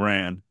money and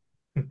ran.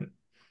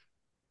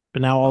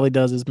 But now all he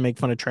does is make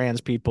fun of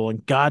trans people.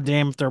 And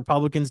goddamn, if the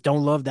Republicans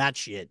don't love that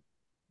shit.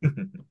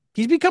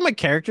 He's become a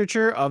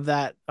caricature of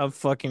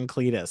fucking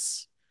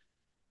Cletus,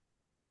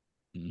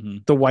 Hmm.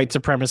 the white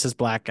supremacist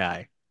black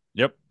guy.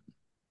 Yep.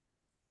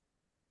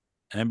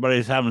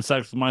 Anybody's having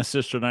sex with my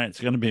sister tonight, it's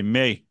gonna be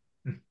me.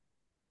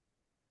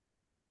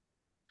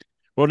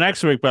 Well,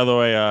 next week, by the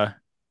way,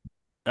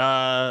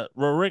 well,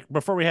 Rick,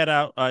 before we head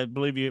out, I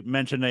believe you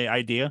mentioned a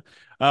idea.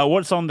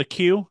 What's on the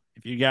queue?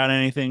 If you got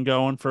anything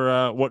going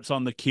for what's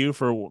on the queue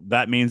for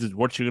that means is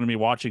what you're gonna be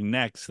watching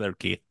next, there,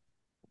 Keith.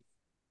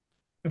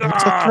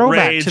 It's a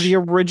throwback to the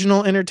Rage.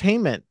 original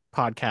entertainment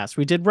podcast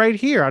we did right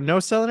here on No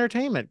Cell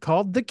Entertainment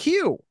called The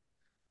Q.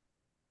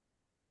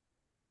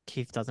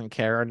 Keith doesn't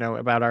care or know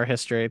about our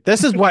history.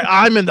 This is why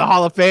I'm in the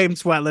Hall of Fame,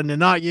 Sweatland, and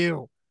not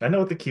you. I know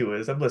what the cue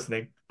is. I'm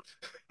listening.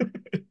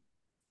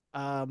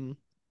 Um,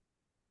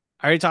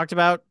 I already talked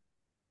about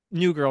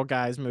New Girl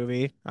Guys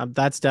movie.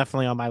 That's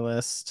definitely on my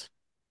list.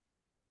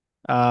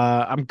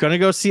 I'm gonna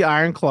go see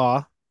Iron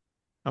Claw.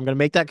 I'm gonna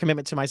make that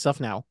commitment to myself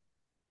now.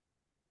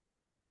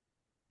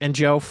 And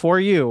Joe, for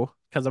you,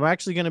 because I'm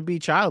actually gonna be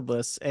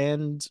childless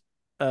and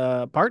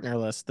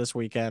partnerless this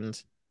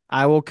weekend,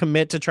 I will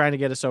commit to trying to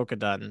get Ahsoka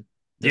done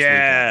this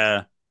weekend.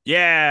 Yeah.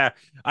 Yeah.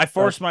 But I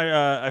forced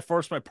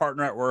my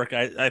partner at work.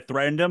 I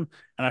threatened him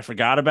and I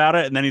forgot about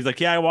it. And then he's like,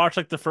 yeah, I watched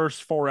like the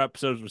first 4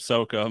 episodes of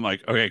Ahsoka. I'm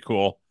like, okay,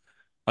 cool.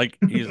 Like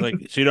he's like,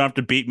 so you don't have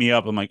to beat me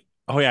up. I'm like,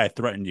 oh yeah, I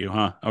threatened you,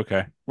 huh?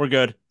 Okay. We're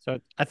good. so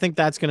I think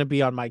that's gonna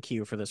be on my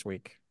queue for this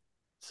week.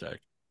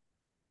 Sick.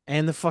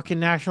 And the fucking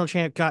national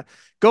champ got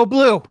go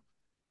blue.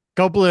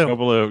 Go blue. Go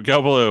blue.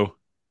 Go blue.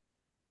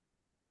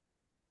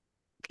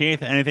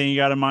 Keith, anything you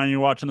got in mind you're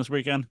watching this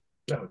weekend?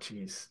 Oh,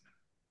 jeez.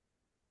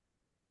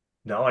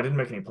 No, I didn't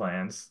make any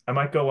plans. I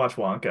might go watch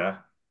Wonka.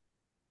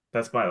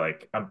 That's my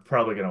like. I'm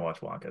probably gonna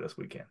watch Wonka this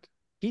weekend.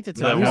 Keith, it's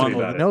I'm a That not happy one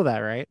musical. You about it. know that,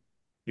 right?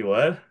 You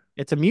what?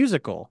 It's a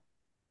musical.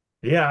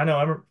 Yeah, I know.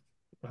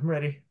 I'm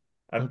ready.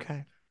 I'm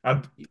Okay.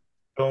 I'm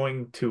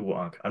going to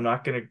Wonka. I'm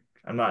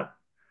not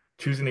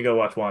choosing to go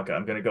watch Wonka.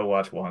 I'm gonna go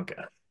watch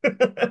Wonka.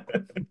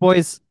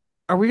 Boys,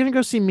 are we gonna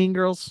go see Mean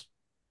Girls?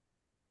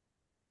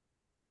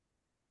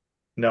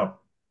 No,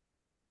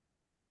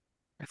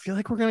 I feel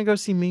like we're gonna go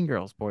see Mean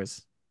Girls,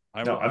 boys.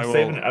 no, I'm I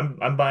saving it. will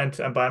I'm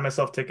buying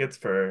myself tickets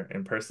for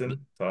in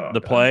person. So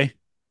the play.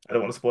 I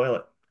don't want to spoil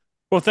it.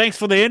 Well, thanks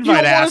for the You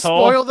invite, don't want to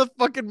asshole. spoil the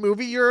fucking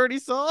movie you already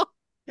saw?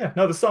 Yeah,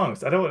 no, the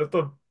songs. I don't want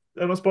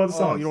to spoil the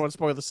Oh, you don't songs. want to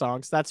spoil the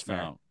songs. That's fair.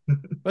 No.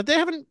 But they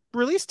haven't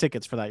released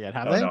tickets for that yet,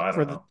 have Oh they? no, I For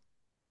don't the know.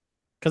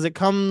 because it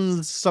comes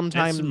It's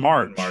sometime. In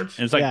March. March.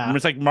 Yeah.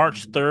 It's like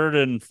March 3rd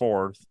and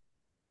 4th.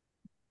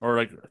 Or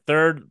like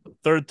third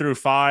through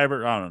 5,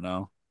 or I don't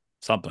know.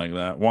 Something like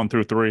that. 1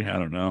 through 3. I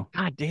don't know.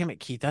 God damn it,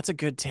 Keith. That's a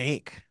good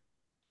take.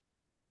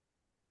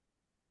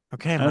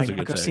 Okay, I That's might a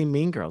gotta good go see take.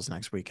 Mean Girls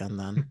next weekend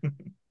then.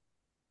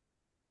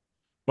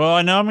 Well,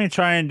 I know I'm gonna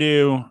try and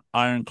do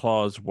Iron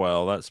Claw as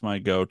well. That's my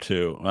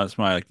go-to. That's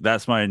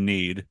my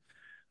need.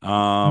 The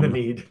Um,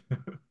 need.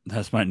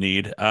 that's my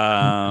need.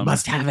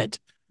 Must have it.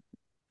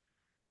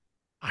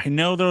 I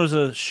know there was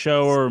a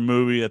show or a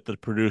movie that the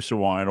producer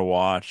wanted to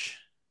watch,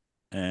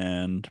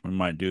 and we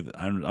might do that.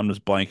 I'm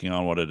just blanking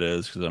on what it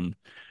is because I'm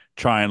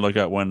trying to look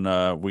at when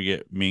we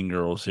get Mean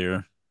Girls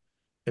here.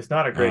 It's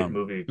not a great Um,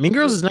 movie Mean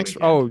Girls is this next.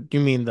 weekend. Oh, you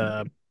mean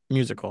the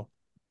musical?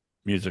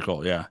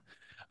 musical, yeah.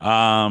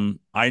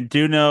 I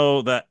do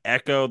know that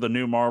Echo, the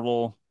new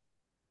Marvel,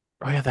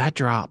 Oh yeah, that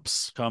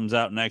drops. comes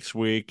out next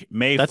week,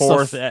 May That's the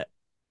 4th.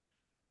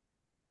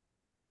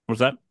 Was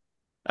that?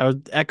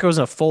 Echo's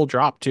a full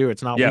drop too.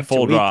 It's not Yeah, week to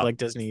full week drop. like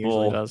Disney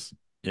usually Full, does.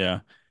 yeah.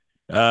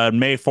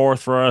 May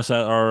 4th for us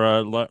at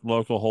our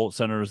local Holt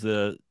Center is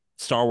the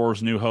Star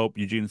Wars New Hope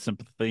Eugene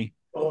Sympathy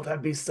Oh,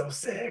 that'd be so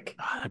sick.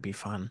 Oh, that'd be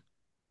fun.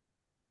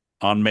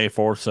 on May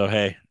 4th. So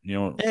hey, see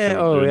Yeah, what we're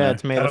oh doing yeah, there.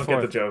 it's May I the don't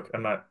get the 4th. joke. I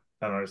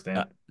don't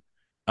understand.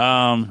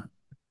 Um,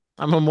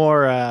 I'm a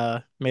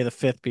more May the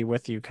 5th be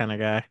with you kind of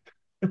guy.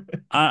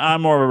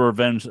 I'm more of a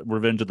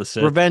Revenge of the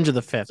Sith. Revenge of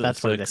the 5th. So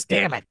That's what it is. six.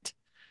 Damn it.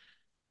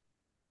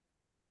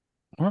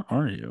 Where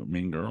are you,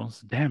 Mean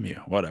Girls? Damn you.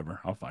 Whatever.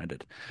 I'll find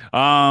it.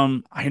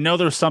 I know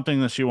there's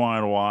something that she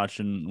wanted to watch,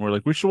 and we're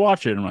like, we should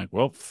watch it. I'm like,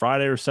 well,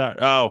 Friday or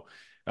Saturday. Oh,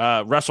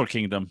 Wrestle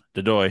Kingdom,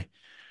 Dodoy.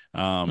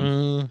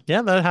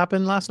 Yeah, that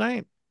happened last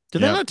night. Do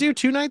they Yeah. not do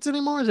 2 nights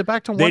anymore? Is it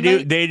back to They one do,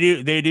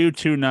 night? they do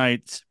 2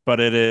 nights, but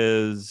it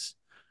is,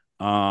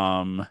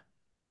 um,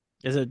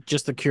 Is it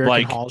just the Kurikan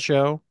like, Hall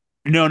show?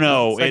 That's the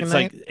no, second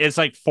night? it's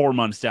like 4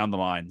 months down the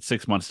line,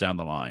 6 months down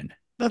the line.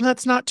 Then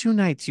that's not 2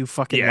 nights, you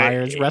fucking Yeah,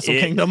 liars. Wrestle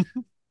Kingdom.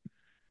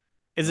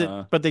 Is it?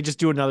 uh, But they just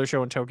do another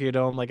show in Tokyo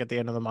Dome like at the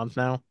end of the month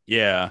now?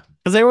 yeah.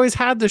 Because they always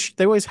had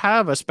they always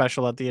have a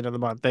special at the end of the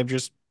month. They've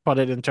just put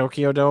it in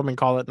Tokyo Dome and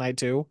call it night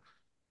two.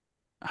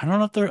 I don't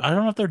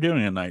know if they're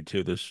doing a night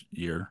 2 this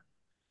year.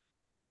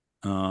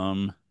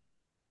 Um,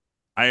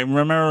 I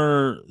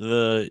remember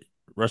the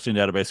Wrestling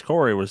Database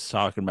Corey was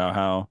talking about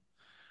how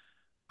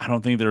I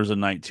don't think there's a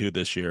night 2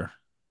 this year,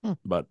 Hmm.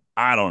 but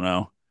I don't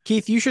know.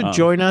 Keith, you should Um,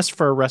 join us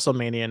for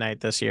WrestleMania night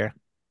this year.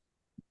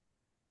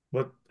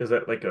 What is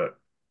that like a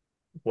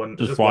one? Is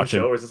just this one show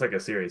watching. or is this like a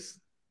series?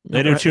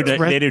 They No, do show.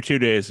 they do 2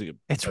 days.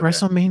 it's Okay.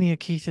 WrestleMania,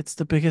 Keith. It's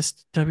the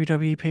biggest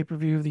WWE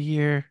pay-per-view of the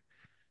year.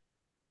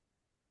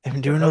 They've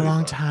been doing it a That'd be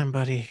long fun. time,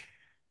 buddy.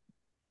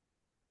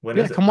 When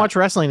Yeah, is it? come watch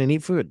wrestling and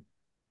eat food.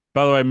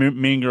 By the way,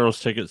 Mean Girls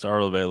tickets are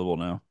available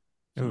now.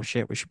 Oh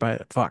shit, we should buy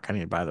it. Fuck, I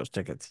need to buy those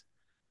tickets.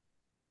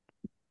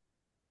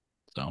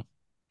 So,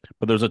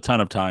 but there's a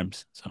ton of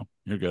times, so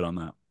you're good on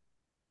that.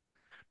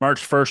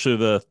 March 1st through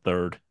the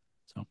 3rd.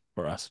 So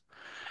for us.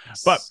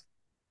 But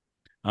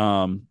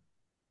um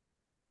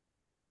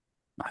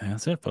I think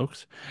that's it,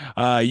 folks.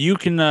 You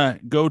can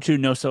go to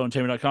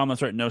nosoentertainment.com.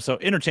 That's right,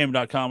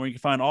 nosoentertainment.com, where you can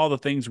find all the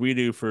things we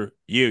do for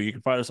you. You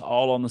can find us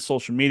all on the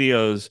social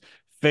medias,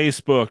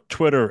 Facebook,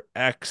 Twitter,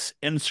 X,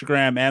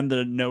 Instagram, and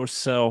the No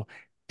So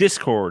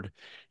Discord.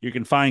 You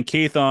can find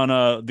Keith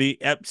on the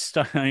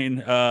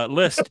Epstein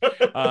list.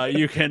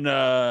 You can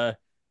That's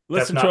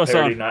listen not to us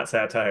parody, on not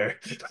satire.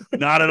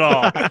 not at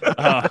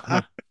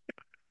all.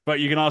 But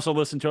you can also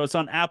listen to us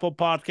on Apple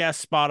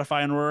Podcasts,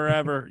 Spotify, and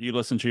wherever you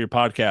listen to your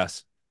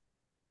podcasts.